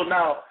 So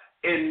now,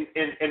 in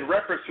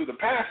reference to the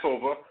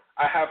Passover,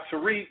 I have to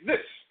read this.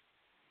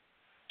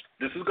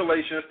 This is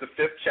Galatians, the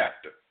 5th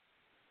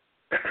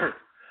chapter.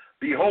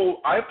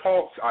 Behold,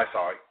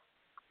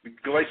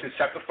 Galatians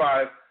chapter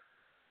 5,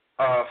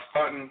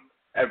 starting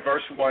at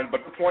verse 1,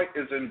 but the point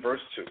is in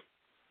verse 2.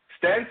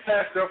 Stand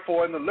fast,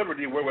 therefore, in the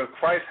liberty wherewith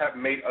Christ hath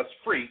made us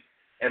free,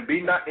 and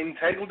be not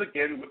entangled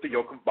again with the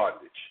yoke of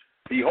bondage.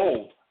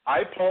 Behold,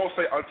 I, Paul,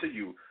 say unto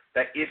you,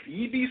 that if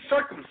ye be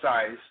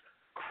circumcised,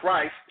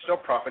 Christ shall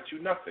profit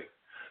you nothing.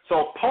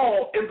 So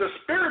Paul, in the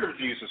spirit of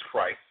Jesus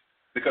Christ,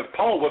 because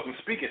Paul wasn't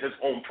speaking his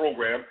own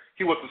program,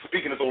 he wasn't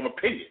speaking his own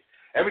opinion.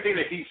 Everything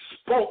that he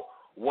spoke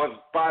was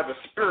by the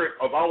spirit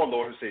of our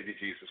Lord and Savior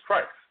Jesus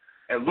Christ.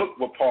 And look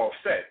what Paul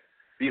said.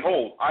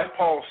 Behold, I,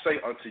 Paul, say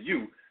unto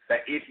you,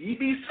 that if ye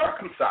be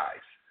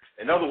circumcised,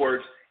 in other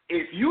words,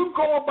 if you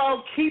go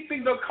about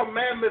keeping the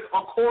commandments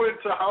according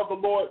to how the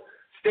Lord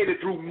stated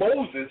through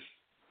Moses,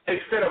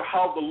 instead of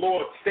how the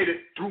Lord stated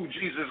through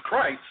Jesus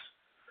Christ,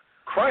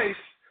 Christ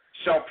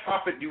shall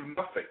profit you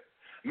nothing.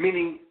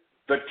 Meaning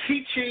the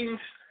teachings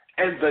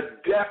and the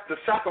death, the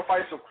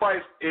sacrifice of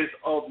Christ is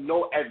of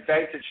no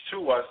advantage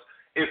to us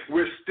if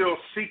we're still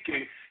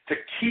seeking to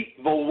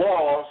keep the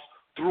laws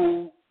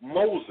through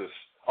Moses,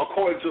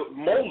 according to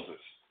Moses.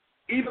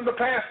 Even the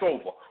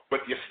Passover,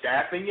 with your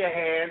staff in your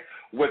hand,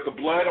 with the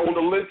blood on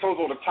the lintels,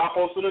 on the top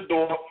post of the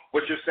door,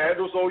 with your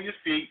sandals on your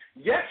feet.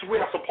 Yes, we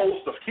are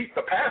supposed to keep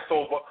the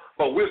Passover,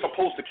 but we're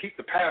supposed to keep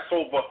the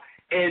Passover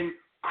in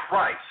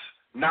Christ,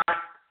 not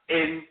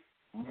in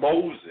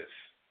Moses.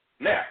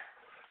 Now,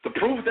 to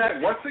prove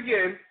that, once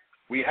again,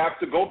 we have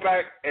to go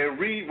back and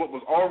read what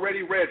was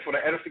already read for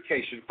the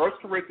edification. 1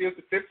 Corinthians,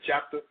 the 5th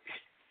chapter,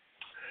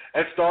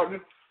 and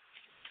starting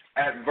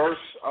at verse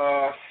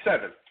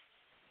 7.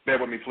 Bear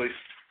with me, please.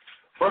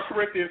 1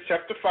 Corinthians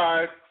chapter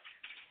 5,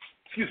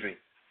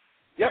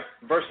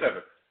 verse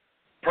 7.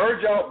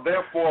 Purge out,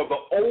 therefore,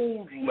 the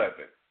old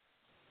leaven,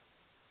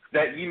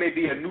 that ye may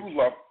be a new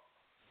lump,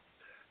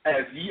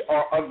 as ye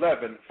are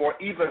unleavened. For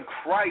even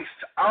Christ,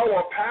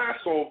 our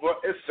Passover,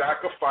 is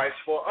sacrificed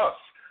for us.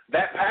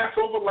 That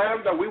Passover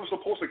lamb that we were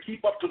supposed to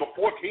keep up to the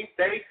 14th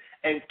day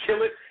and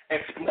kill it and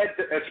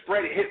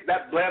spread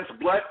that lamb's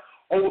blood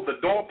over the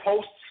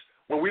doorposts,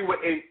 when we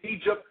were in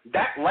Egypt,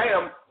 that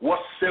lamb was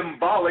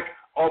symbolic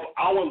of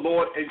our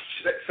Lord and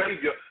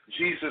Savior,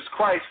 Jesus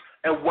Christ,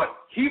 and what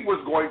he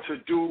was going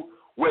to do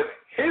with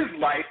his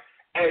life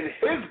and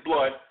his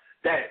blood,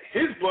 that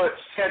his blood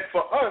shed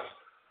for us,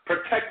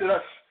 protected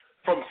us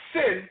from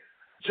sin,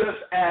 just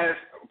as,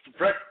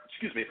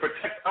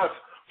 protect us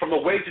from the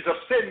wages of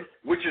sin,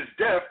 which is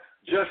death,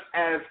 just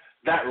as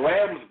that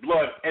lamb's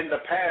blood in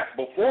the past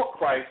before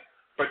Christ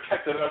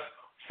protected us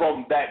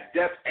from that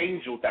death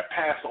angel that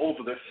passed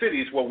over the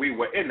cities where we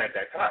were in at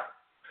that time.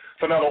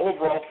 So now the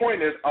overall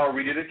point is, I'll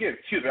read it again.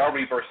 I'll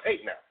read verse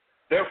 8 now.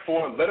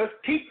 Therefore, let us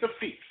keep the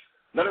feast.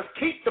 Let us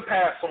keep the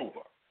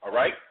Passover, all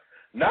right?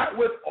 Not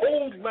with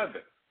old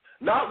leaven,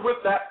 not with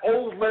that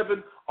old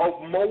leaven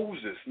of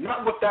Moses,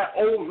 not with that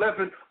old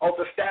leaven of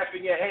the staff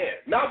in your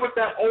hand, not with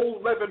that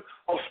old leaven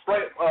of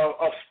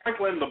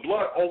sprinkling the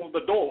blood over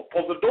the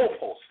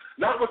doorpost,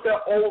 not with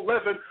that old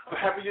leaven of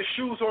having your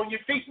shoes on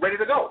your feet ready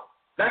to go.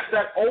 That's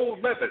that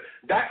old leaven.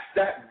 That's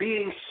that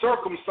being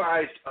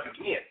circumcised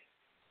again.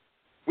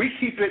 We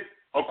keep it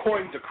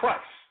according to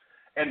Christ,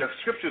 and the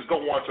scriptures go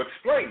on to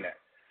explain that.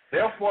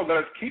 Therefore, let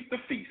us keep the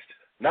feast,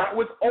 not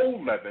with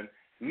old leaven,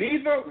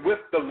 neither with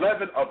the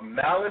leaven of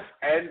malice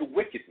and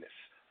wickedness,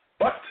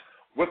 but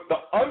with the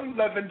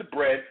unleavened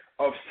bread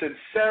of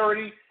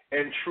sincerity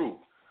and truth.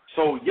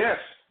 So, yes,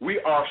 we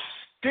are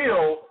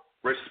still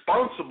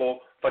responsible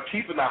for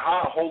keeping the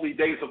high holy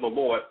days of the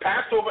Lord,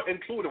 Passover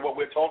included, what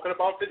we're talking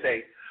about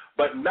today,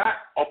 but not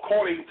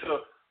according to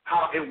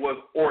how it was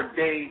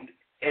ordained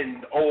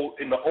in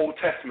the Old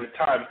Testament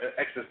time in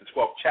Exodus the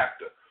 12th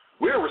chapter.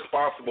 We're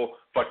responsible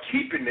for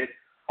keeping it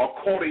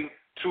according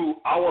to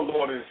our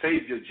Lord and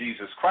Savior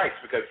Jesus Christ,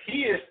 because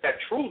he is that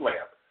true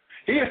lamb.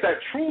 He is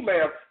that true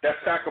lamb that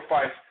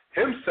sacrificed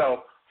himself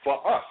for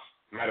us.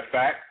 Matter of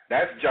fact,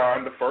 that's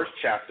John, the first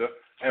chapter,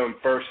 and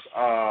verse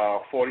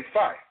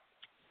 45.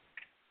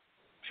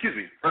 Excuse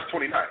me, verse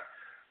 29.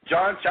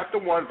 John chapter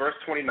 1, verse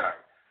 29.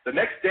 The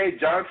next day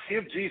John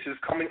seeth Jesus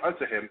coming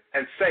unto him,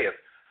 and saith,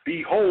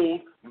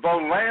 Behold, the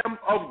Lamb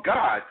of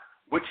God,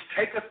 which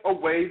taketh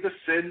away the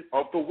sin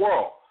of the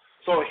world.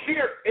 So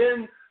here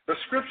in the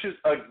scriptures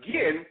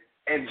again,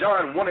 in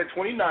John 1 and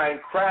 29,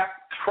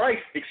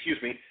 Christ,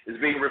 is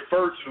being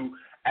referred to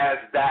as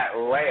that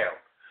Lamb,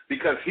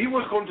 because he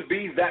was going to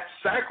be that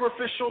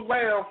sacrificial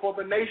lamb for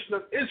the nation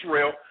of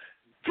Israel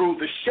through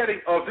the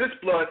shedding of his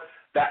blood,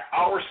 that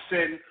our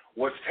sin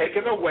was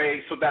taken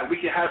away so that we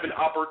can have an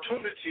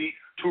opportunity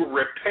to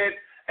repent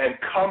and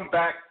come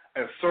back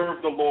and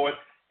serve the Lord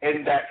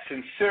in that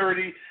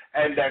sincerity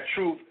and that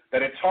truth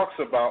that it talks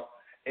about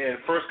in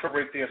 1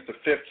 Corinthians, the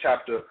 5th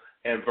chapter,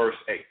 and verse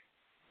 8.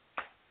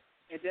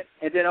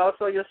 And then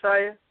also,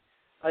 Josiah,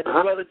 the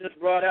brother just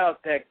brought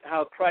out that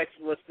how Christ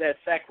was that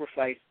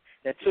sacrifice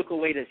that took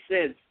away the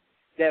sins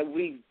that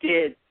we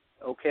did,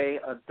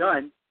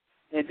 done.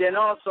 And then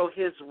also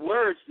his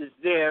words is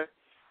there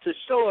to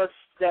show us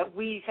that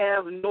we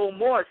have no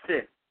more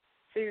sin.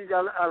 See,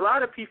 a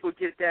lot of people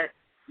get that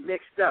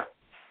mixed up,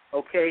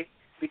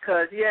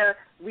 because,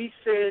 we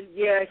said,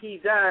 he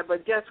died,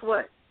 but guess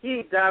what?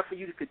 He died for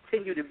you to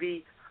continue to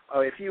be,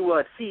 or if you were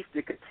a thief,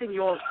 to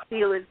continue on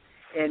stealing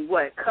and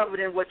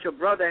coveting what your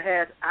brother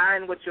has,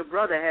 eyeing what your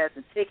brother has,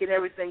 and taking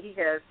everything he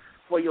has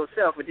for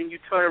yourself, and then you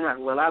turn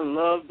around, well, I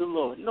love the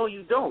Lord. No,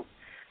 you don't,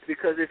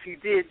 because if you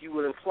did, you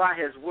would apply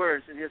his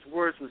words, and his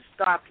words would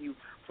stop you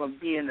from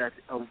being a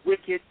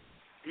wicked,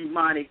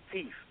 demonic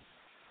thief.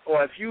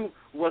 Or if you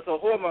was a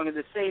whoremonger,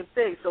 the same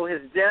thing. So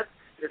his death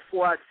is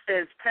for our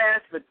sins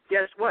past, but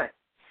guess what?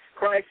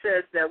 Christ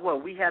says that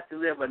we have to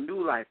live a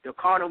new life. The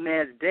carnal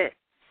man's dead.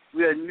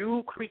 We're a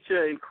new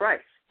creature in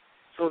Christ.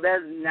 So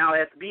that's now,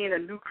 as being a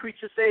new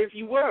creature, say if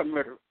you were a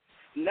murderer,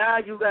 now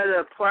you got to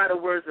apply the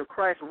words of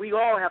Christ. We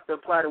all have to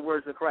apply the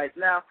words of Christ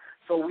now,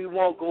 so we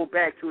won't go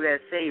back to that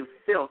same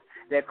filth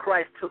that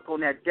Christ took on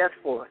that death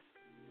for us.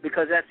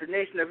 Because as the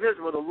nation of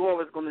Israel, the Lord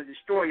was going to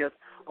destroy us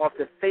off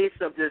the face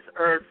of this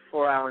earth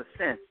for our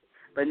sins.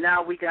 But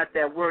now we got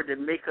that word that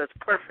make us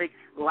perfect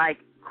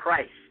like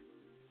Christ.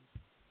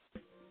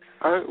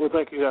 All right. Well,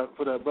 thank you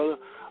for that, brother.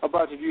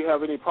 Abacha, do you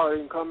have any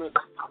parting comments?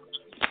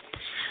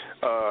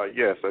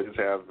 Yes, I just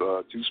have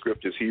two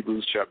scriptures,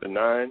 Hebrews chapter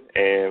 9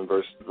 and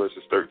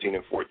verses 13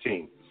 and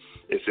 14.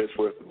 It says,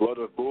 For if the blood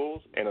of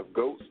bulls and of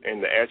goats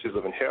and the ashes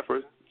of an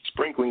heifer,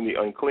 sprinkling the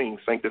unclean,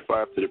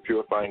 sanctified to the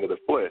purifying of the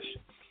flesh,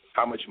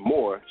 how much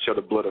more shall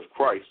the blood of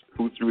Christ,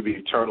 who through the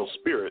eternal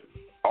Spirit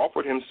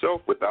offered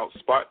himself without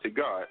spot to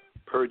God,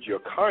 purge your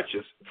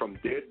conscience from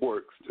dead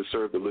works to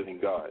serve the living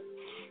God.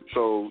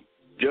 So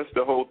just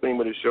the whole theme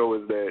of the show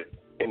is that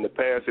in the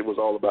past it was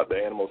all about the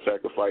animal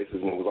sacrifices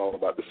and it was all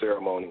about the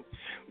ceremony.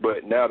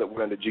 But now that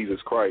we're under Jesus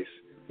Christ,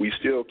 we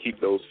still keep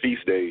those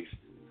feast days,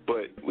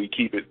 but we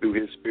keep it through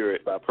his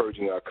Spirit by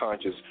purging our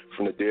conscience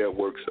from the dead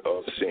works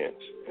of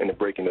sins and the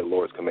breaking of the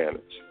Lord's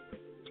commandments.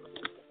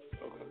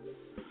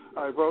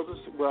 All right, brothers.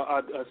 Well,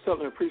 I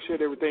certainly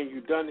appreciate everything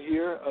you've done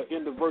here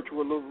in the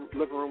virtual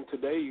living room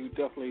today. You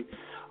definitely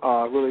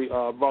really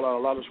brought out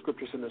a lot of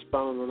scriptures and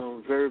expounded on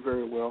them very,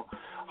 very well.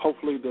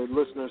 Hopefully the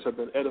listeners have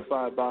been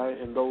edified by it,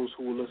 and those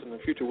who will listen in the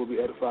future will be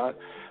edified.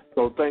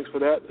 So thanks for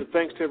that.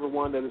 Thanks to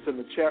everyone that is in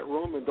the chat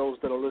room and those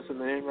that are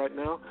listening in right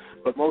now.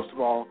 But most of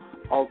all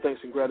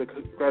thanks and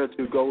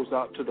gratitude goes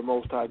out to the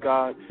Most High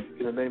God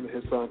in the name of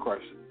his Son,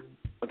 Christ.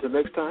 Until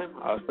next time,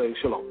 I'll say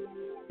shalom.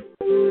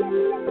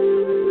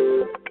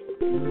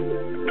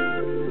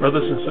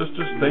 Brothers and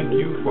sisters, thank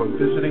you for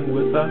visiting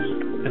with us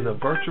in the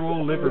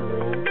virtual living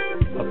room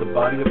of the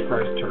Body of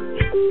Christ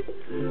Church.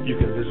 You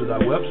can visit our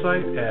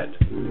website at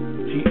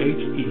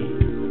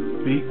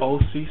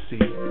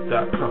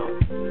thebocc.com,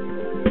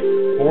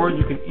 or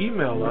you can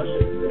email us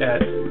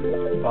at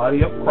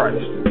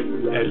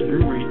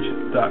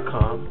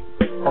bodyofchrist@newreach.com,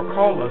 or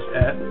call us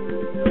at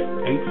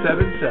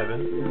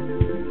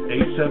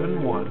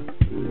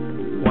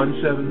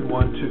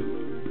 877-871-1712.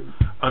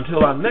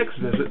 Until our next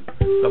visit,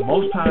 the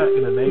Most High,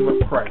 in the name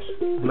of Christ,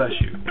 bless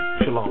you.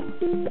 Shalom.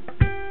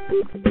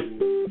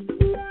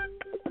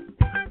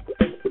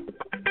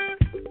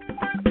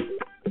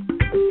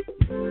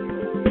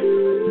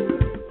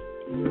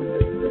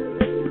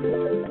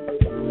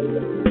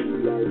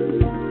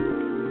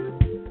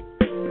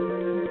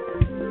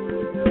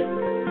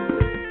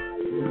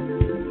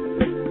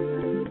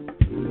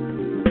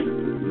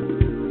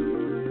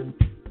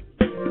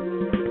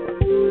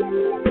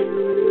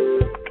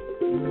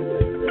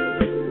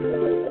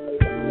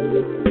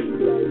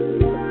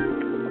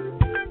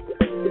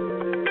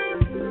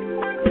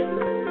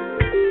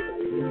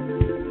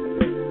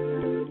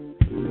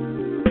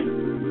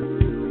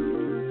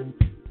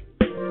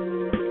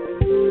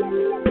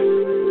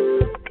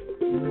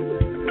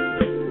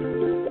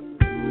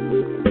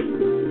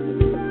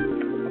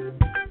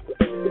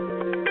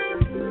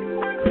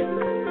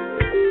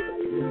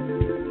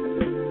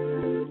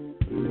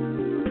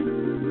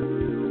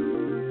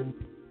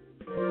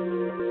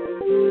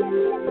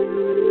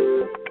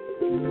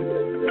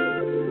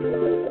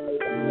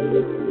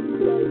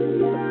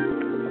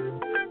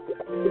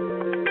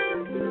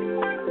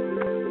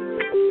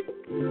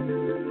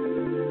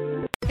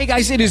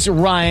 guys, it is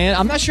Ryan.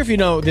 I'm not sure if you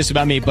know this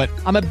about me, but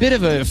I'm a bit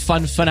of a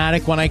fun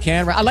fanatic when I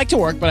can. I like to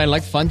work, but I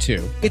like fun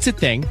too. It's a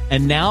thing.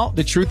 And now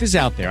the truth is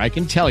out there. I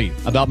can tell you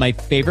about my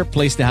favorite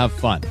place to have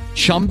fun.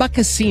 Chumba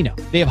Casino.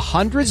 They have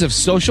hundreds of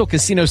social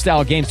casino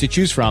style games to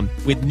choose from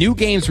with new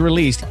games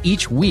released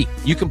each week.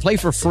 You can play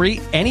for free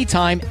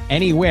anytime,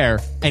 anywhere.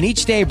 And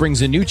each day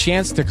brings a new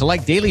chance to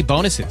collect daily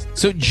bonuses.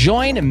 So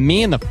join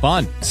me in the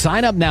fun.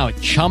 Sign up now at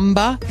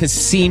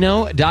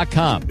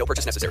ChumbaCasino.com. No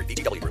purchase necessary.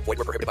 VGW Group. Void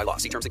where prohibited by law.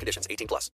 See terms and conditions. 18+.